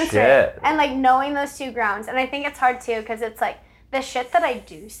to censor it. And like knowing those two grounds. And I think it's hard too, because it's like the shit that I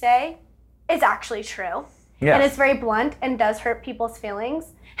do say is actually true. Yes. And it's very blunt and does hurt people's feelings.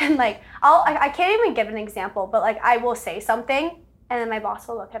 And like I can't even give an example, but like I will say something, and then my boss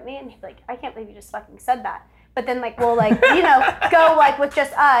will look at me and he'll be like, I can't believe you just fucking said that. But then like we'll like, you know, go like with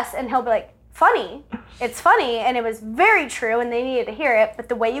just us, and he'll be like, funny. It's funny, and it was very true, and they needed to hear it, but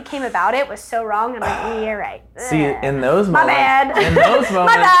the way you came about it was so wrong. I'm like, you're right. See, in those moments, my bad. My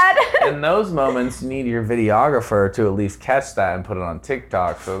bad. In those moments, you need your videographer to at least catch that and put it on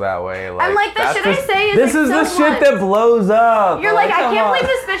TikTok, so that way, like, I'm like, the shit I say is this like is so the shit that blows up. You're like, I can't believe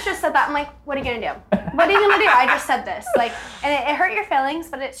this bitch just said that. I'm like, what are you gonna do? What are you gonna do? I just said this, like, and it hurt your feelings,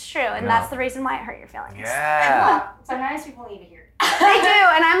 but it's true, and that's the reason why it hurt your feelings. Yeah. Sometimes people need to hear. They do,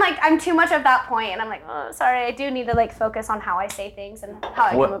 and I'm too much of that point, and I'm like, oh, sorry, I do need to like focus on how I say things and how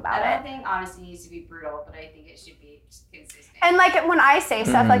I come about I it. don't think honesty needs to be brutal, but I think it should be just consistent. And like when I say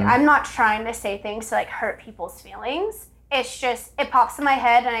stuff, like I'm not trying to say things to like hurt people's feelings. It's just, it pops in my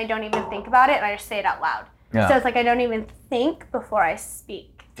head and I don't even think about it and I just say it out loud. Yeah. So it's like I don't even think before I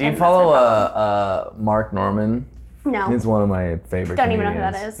speak. Do you follow Mark Norman? No. He's one of my favorite Don't comedians. even know who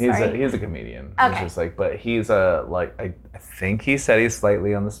that is. Sorry. He's a comedian. Okay. He's just like, but he's I think he said he's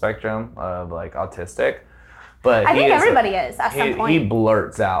slightly on the spectrum of like autistic. But I think everybody is at some point. He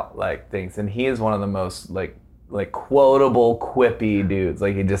blurts out like things, and he is one of the most like quotable, quippy dudes.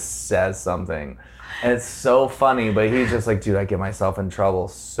 Like he just says something. And it's so funny, but he's just like, dude, I get myself in trouble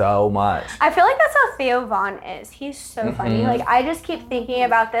so much. I feel like that's how Theo Vaughn is. He's so funny. Like, I just keep thinking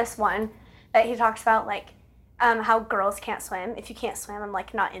about this one that he talks about, like, how girls can't swim. If you can't swim, I'm,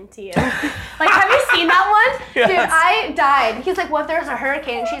 like, not into you. Like, have you seen that one? Yes. Dude, I died. He's like, what if there's a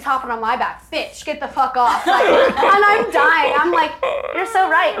hurricane and she's hopping on my back? Bitch, get the fuck off. Like, and I'm dying. I'm like, you're so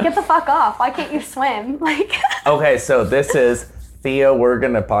right. Get the fuck off. Why can't you swim? Like. Okay, so this is... Theo, we're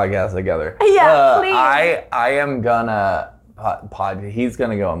gonna podcast together. Yeah, please. I am gonna he's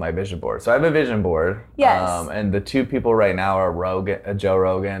gonna go on my vision board. So I have a vision board. Yes. And the two people right now are Joe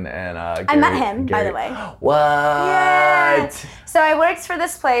Rogan and Gary, I met him, by the way. What? Yeah. So I worked for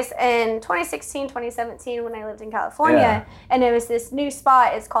this place in 2016, 2017 when I lived in California. Yeah. And it was this new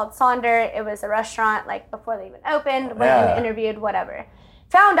spot. It's called Sonder. It was a restaurant like before they even opened. Went and interviewed, whatever.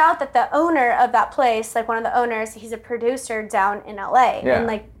 Found out that the owner of that place, like one of the owners, he's a producer down in LA. Yeah. And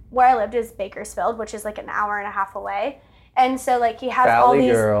like where I lived is Bakersfield, which is like an hour and a half away. And so like he has all Valley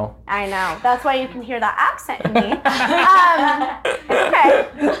these. girl. I know. That's why you can hear that accent in me. It's okay.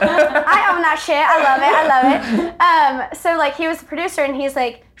 I own that shit. I love it. So like he was a producer and he's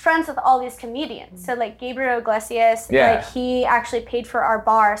like friends with all these comedians. So like Gabriel Iglesias, like he actually paid for our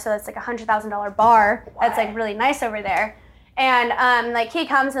bar. So it's like $100,000 bar. That's like really nice over there. And like he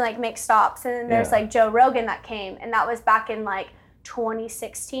comes and like makes stops, and then there's like Joe Rogan that came, and that was back in like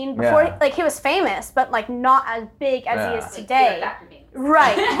 2016 before like he was famous, but like not as big as he is today.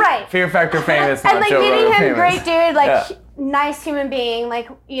 Right. Fear Factor famous. And like Joe meeting Rogan him, famous. great dude, like nice human being, like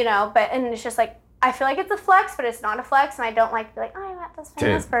but and it's just like I feel like it's a flex, but it's not a flex, and I don't like to be like, oh, I met this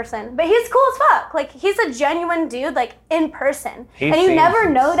famous person, but he's cool as fuck. Like he's a genuine dude, like in person, and you never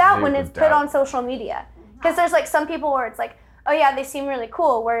know that when it's put on social media, because there's like some people where it's like, oh yeah, they seem really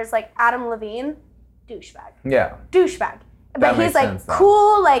cool. Whereas like Adam Levine, douchebag. Yeah. Douchebag. But That he's makes like sense, though.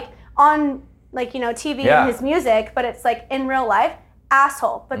 cool, like on like TV and his music, but it's like in real life,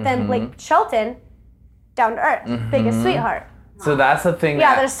 asshole. But then Blake Shelton, down to earth, biggest sweetheart. So that's the thing.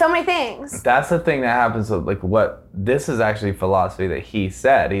 Yeah, there's so many things. That's the thing that happens with like what this is actually philosophy that he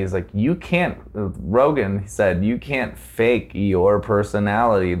said. He's like, you can't. Rogan said you can't fake your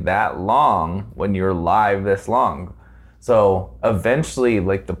personality that long when you're live this long. So eventually,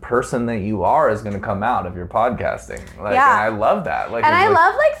 like the person that you are is going to come out if you're podcasting. Like, and I love that. Like, and I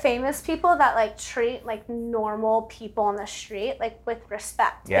love like famous people that like treat like normal people on the street like with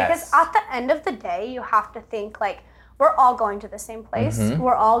respect. Yes. Because at the end of the day, you have to think like we're all going to the same place.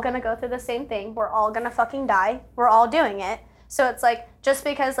 We're all going to go through the same thing. We're all going to fucking die. We're all doing it. So it's like, just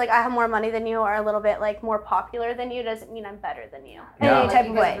because like I have more money than you or a little bit like more popular than you doesn't mean I'm better than you in any type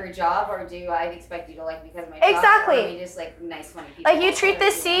of way. For a job, or do I expect you to like because of my job? Exactly. Or are we just like nice, funny people? Like you treat the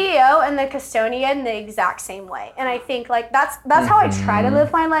CEO and the custodian the exact same way, and I think like that's how I try to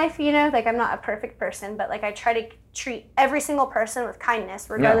live my life. Like I'm not a perfect person, but like I try to treat every single person with kindness,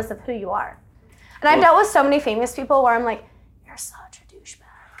 regardless of who you are. And I've dealt with so many famous people where I'm like, you're such a douchebag.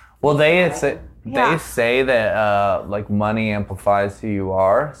 Well, they say that like money amplifies who you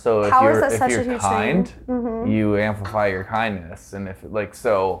are. So if you're kind, you amplify your kindness, and if like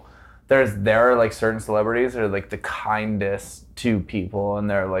so, there are like certain celebrities that are like the kindest to people, and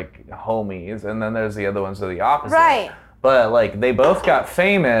they're like homies, and then there's the other ones that are the opposite. Right. But like they both got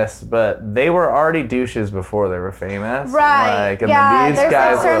famous, but they were already douches before they were famous. Right. Like, and then these there's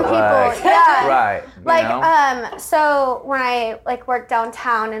guys like certain people. like, Yeah. Right. Like so when I like worked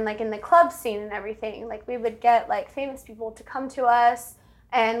downtown and like in the club scene and everything, like we would get like famous people to come to us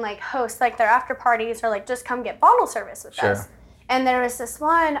and like host like their after parties or like just come get bottle service with us. And there was this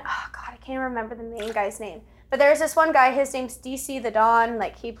one, oh God, I can't remember the main guy's name. But there's this one guy, his name's DC the Don.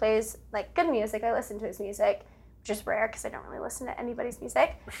 Like he plays like good music. I listen to his music. Which is rare because I don't really listen to anybody's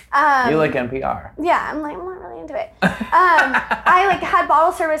music. You like NPR? Yeah, I'm not really into it. I like had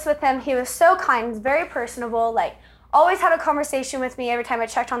bottle service with him. He was so kind, very personable. Like always had a conversation with me every time I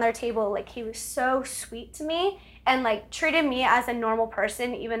checked on their table. Like, he was so sweet to me and like treated me as a normal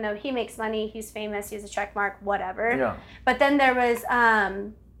person, even though he makes money, he's famous, he has a check mark, whatever. Yeah. But then there was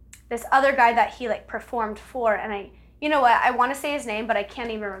this other guy that he like performed for, and you know what, I want to say his name, but I can't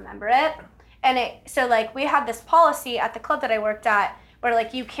even remember it. And so like we had this policy at the club that I worked at where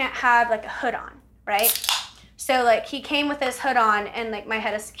like you can't have like a hood on, right? So like he came with his hood on, and like my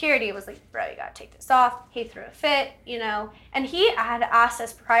head of security was like, bro, you gotta take this off. He threw a fit, you know, and he had asked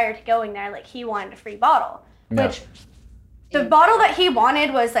us prior to going there, like he wanted a free bottle, which the bottle that he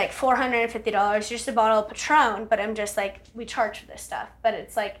wanted was like $450, just a bottle of Patron, but I'm just like, we charge for this stuff. But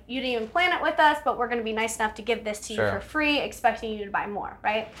it's like, you didn't even plan it with us, but we're gonna be nice enough to give this to you for free, expecting you to buy more,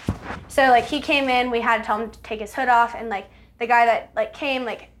 right? So like he came in, we had to tell him to take his hood off, and like the guy that like came,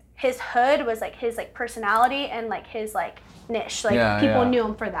 like his hood was like his like personality and like his like niche. Like people knew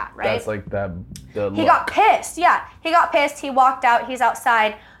him for that, right? That's like the He got pissed. Yeah, he got pissed. He walked out. He's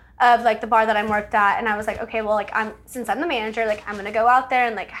outside of like the bar that I worked at, and I was like, okay, well, like since I'm the manager, like I'm gonna go out there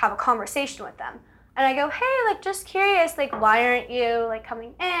and like have a conversation with them. And I go, hey, like just curious, like why aren't you like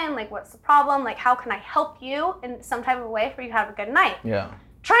coming in? Like what's the problem? Like how can I help you in some type of way for you to have a good night? Yeah.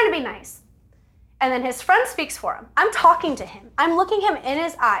 Trying to be nice. And then his friend speaks for him. I'm talking to him. I'm looking him in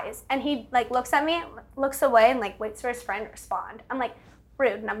his eyes, and he like looks at me, looks away, and like waits for his friend to respond. I'm like,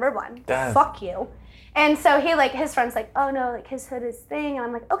 rude, number one. Damn. Fuck you. And so he like, his friend's like, oh no, like his hood is thing. And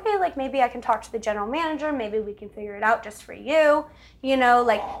I'm like, okay, like maybe I can talk to the general manager. Maybe we can figure it out just for you. You know,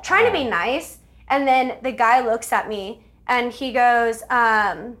 like trying to be nice. And then the guy looks at me and he goes,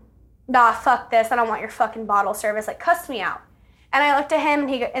 nah, fuck this. I don't want your fucking bottle service. Like cuss me out. And I looked at him,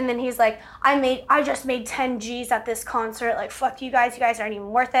 and then he's like, I just made 10 G's at this concert. Like, fuck you guys aren't even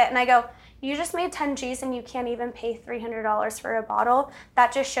worth it. And I go, you just made 10 G's and you can't even pay $300 for a bottle?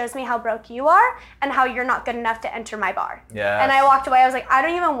 That just shows me how broke you are and how you're not good enough to enter my bar. Yeah. And I walked away. I was like, I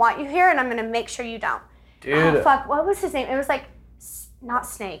don't even want you here, and I'm gonna make sure you don't. Dude. Oh, fuck, what was his name? It was like, not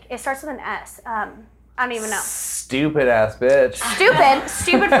Snake. It starts with an S. I don't even know. Stupid ass bitch.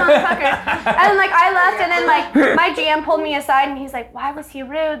 Stupid motherfucker. And like I left, and then like my GM pulled me aside, and he's like, why was he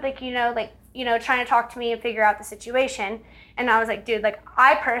rude? Like, trying to talk to me and figure out the situation. And I was like, dude, like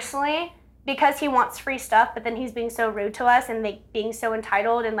I personally, because he wants free stuff, but then he's being so rude to us and like being so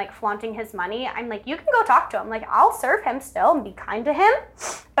entitled and like flaunting his money, I'm like, you can go talk to him. Like I'll serve him still and be kind to him,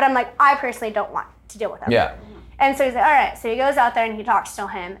 but I'm like, I personally don't want to deal with him. Yeah. And so he's like, all right. So he goes out there and he talks to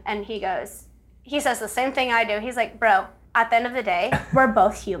him, and he says the same thing I do. He's like, bro, at the end of the day, we're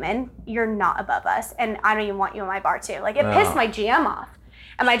both human. You're not above us, and I don't even want you in my bar too. Like it pissed my GM off.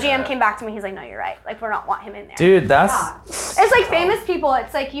 And my GM came back to me, he's like, no, you're right. Like, we don't want him in there. Dude, that's... It's like famous people.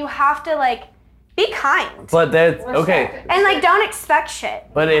 It's like, you have to, like, be kind. But that's... Okay. And, like, don't expect shit.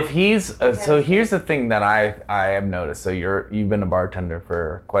 But if he's... so here's the thing that I have noticed. So you've been a bartender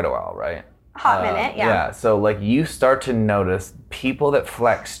for quite a while, right? Hot minute, yeah. Yeah, so, like, you start to notice people that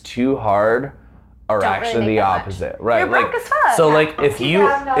flex too hard are Don't actually really the make that opposite, right? You're broke as fuck. So like if you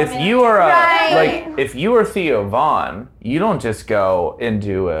are Right. if you are Theo Vaughn, you don't just go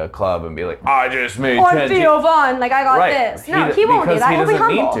into a club and be like, I just made or 10 Theo Vaughn, like I got right. this. No, he won't do that. He'll be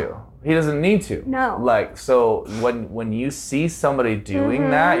humble. He doesn't need to. No. Like, so when you see somebody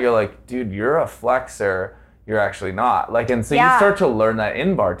doing that, you're like, dude, you're a flexer. You're actually not. Like, and so you start to learn that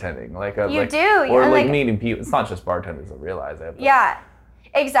in bartending. You do. Or and like meeting people. It's not just bartenders that realize it. Yeah.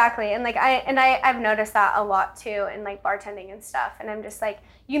 Exactly. And like I've noticed that a lot too in like bartending and stuff. And I'm just like,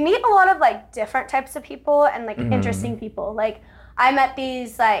 you meet a lot of like different types of people and like interesting people. Like I met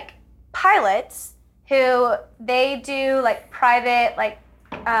these like pilots who they do like private like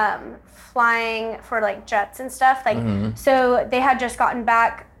flying for like jets and stuff. Like so they had just gotten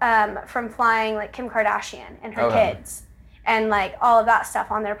back from flying like Kim Kardashian and her kids. And like all of that stuff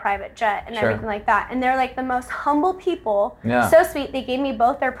on their private jet and everything like that. And they're like the most humble people. Yeah. So sweet. They gave me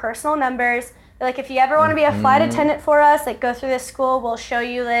both their personal numbers. They're like, if you ever want to be a flight attendant for us, like go through this school. We'll show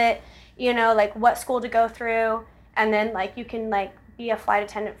you that, you know, like what school to go through. And then like you can like be a flight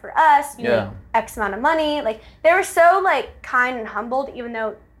attendant for us. You make X amount of money. Like they were so like kind and humbled, even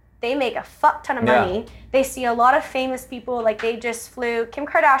though they make a fuck ton of money. They see a lot of famous people. Like they just flew Kim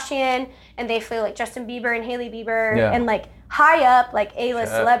Kardashian and they flew like Justin Bieber and Hailey Bieber and like high up like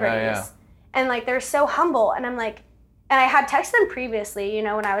A-list celebrities. And like they're so humble. And I'm like, and I had texted them previously, you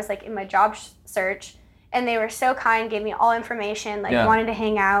know, when I was like in my job search, and they were so kind, gave me all information, like wanted to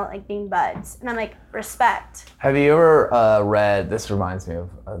hang out, like being buds. And I'm like, respect. Have you ever read, this reminds me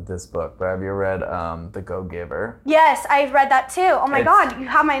of this book, but have you ever read The Go-Giver? Yes, I've read that too. Oh my God, you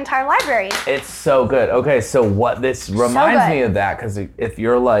have my entire library. It's so good. Okay, so what this reminds me of that, because if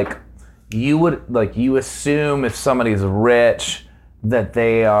you're like, you assume if somebody's rich that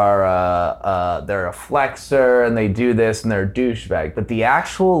they are they're a flexer and they do this and they're a douchebag. But the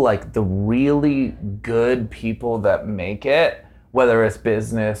actual like the really good people that make it, whether it's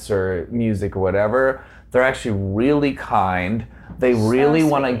business or music or whatever, they're actually really kind. They really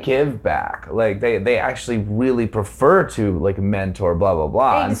want to give back. Like they actually really prefer to like mentor, blah blah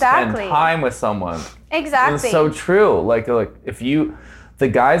blah, and spend time with someone. Exactly. It's so true. Like if you, the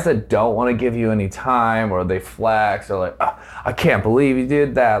guys that don't want to give you any time or they flex or like, oh, I can't believe you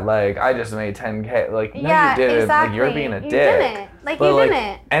did that. Like I just made 10K. Like no, you didn't. Exactly. Like you're being a dick. Didn't. Like but, you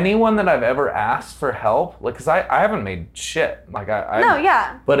didn't. Anyone that I've ever asked for help, like, cause I haven't made shit. Like No,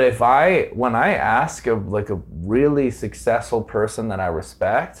 yeah. But when I ask a really successful person that I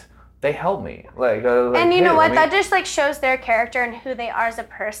respect, they help me. And you know what? That just like shows their character and who they are as a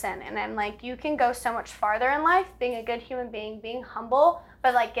person. And then like you can go so much farther in life being a good human being, being humble,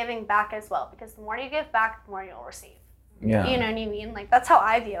 but like giving back as well. Because the more you give back, the more you'll receive. Yeah. You know what I mean? Like that's how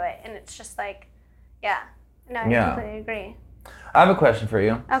I view it. And it's just like, yeah. No, I completely agree. I have a question for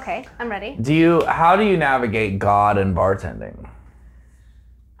you. Okay, I'm ready. How do you navigate God and bartending?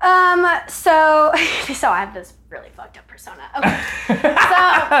 So I have this really fucked up persona. Okay.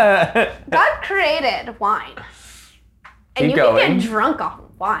 So God created wine. And you can get drunk off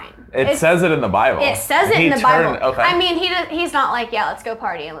of wine. It says it in the Bible. It says it in the Bible. Okay. I mean, he's not like, yeah, let's go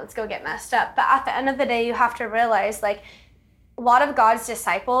party and let's go get messed up. But at the end of the day, you have to realize, like, a lot of God's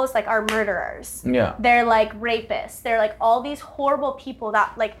disciples, like, are murderers. Yeah. They're, like, rapists. They're, like, all these horrible people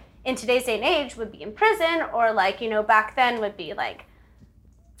that, like, in today's day and age would be in prison or, like, you know, back then would be, like,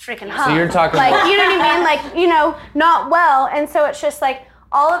 freaking hung. So you're talking like, you know what I mean? Like, you know, not well. And so it's just, like,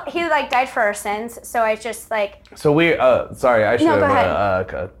 he like died for our sins, so I just like. So we sorry, I should have I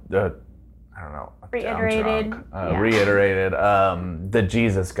don't know. Reiterated. Reiterated the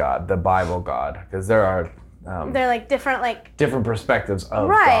Jesus God, the Bible God, because there are. They're like different perspectives of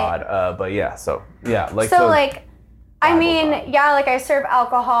God, but yeah, so yeah, like so like. I mean, God. Yeah, like I serve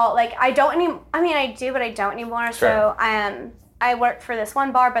alcohol. Like I do, but I don't anymore. Sure. So I work for this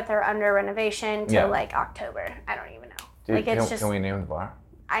one bar, but they're under renovation till like October. I don't even know. Dude, can we name the bar?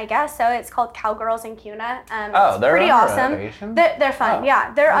 I guess so. It's called Cowgirls in Cuna. They're pretty under awesome. Renovation? They're fun.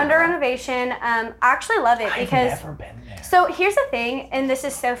 Yeah, they're under renovation. I actually love it because. I've never been there. So here's the thing, and this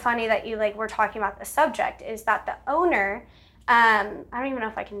is so funny that you like. We're talking about the subject. Is that the owner? I don't even know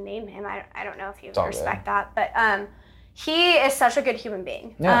if I can name him. I don't know if you respect that, but he is such a good human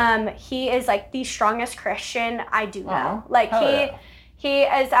being. Yeah. He is like the strongest Christian I do know. Like yeah. He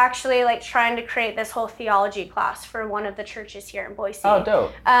is actually like trying to create this whole theology class for one of the churches here in Boise. Oh,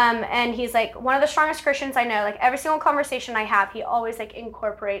 dope. And he's like one of the strongest Christians I know. Like every single conversation I have, he always like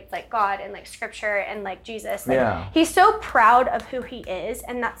incorporates like God and like scripture and like Jesus. Like, he's so proud of who he is,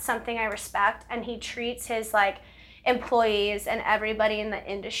 and that's something I respect. And he treats his like employees and everybody in the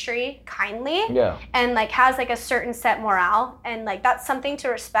industry kindly. Yeah. And like has like a certain set morale, and like that's something to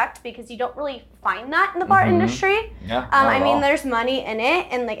respect because you don't really find that in the bar industry. Yeah. I mean, there's money in it,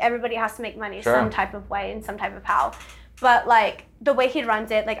 and like everybody has to make money some type of way and some type of how. But like the way he runs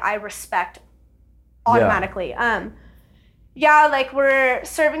it, like I respect automatically. Like we're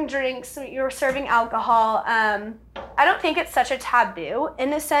serving drinks, you're serving alcohol. I don't think it's such a taboo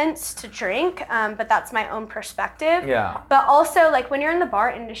in a sense to drink, but that's my own perspective. Yeah. But also like when you're in the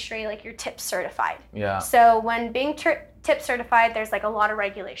bar industry, like you're tip certified. Yeah. So when being tip certified, there's like a lot of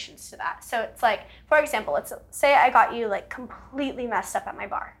regulations to that. So it's like, for example, let's say I got you like completely messed up at my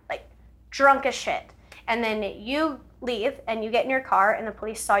bar, like drunk as shit. And then you leave and you get in your car and the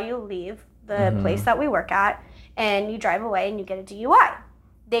police saw you leave the place that we work at, and you drive away and you get a DUI.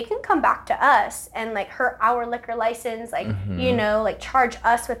 They can come back to us and like hurt our liquor license, like, you know, like charge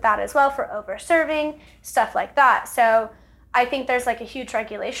us with that as well for over serving, stuff like that. So I think there's like a huge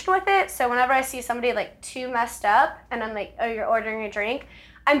regulation with it. So whenever I see somebody like too messed up and I'm like, oh, you're ordering a drink,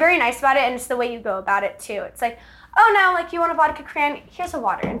 I'm very nice about it, and it's the way you go about it too. It's like, oh no, like you want a vodka cran, here's a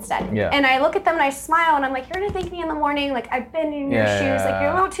water instead. Yeah. And I look at them and I smile and I'm like, you're gonna thank me in the morning, like I've been in your shoes, like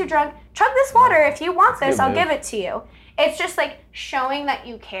you're a little too drunk. Chug this water, if you want this, I'll give it to you. It's just like showing that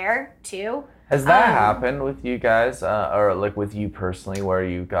you care too. Has that happened with you guys, or like with you personally, where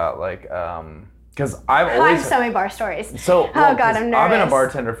you got like, because I have so many bar stories. So, oh God, I'm nervous. I've been a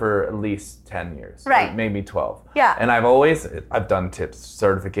bartender for at least 10 years. Right. Maybe 12. Yeah. And I've done tips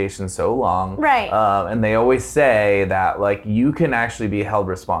certification so long. Right. And they always say that like you can actually be held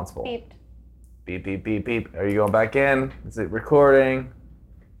responsible. Beep. Beep, beep, beep, beep. Are you going back in? Is it recording?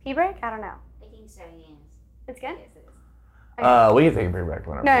 Pee break? I don't know. I think so, yes. It's good? Yes, it is. We can take a break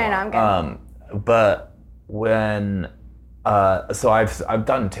whenever. No, I'm good. But when So I've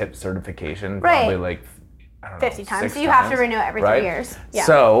done tip certification Right. probably like, I don't know, 50 times. 6 So you have to renew it every 3 years. Yeah.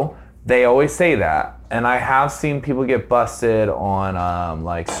 So they always say that. And I have seen people get busted on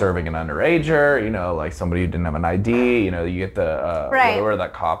like serving an underager, like somebody who didn't have an ID, you get the, whatever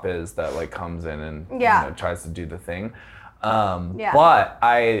that cop is that like comes in and tries to do the thing. But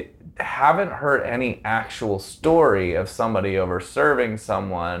I haven't heard any actual story of somebody over serving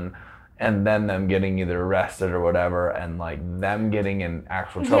someone and then them getting either arrested or whatever, and like them getting in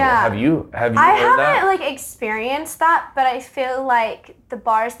actual trouble. Yeah. Have you I heard that? haven't like experienced that, but I feel like the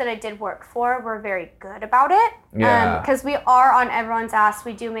bars that I did work for were very good about it. Yeah. Because we are on everyone's ass.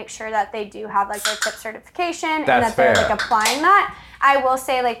 We do make sure that they do have like their tip certification and that they're like applying that. I will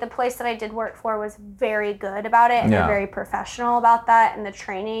say like the place that I did work for was very good about it, and they're very professional about that, and the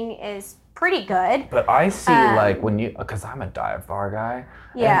training is pretty good. But I see like because I'm a dive bar guy,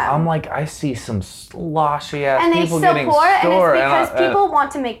 and I'm like, I see some sloshy ass people getting scored. And it's because people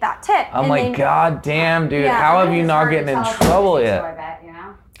want to make that tip. I'm like, God damn, dude, how have you not getting in trouble yet? I bet,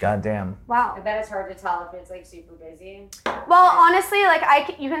 God damn. Wow. I bet it's hard to tell if it's like super busy. Well, honestly,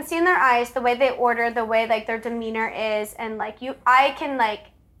 like you can see in their eyes the way they order, the way like their demeanor is, and like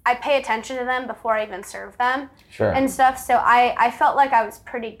I pay attention to them before I even serve them and stuff. So I felt like I was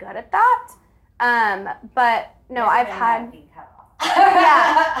pretty good at that. But no, I've had.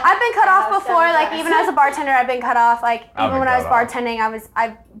 I've been cut off before. Like even as a bartender, I've been cut off. Like even when I was bartending,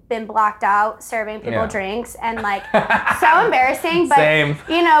 I've been blacked out serving people drinks, and like so embarrassing. But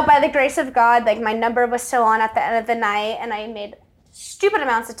by the grace of God, like my number was still on at the end of the night, and I made stupid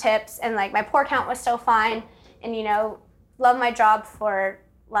amounts of tips, and like my pour count was still fine, and love my job for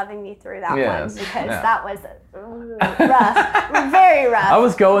loving me through that one, because that was rough, very rough. I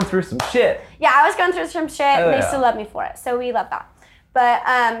was going through some shit. Yeah, I was going through some shit, and they still love me for it, so we love that. But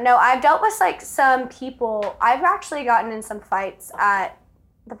no, I've dealt with like some people. I've actually gotten in some fights at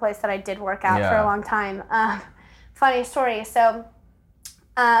the place that I did work at for a long time. Funny story. So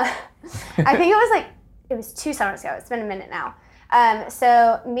I think it was 2 summers ago. It's been a minute now.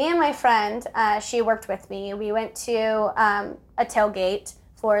 So me and my friend, she worked with me. We went to a tailgate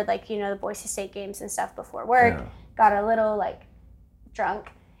for like, the Boise State games and stuff before work. Yeah. Got a little like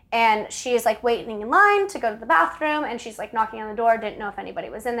drunk. And she's like waiting in line to go to the bathroom, and she's like knocking on the door. Didn't know if anybody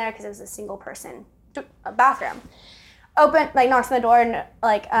was in there because it was a single person bathroom. Knocks on the door, and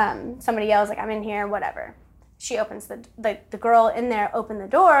like somebody yells like, "I'm in here," whatever. She opens the girl in there opened the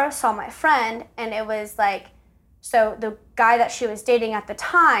door, saw my friend, and it was like, so the guy that she was dating at the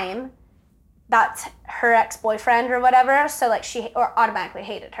time, that's her ex-boyfriend or whatever. So like she automatically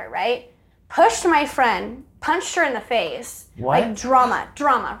hated her, right? Pushed my friend, punched her in the face. What? Like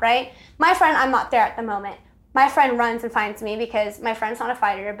drama, right? My friend, I'm not there at the moment. My friend runs and finds me because my friend's not a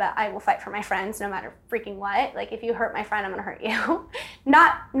fighter, but I will fight for my friends no matter freaking what. Like if you hurt my friend, I'm gonna hurt you.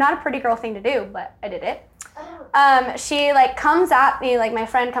 Not a pretty girl thing to do, but I did it. She like comes at me, like my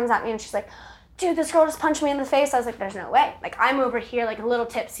friend comes at me, and she's like, "Dude, this girl just punched me in the face." I was like, "There's no way." Like I'm over here like a little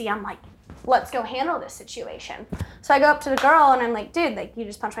tipsy. I'm like, let's go handle this situation. So I go up to the girl and I'm like, "Dude, like you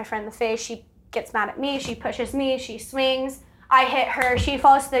just punched my friend in the face." She gets mad at me, she pushes me, she swings, I hit her, she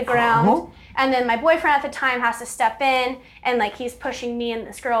falls to the ground, and then my boyfriend at the time has to step in, and like he's pushing me and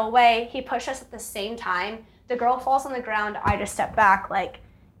this girl away. He pushed us at the same time. The girl falls on the ground, I just step back. Like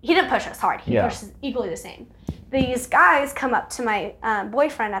he didn't push us hard, he pushed us equally the same. These guys come up to my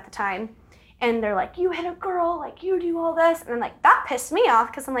boyfriend at the time, and they're like, "You hit a girl, like you do all this," and I'm like, that pissed me off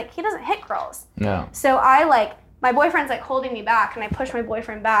because I'm like, he doesn't hit girls. No. So my boyfriend's like holding me back, and I push my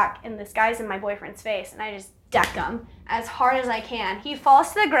boyfriend back, and this guy's in my boyfriend's face, and I just deck him as hard as I can. He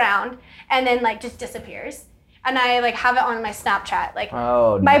falls to the ground and then like just disappears. And I like have it on my Snapchat. Like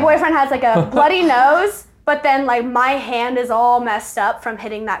my boyfriend has like a bloody nose, but then like my hand is all messed up from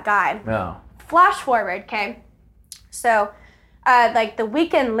hitting that guy. No. Flash forward, okay? So like the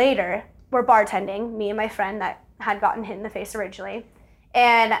weekend later, we're bartending, me and my friend that had gotten hit in the face originally.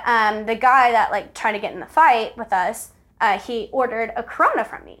 And the guy that like tried to get in the fight with us, he ordered a Corona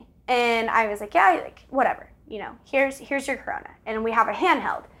from me. And I was like, yeah, like whatever, here's your Corona. And we have a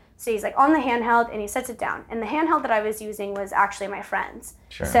handheld. So he's like on the handheld and he sets it down. And the handheld that I was using was actually my friend's.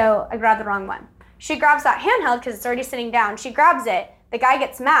 Sure. So I grabbed the wrong one. She grabs that handheld because it's already sitting down. She grabs it. The guy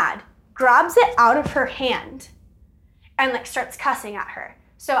gets mad, grabs it out of her hand and like starts cussing at her.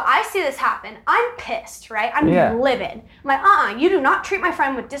 So I see this happen. I'm pissed, right? I'm livid. I'm like, you do not treat my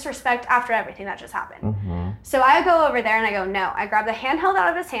friend with disrespect after everything that just happened. Mm-hmm. So I go over there and I go, no. I grab the handheld out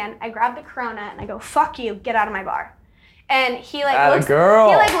of his hand. I grab the Corona and I go, fuck you, get out of my bar. And he like looks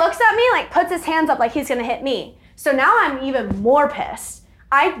at me, like puts his hands up like he's gonna hit me. So now I'm even more pissed.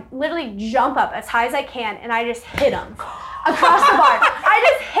 I literally jump up as high as I can and I just hit him. across the bar.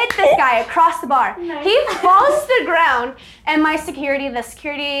 I just hit this guy across the bar. Nice. He falls to the ground, and the security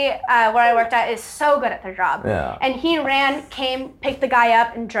where I worked at is so good at their job. Yeah. And he ran, came, picked the guy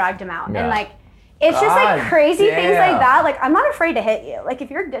up, and dragged him out. Yeah. And like, it's just like God crazy things damn. like that. Like, I'm not afraid to hit you. Like, if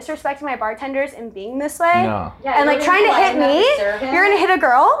you're disrespecting my bartenders and being this way, No. Yeah, and like you're trying to gonna hit line up me, to serve him. you're gonna hit a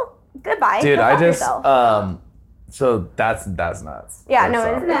girl. Goodbye. Dude, Go I fuck just yourself. so that's nuts. Yeah, That's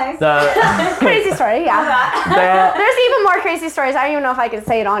no, nuts. Nice. The, Crazy story, yeah. the, There's even more crazy stories. I don't even know if I can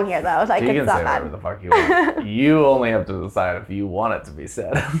say it on here though. Like, you it's can not say bad. whatever the fuck you want. You only have to decide if you want it to be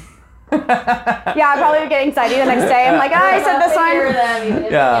said. Yeah, I probably would get anxiety the next day. I'm like, I said this one.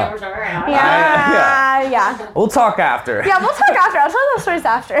 Yeah. Yeah. We'll talk after. Yeah, we'll talk after. I'll tell those stories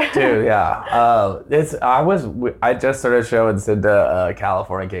after. Dude, yeah. I just started a show in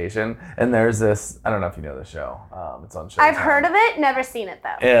Californication, and there's this. I don't know if you know the show. It's on Showtime. I've heard of it, never seen it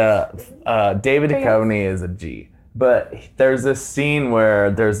though. Yeah, David Duchovny is a G, but there's this scene where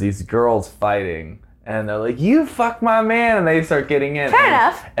there's these girls fighting, and they're like, "You fuck my man," and they start getting in. Fair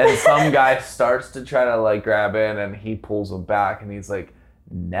enough. And some guy starts to try to like grab in, and he pulls him back, and he's like,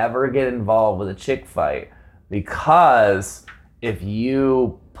 "Never get involved with a chick fight, because if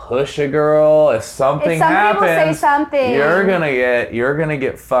you push a girl, if something If somebody will say happens, something, you're gonna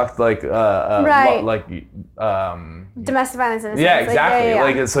get fucked like Right. Domestic violence in a sense. yeah, Like, exactly. yeah.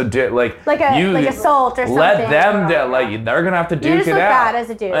 Like so, like assault or something. let them they're gonna have to You duke just it look out. bad as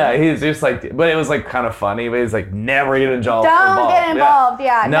a dude. Yeah, he's just like, but it was like kind of funny. But he's like, never get involved. Don't get involved.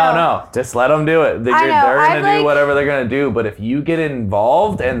 Yeah. No, just let them do it. They're I know, gonna I've, do whatever they're gonna do. But if you get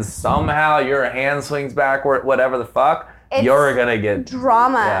involved and somehow your hand swings backward, whatever the fuck, It's you're gonna get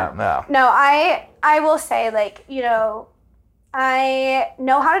drama. Yeah. No, I will say, like, you know, I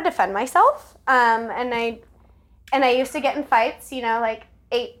know how to defend myself. And I used to get in fights, you know, like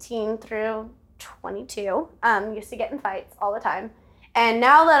 18 through 22. Used to get in fights all the time. And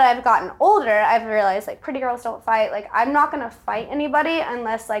now that I've gotten older, I've realized, like, pretty girls don't fight. Like, I'm not gonna fight anybody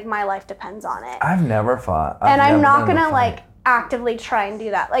unless, like, my life depends on it. I've never fought. And I'm not gonna, fight. like, actively try and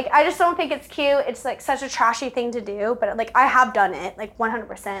do that. Like, I just don't think it's cute. It's, like, such a trashy thing to do. But, like, I have done it, like,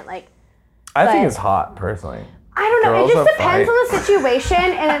 100%. Like, I think but- it's hot, personally. I don't know. Girls It just that depends fight. on the situation,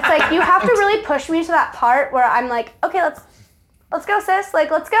 and it's like you have to really push me to that part where I'm like, okay, let's go, sis.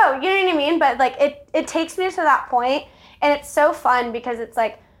 Like, let's go. You know what I mean? But like, it takes me to that point, and it's so fun because it's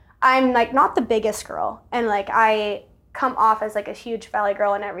like I'm like not the biggest girl, and like I come off as like a huge valley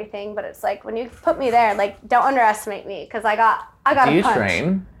girl and everything. But it's like when you put me there, like don't underestimate me because I got Do a you punch.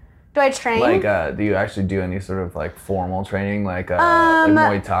 train? Do I train? Like, do you actually do any sort of like formal training, like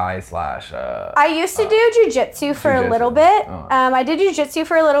Muay Thai / I used to do jujitsu for a little bit. Oh. I did jujitsu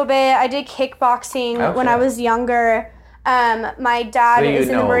for a little bit. I did kickboxing when I Okay. was younger. My dad So you is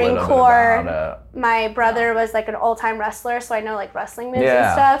in the know a Marine little bit Corps. about, My brother was like an all-time wrestler, so I know like wrestling moves Yeah.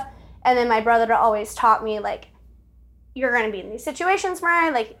 and stuff. And then my brother always taught me like, you're gonna be in these situations,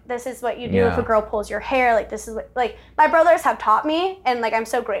 Moriah. Like, this is what you do if Yeah. a girl pulls your hair. Like, this is what, like, my brothers have taught me, and like I'm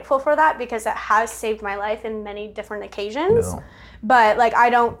so grateful for that because it has saved my life in many different occasions. No. But like I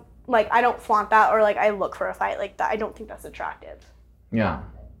don't flaunt that or like I look for a fight like that. I don't think that's attractive. Yeah.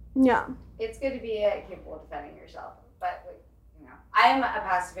 Yeah. It's good to be capable of defending yourself, but like, you know, I'm a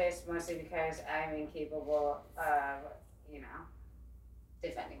pacifist mostly because I'm incapable of, you know,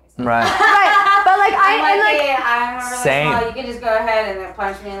 defending myself. Right. Right. But like I'm really Same. small. You can just go ahead and then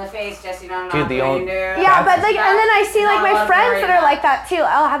punch me in the face, just, you know, Dude, not the what old- you do. yeah, but like, and then I see like Not a my lot to friends worry that are about. like that too.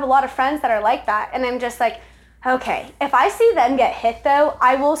 I'll have a lot of friends that are like that, and I'm just like, okay, if I see them get hit though,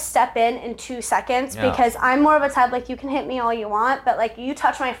 I will step in 2 seconds Yeah. because I'm more of a type like you can hit me all you want, but like you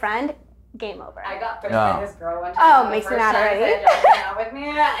touch my friend, game over. I got pushed Yeah. by this girl one Oh, time. makes me the mad first time already. that hung out with me,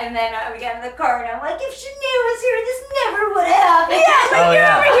 and then we get in the car, and I'm like, if Shania was here, this never would have happened. Oh,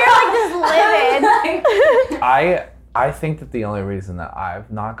 yeah. Over here like just livid. I think that the only reason that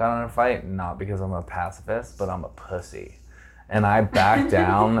I've not gotten in a fight, not because I'm a pacifist, but I'm a pussy. And I back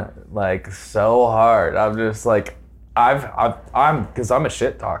down like so hard. I'm just like, because I'm a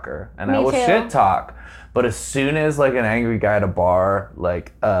shit talker and I Me will too. shit talk. But as soon as like an angry guy at a bar,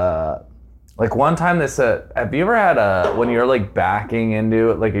 like one time they said, have you ever had when you're like backing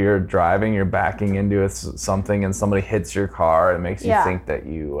into it, like you're driving, you're backing into something and somebody hits your car, it makes you Yeah. think that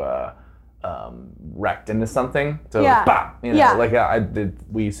you wrecked into something. So Yeah. like, bop, you know, Yeah. like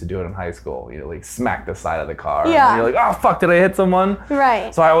we used to do it in high school, you know, like smack the side of the car. Yeah. And you're like, oh fuck, did I hit someone?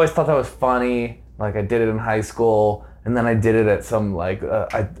 Right. So I always thought that was funny. Like I did it in high school, And then I did it at some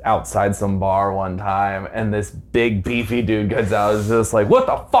outside some bar one time, and this big beefy dude gets out. Was just like, "What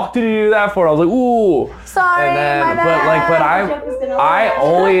the fuck did you do that for?" I was like, "Ooh." Sorry, and then, my bad. I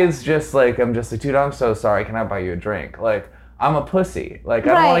always just like, I'm just like, "Dude, I'm so sorry. Can I buy you a drink?" Like, I'm a pussy. Like,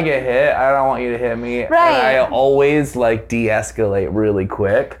 I don't want to get hit. I don't want you to hit me. Right. And I always like de-escalate really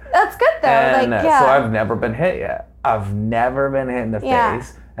quick. That's good though. And like, yeah. so I've never been hit yet. I've never been hit in the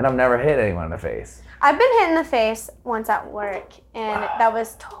face, and I've never hit anyone in the face. I've been hit in the face once at work, and that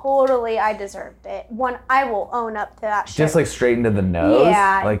was totally, I deserved it. I will own up to that shit. Just like straight into the nose?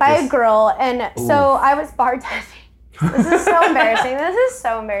 Yeah, like by a girl. And so I was bartending. This is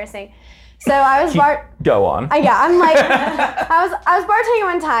so embarrassing. So I was Go on. I'm like, I was bartending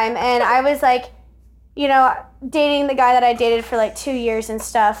one time, and I was like, you know, dating the guy that I dated for like 2 years and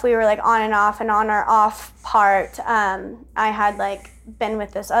stuff. We were like on and off, and on our off part, I had like been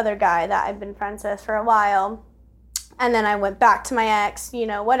with this other guy that I've been friends with for a while, and then I went back to my ex, you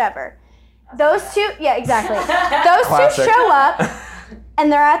know, whatever. Those two, yeah, exactly. Those Classic. two show up,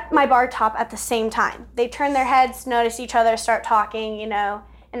 and they're at my bar top at the same time. They turn their heads, notice each other, start talking, you know,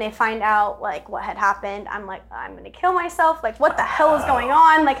 and they find out like what had happened. I'm like, I'm gonna kill myself. Like, what the hell is going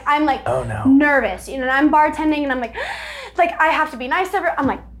on? Like, I'm like nervous, you know, and I'm bartending, and I'm like I have to be nice to everyone. I'm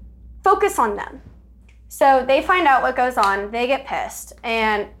like, focus on them. So they find out what goes on. They get pissed,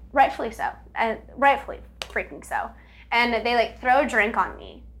 and rightfully so, and rightfully freaking so. And they like throw a drink on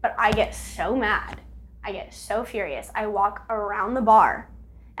me, but I get so mad. I get so furious. I walk around the bar,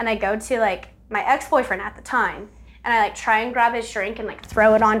 and I go to like my ex-boyfriend at the time, and I like try and grab his drink and like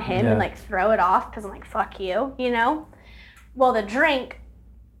throw it on him and like throw it off because I'm like, fuck you, you know? Well, the drink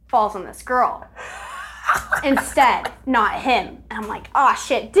falls on this girl instead, not him. And I'm like, oh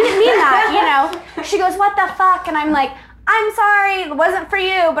shit, didn't mean that, you know? She goes, what the fuck? And I'm like, I'm sorry, it wasn't for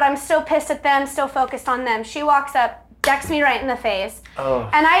you, but I'm still pissed at them, still focused on them. She walks up, decks me right in the face,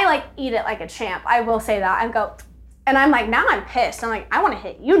 and I like eat it like a champ. I will say that. I go, and I'm like, now I'm pissed. I'm like, I want to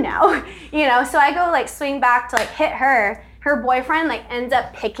hit you now, you know? So I go like swing back to like hit her. Her boyfriend like ends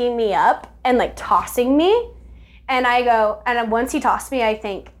up picking me up and like tossing me. And I go, and once he tossed me, I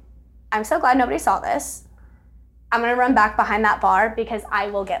think, I'm so glad nobody saw this. I'm gonna run back behind that bar because I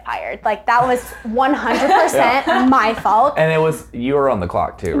will get fired. Like, that was 100% my fault. And you were on the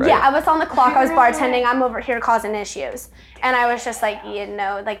clock too, right? Yeah, I was on the clock, I was bartending, I'm over here causing issues. And I was just like, you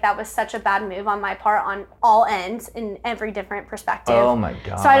know, like that was such a bad move on my part on all ends in every different perspective. Oh my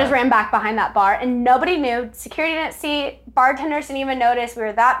God. So I just ran back behind that bar and nobody knew. Security didn't see, bartenders didn't even notice. We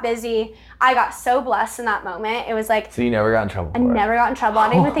were that busy. I got so blessed in that moment. It was like. So you never got in trouble for it? I never got in trouble.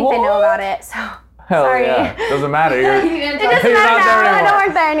 I don't even think they know about it, so. Hell sorry. Yeah. Doesn't matter. It doesn't matter now. I don't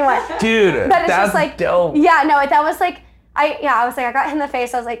work there anymore. Dude, but it's that's just like, dope. Yeah, no, that was like, I was like, I got hit in the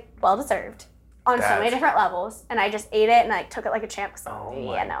face. I was like, well deserved on so many different levels. And I just ate it and I took it like a champ. God.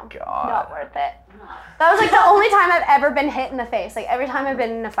 Not worth it. That was like the only time I've ever been hit in the face. Like every time I've been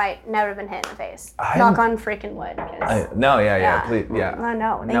in a fight, never been hit in the face. Knock on freaking wood. Please, yeah.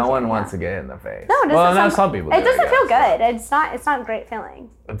 No one wants to get hit in the face. No, it doesn't. Some people. It doesn't feel good. It's not a great feeling.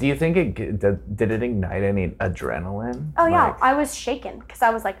 Do you think did it ignite any adrenaline? Oh yeah, I was shaken because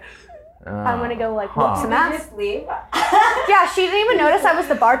I was like, I'm gonna go like whoop some ass. Just leave. Yeah, she didn't even notice I was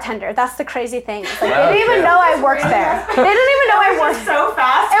the bartender. That's the crazy thing. It's like, they didn't even know I worked there. They didn't even know I worked so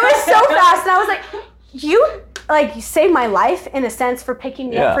fast. It was so fast, and I was like, you saved my life in a sense for picking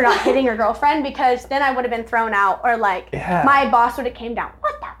me up for not hitting your girlfriend, because then I would have been thrown out, or like my boss would have came down.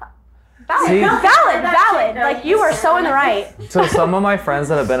 What the fuck? Valid. Like, you are so in the right. So some of my friends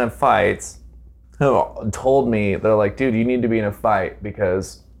that have been in fights have told me, they're like, dude, you need to be in a fight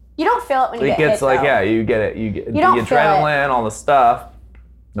because you don't feel it when you get gets hit, like, though. you get it. You get the adrenaline, all the stuff.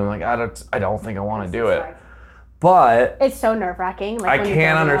 And I'm like, I don't think I want to do it. But it's so nerve-wracking. Like, I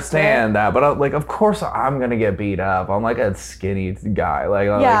can't understand that. But like, of course I'm gonna get beat up. I'm like a skinny guy. Like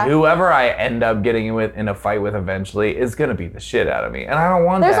whoever I end up getting in a fight with eventually is gonna beat the shit out of me, and I don't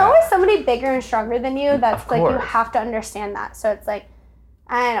want There's that. always somebody bigger and stronger than you. That's like, you course. have to understand that. So it's like,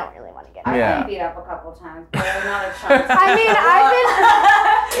 I don't really want to get. I've been beat up a couple times, but not a chance. I mean,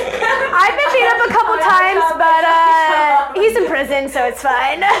 I've been beat up a couple times, but he's in prison, so it's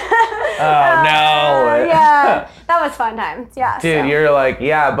fine. Oh no! Yeah, that was fun times. Yeah, dude, you're like,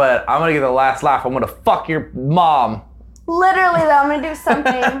 yeah, but I'm gonna get the last laugh. I'm gonna fuck your mom. Literally though, I'm gonna do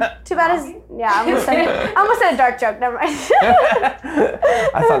something. Too bad I almost said a dark joke. Never mind.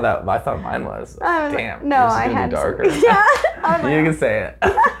 I thought mine was. Damn. No, I had darker. Yeah. You can say it.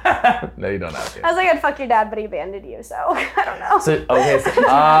 No, you don't have to. I was like, I'd fuck your dad, but he abandoned you, so I don't know.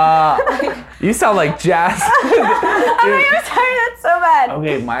 You sound like Jazz. I'm sorry, that's so bad.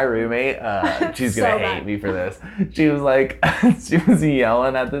 Okay, my roommate, she's So gonna bad. hate me for this. She was like, she was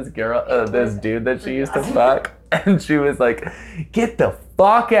yelling at this girl, this dude that she used to fuck, and she was like, "Get the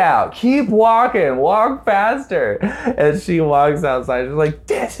fuck out! Keep walking, walk faster!" And she walks outside. She's like,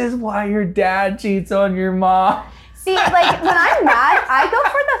 "This is why your dad cheats on your mom." See, like, when I'm mad, I go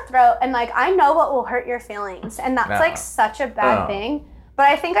for the throat, and, like, I know what will hurt your feelings, and that's, like, such a bad thing. But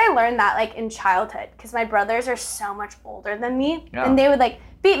I think I learned that, like, in childhood, because my brothers are so much older than me, and they would, like,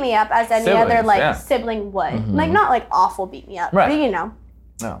 beat me up as any other, like, sibling would. Like, not, like, awful beat me up, but, you know,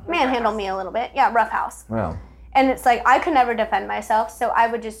 manhandle me a little bit. Yeah, rough house. Well. And it's like, I could never defend myself, so I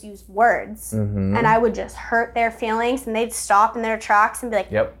would just use words, and I would just hurt their feelings, and they'd stop in their tracks and be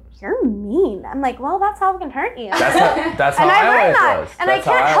like, "You're mean." I'm like, well, that's how it can hurt you. That's how and I learned always that, was. and That's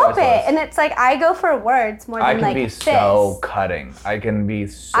I can't how help always it. was. And it's like, I go for words more than like fists. I can be so fists. cutting. I can be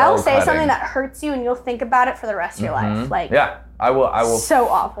so I'll say cutting. something that hurts you, and you'll think about it for the rest of your life. Like, yeah, I will. So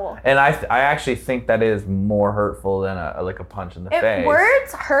awful. And I actually think that is more hurtful than a punch in the face.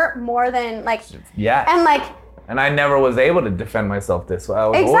 Words hurt more than like. Yes. And like. And I never was able to defend myself this way. I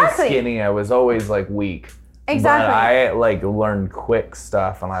was always skinny. I was always like weak. Exactly. But I like learned quick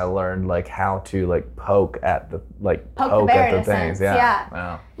stuff, and I learned like how to like poke at the things. Yeah.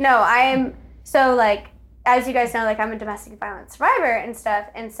 Wow. No, I'm so like, as you guys know, like I'm a domestic violence survivor and stuff,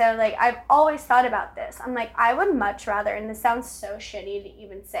 and so like I've always thought about this. I'm like, I would much rather, and this sounds so shitty to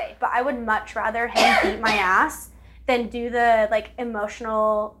even say, but I would much rather him beat my ass than do the like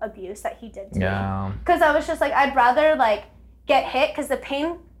emotional abuse that he did to me. Because I was just like, I'd rather like get hit because the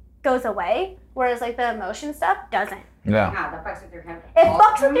pain goes away, whereas like the emotion stuff doesn't. Yeah, that fucks with your head. It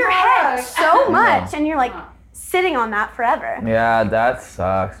fucks with your head so much, and you're like sitting on that forever. Yeah, that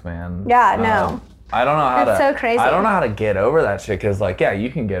sucks, man. Yeah, no. I don't know how That's so crazy. I don't know how to get over that shit, because like, yeah,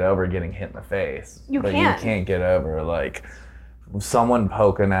 you can get over getting hit in the face. You but can't. You can't get over like someone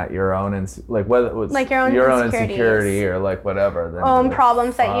poking at your own like whether it was like your own insecurity or like whatever. Then own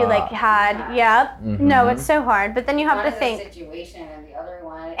problems that you like had. Yep. No, it's so hard. But then you have to think. Situation and the other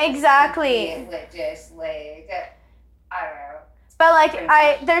one. Exactly. Just like I don't know. But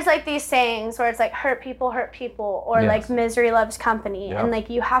like there's like these sayings where it's like hurt people, or like misery loves company, and like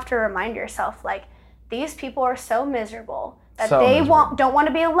you have to remind yourself like these people are so miserable that don't want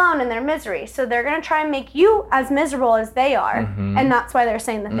to be alone in their misery, so they're gonna try and make you as miserable as they are, and that's why they're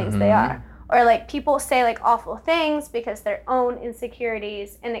saying the things they are. Or like people say like awful things because their own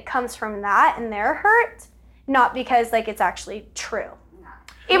insecurities, and it comes from that and their hurt, not because like it's actually true.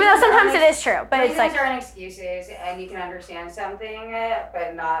 Even though sometimes it is true, but it's like there are excuses, and you can understand something,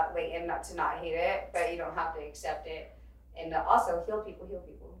 but not like, and not to not hate it, but you don't have to accept it, and also heal people.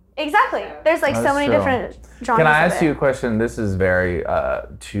 Exactly. So, there's like so many different genres. Can I ask you a question? This is very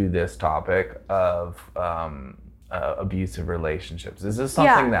to this topic of abusive relationships. Is this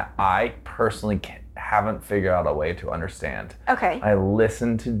something that I personally haven't figured out a way to understand? Okay. I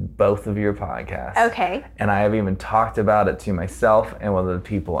listened to both of your podcasts. Okay. And I have even talked about it to myself and with other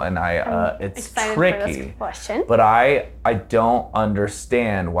people, and it's tricky. For this question. But I don't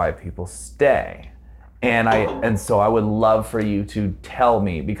understand why people stay. And so I would love for you to tell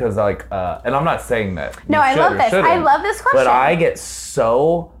me, because like and I'm not saying that I love this. I love this question. But I get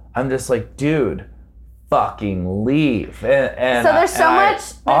I'm just like, dude, fucking leave. And so there's so much.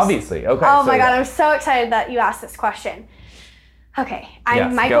 Obviously, okay. Oh my God, I'm so excited that you asked this question. Okay, I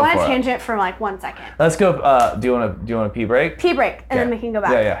might go on a tangent for like 1 second. Let's go. Do you want a pee break? Pee break, and then we can go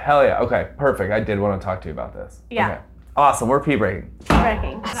back. Yeah, hell yeah. Okay, perfect. I did want to talk to you about this. Yeah. Okay. Awesome. We're pee breaking.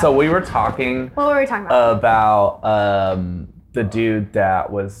 So we were talking. What were we talking about? About the dude that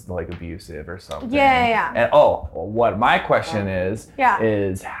was like abusive or something. Yeah. And what my question is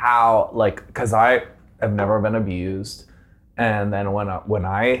how, like, because I have never been abused, and then when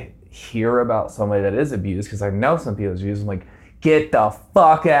I hear about somebody that is abused, because I know some people is abused, I'm like, get the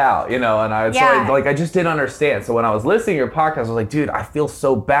fuck out, and I like I just didn't understand. So when I was listening to your podcast, I was like, dude, I feel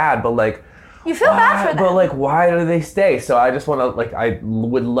so bad, but like. You feel bad for them. But like, why do they stay? So I just want to, like, I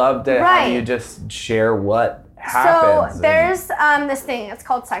would love to have you just share what happens. So there's this thing, it's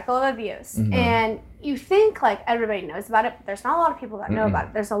called cycle of abuse. And you think like everybody knows about it, but there's not a lot of people that know about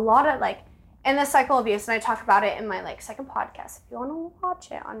it. There's a lot of like, in the cycle of abuse, and I talk about it in my like second podcast, if you want to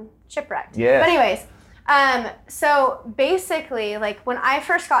watch it on Shipwrecked. Yeah. But anyways, so basically like when I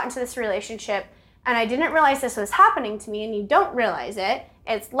first got into this relationship and I didn't realize this was happening to me, and you don't realize it,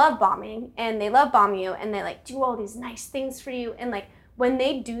 it's love bombing, and they love bomb you, and they like do all these nice things for you, and like when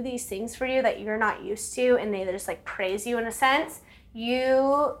they do these things for you that you're not used to, and they just like praise you in a sense,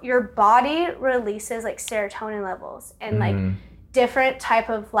 your body releases like serotonin levels and like different type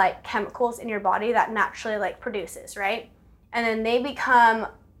of like chemicals in your body that naturally like produces, right? and then they become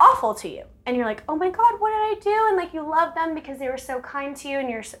awful to you. And you're like, oh my God, what did I do? And like, you love them because they were so kind to you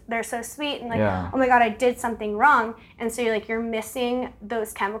and they're so sweet. And like, oh my God, I did something wrong. And so you're missing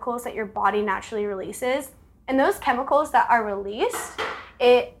those chemicals that your body naturally releases. And those chemicals that are released,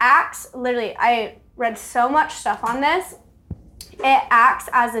 it acts literally, I read so much stuff on this. It acts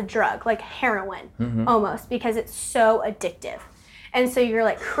as a drug, like heroin almost, because it's so addictive. And so you're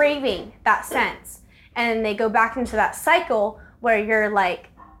like craving that sense. And they go back into that cycle where you're like,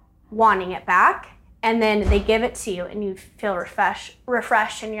 wanting it back, and then they give it to you and you feel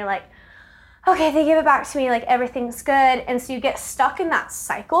refreshed and you're like, okay, they give it back to me, like everything's good. And so you get stuck in that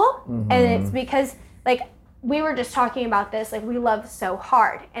cycle. And it's because like we were just talking about this, like we love so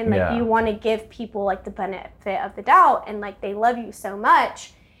hard and like you want to give people like the benefit of the doubt and like they love you so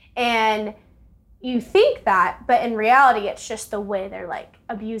much and you think that, but in reality it's just the way they're like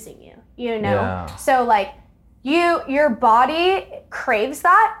abusing you, you know? So like your body craves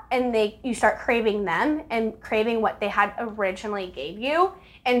that and you start craving them and craving what they had originally gave you.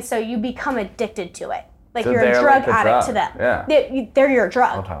 And so you become addicted to it. Like so you're a drug addict to them. Yeah. They're your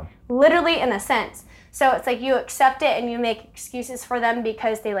drug, literally in a sense. So it's like you accept it and you make excuses for them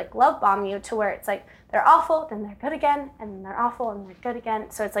because they like love bomb you to where it's like they're awful, then they're good again, and then they're awful and they're good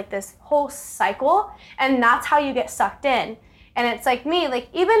again. So it's like this whole cycle and that's how you get sucked in. And it's like me, like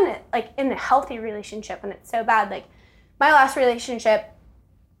even like in a healthy relationship, and it's so bad, like my last relationship,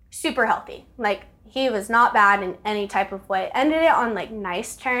 super healthy. Like he was not bad in any type of way. Ended it on like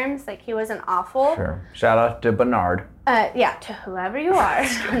nice terms, like he wasn't awful. Sure. Shout out to Bernard. Yeah, to whoever you are.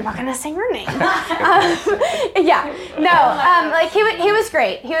 I'm not gonna say your name. Like he was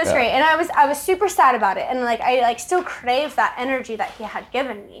great. He was great, and I was super sad about it, and like I like still crave that energy that he had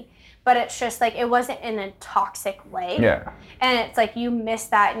given me. But it's just like it wasn't in a toxic way. Yeah. And it's like you miss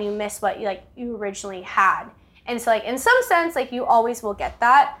that and you miss what you originally had. And so like in some sense like you always will get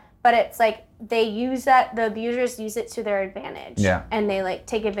that, but it's like they use that, the abusers use it to their advantage. Yeah. And they like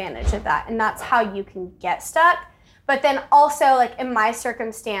take advantage of that. And that's how you can get stuck. But then also like in my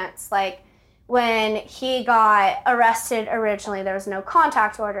circumstance, like when he got arrested originally, there was no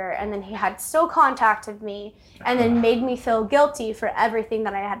contact order, and then he had still contacted me and then made me feel guilty for everything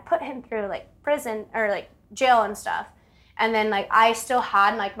that I had put him through, like prison or like jail and stuff. And then like I still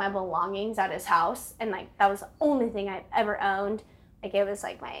had like my belongings at his house, and like that was the only thing I've ever owned. Like it was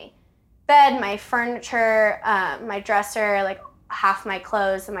like my bed, my furniture, my dresser, like half my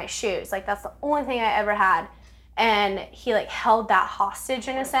clothes and my shoes. Like that's the only thing I ever had. And he like held that hostage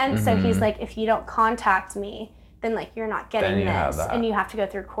in a sense. So he's like, if you don't contact me, then like you're not getting this, and you have to go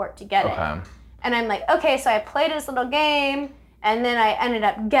through court to get it. And I'm like, okay, so I played his little game, and then I ended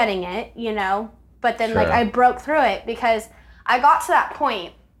up getting it, you know. But then like I broke through it because I got to that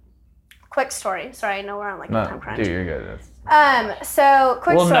point. Quick story. Sorry, I know we're on like a time crunch. Dude, you're good. So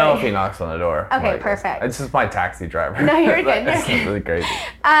quick story. We'll know if he knocks on the door. Okay, like, perfect. It's just my taxi driver. No, you're good. It's really crazy.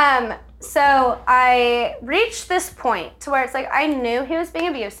 So I reached this point to where it's like I knew he was being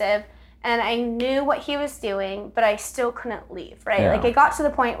abusive and I knew what he was doing, but I still couldn't leave, right? Yeah. Like it got to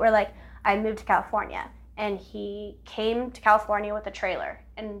the point where like I moved to California and he came to California with a trailer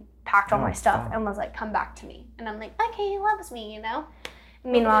and packed all my stuff and was like, come back to me. And I'm like, okay, he loves me, you know?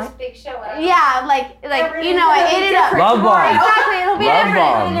 Meanwhile, this big show out. Yeah, like you know, I ate it up. Love bomb. Exactly, it'll be love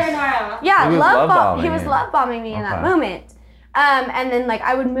different. Bombs. Yeah, love bomb. He was love bombing me in that moment. And then like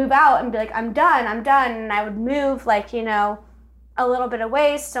I would move out and be like, I'm done. And I would move like, you know, a little bit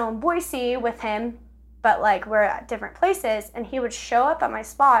away, still in Boise with him, but like we're at different places, and he would show up at my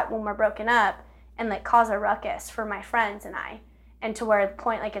spot when we're broken up and like cause a ruckus for my friends and I. And to where the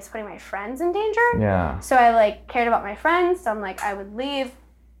point like it's putting my friends in danger. Yeah. So I like cared about my friends. So I'm like I would leave,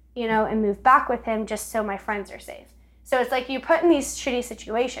 you know, and move back with him just so my friends are safe. So it's like you put in these shitty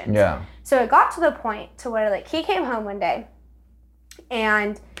situations. Yeah. So it got to the point to where like he came home one day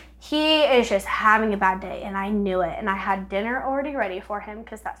and he is just having a bad day, and I knew it, and I had dinner already ready for him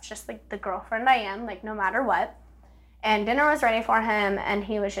because that's just like the girlfriend I am, like no matter what. And dinner was ready for him, and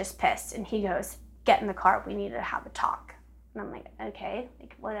he was just pissed, and he goes, get in the car, we need to have a talk. And I'm like, okay,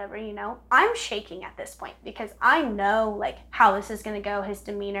 like whatever, you know. I'm shaking at this point because I know like how this is gonna go, his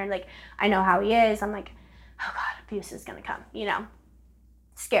demeanor, like I know how he is. I'm like, oh God, abuse is gonna come, you know,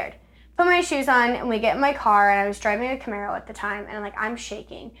 scared. Put my shoes on and we get in my car, and I was driving a Camaro at the time, and I'm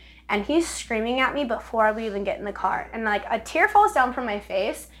shaking, and he's screaming at me before we even get in the car, and like a tear falls down from my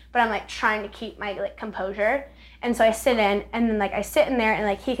face, but I'm like trying to keep my like composure, and so I sit in, and then like I sit in there, and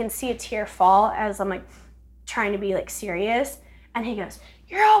like he can see a tear fall as I'm like trying to be like serious, and he goes,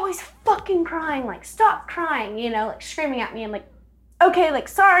 you're always fucking crying, like stop crying, you know, like screaming at me. I'm like, okay, like,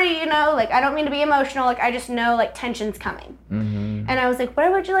 sorry, you know, like, I don't mean to be emotional. Like, I just know, like, tension's coming. Mm-hmm. And I was like,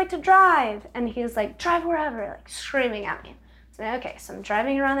 where would you like to drive? And he was like, drive wherever, like, screaming at me. So, okay, so I'm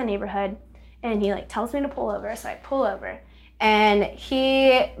driving around the neighborhood, and he, like, tells me to pull over. So I pull over. And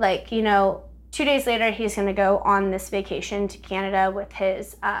he, like, you know, 2 days later, he's going to go on this vacation to Canada with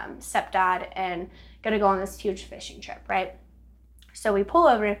his stepdad and going to go on this huge fishing trip, right? So we pull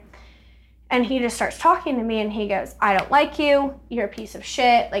over, and he just starts talking to me, and he goes, I don't like you. You're a piece of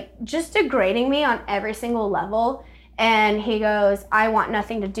shit. Like, just degrading me on every single level. And he goes, I want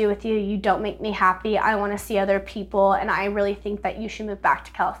nothing to do with you. You don't make me happy. I want to see other people. And I really think that you should move back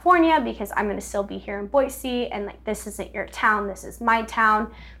to California because I'm going to still be here in Boise. And, like, this isn't your town. This is my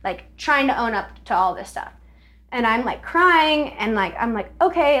town. Like, trying to own up to all this stuff. And I'm, like, crying. And, like, I'm like,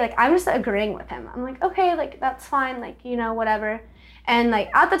 okay. Like, I'm just agreeing with him. I'm like, okay, like, that's fine. Like, you know, whatever. And, like,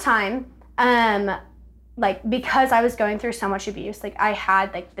 at the time, like, because I was going through so much abuse, like, I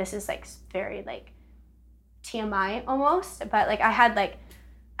had, like, this is, like, very, like, TMI almost, but, like, I had, like,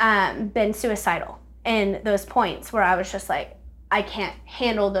 been suicidal in those points where I was just like, I can't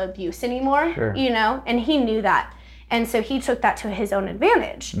handle the abuse anymore, Sure. you know, and he knew that. And so he took that to his own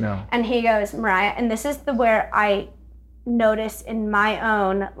advantage. No. And he goes, Moriah, and this is where I noticed in my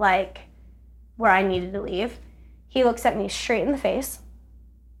own, like, where I needed to leave. He looks at me straight in the face,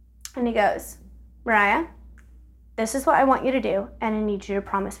 and he goes, Moriah, this is what I want you to do, and I need you to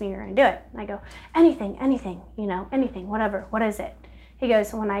promise me you're going to do it. And I go, anything, you know, anything, whatever. What is it? He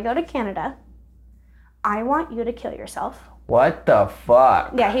goes, when I go to Canada, I want you to kill yourself. What the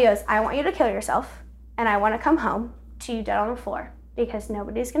fuck? Yeah, he goes, I want you to kill yourself, and I want to come home to you dead on the floor because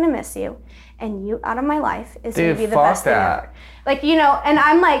nobody's going to miss you, and you out of my life is going to be the best thing ever. Like, you know, and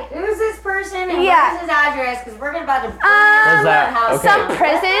I'm like, who's this person and Yeah. what is his address? Because we're about to burn that- house okay. some down.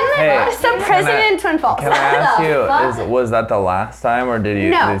 prison, Hey, some prison I- in Twin Falls. Can I ask Fuck. you, was that the last time, or did you?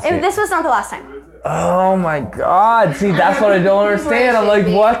 No, did you- this was not the last time. Oh my God! See, that's what I don't understand. I'm like,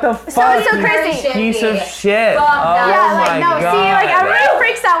 what the fuck? it's so you crazy. Piece of shit. Fuck Oh that. Yeah, my like, no, God. see, like, everybody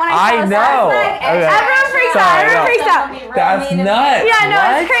freaks out when I tell I this know. stuff. Okay. Everyone freaks out. Sorry, Everyone no. freaks out. That's nuts. Yeah, no,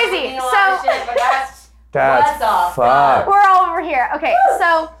 What? it's crazy. That's What the fuck. We're all over here. Okay,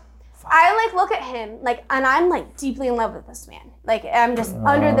 so I, like, look at him, like, and I'm, like, deeply in love with this man. Like, I'm just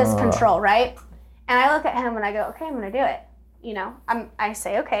under this control, right? And I look at him and I go, okay, I'm gonna do it. You know, I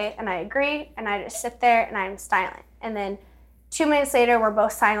say okay, and I agree, and I just sit there and I'm silent. And then 2 minutes later, we're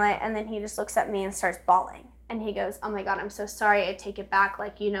both silent, and then he just looks at me and starts bawling. And he goes, oh my God, I'm so sorry, I take it back.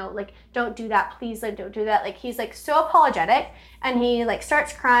 Like, you know, like, don't do that, please, like, don't do that. Like, he's, like, so apologetic, and he, like,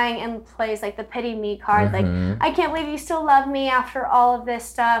 starts crying and plays, like, the pity me card. Like, I can't believe you still love me after all of this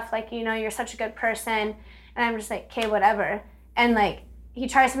stuff. Like, you know, you're such a good person. And I'm just like, okay, whatever. And, like, he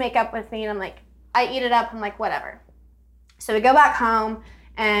tries to make up with me, and I'm like, I eat it up, I'm like, whatever. So we go back home,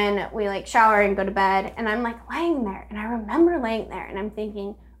 and we, like, shower and go to bed, and I'm, like, laying there, and I remember laying there, and I'm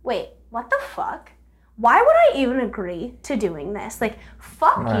thinking, wait, what the fuck? Why would I even agree to doing this? Like,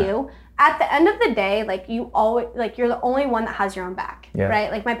 fuck Right. you. At the end of the day, like, you always, like, you're the only one that has your own back, Yeah.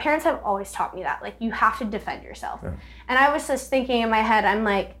 right? Like, my parents have always taught me that. Like, you have to defend yourself. Yeah. And I was just thinking in my head, I'm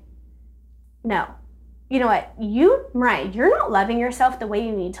like, no. You know what? Moriah, you're not loving yourself the way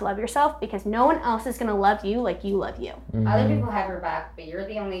you need to love yourself because no one else is going to love you like you love you. Other people have your back, but you're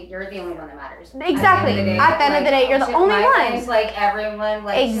the only one that matters. Exactly. At the end of the day, you're the only one. It's like everyone,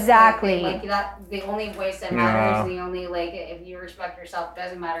 like Exactly. Like that, the only voice that matters, the only, like, if you respect yourself,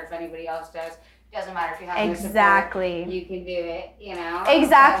 doesn't matter if anybody else does. Doesn't matter if you have no support, Exactly. you can do it, you know?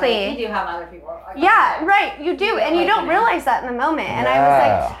 Exactly. So, like, you do have other people. Like, Yeah, right. You do, and you don't realize that in the moment. And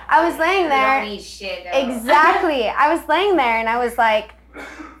I was laying You there. don't need shit, though. Exactly. I was laying there, and I was like,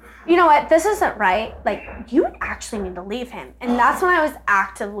 you know what? This isn't right. Like, you actually need to leave him. And that's when I was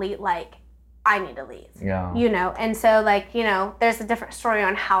actively like, I need to leave. Yeah. You know, and so, like, you know, there's a different story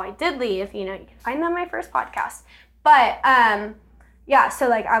on how I did leave. You know, you can find that on my first podcast. But yeah, so,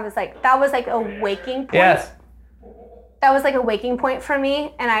 like, I was like, that was like a waking point. Yes. That was like a waking point for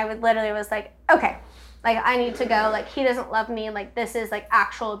me, and I would literally was like, okay, like, I need to go. Like, he doesn't love me. Like, this is, like,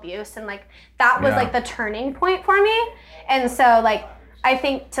 actual abuse, and, like, that was like the turning point for me. And so, like, I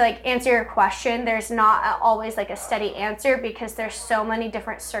think to, like, answer your question, there's not always, like, a steady answer because there's so many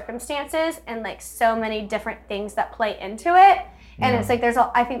different circumstances and, like, so many different things that play into it. And it's like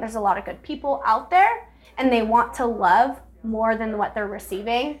I think there's a lot of good people out there, and they want to love more than what they're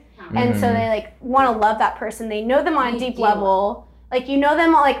receiving. And so they, like, want to love that person. They know them on a deep level. Like, you know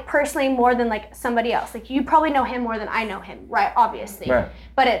them, like, personally more than, like, somebody else. Like, you probably know him more than I know him, right? Obviously. Right.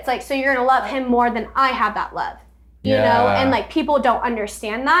 But it's like, so you're going to love him more than I have that love. You know? And, like, people don't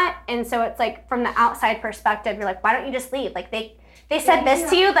understand that. And so it's like, from the outside perspective, you're like, why don't you just leave? Like, they they said this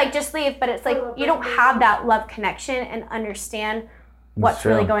to you, like just leave. But it's like you don't have that love connection and understand what's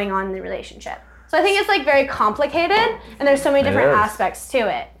really going on in the relationship. So I think it's like very complicated, and there's so many different aspects to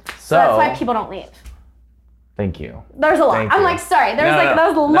it. So that's why people don't leave. Thank you. There's a lot. I'm like, sorry. That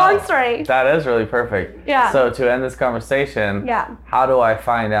was a long story. That is really perfect. Yeah. So to end this conversation, how do I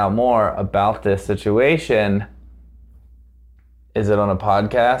find out more about this situation? Is it on a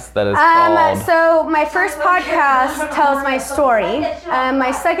podcast that is called? So my first podcast tells my story.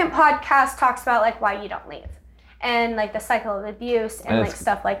 My second podcast talks about like why you don't leave, and like the cycle of abuse and like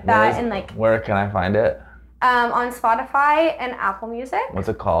stuff like that, and like. Where can I find it? On Spotify and Apple Music. What's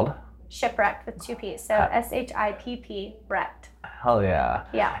it called? Shipwrecked with 2 P's. So SHIPP wrecked. Hell yeah.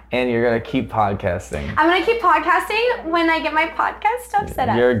 Yeah. And you're gonna keep podcasting. I'm gonna keep podcasting when I get my podcast stuff set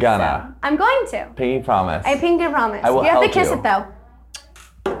up. You're gonna. So I'm going to. Pinky promise. I pinky promise. I will you have help to kiss you. it though.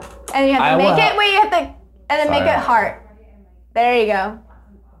 And you have to make it where you have to, and then make it heart. There you go.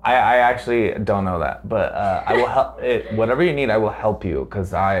 I actually don't know that, but I will help it. Whatever you need, I will help you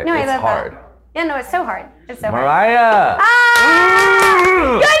because it's hard. Yeah, no, it's so hard. It's so hard. Moriah!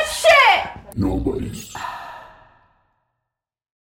 Ah! Good shit! Nobody's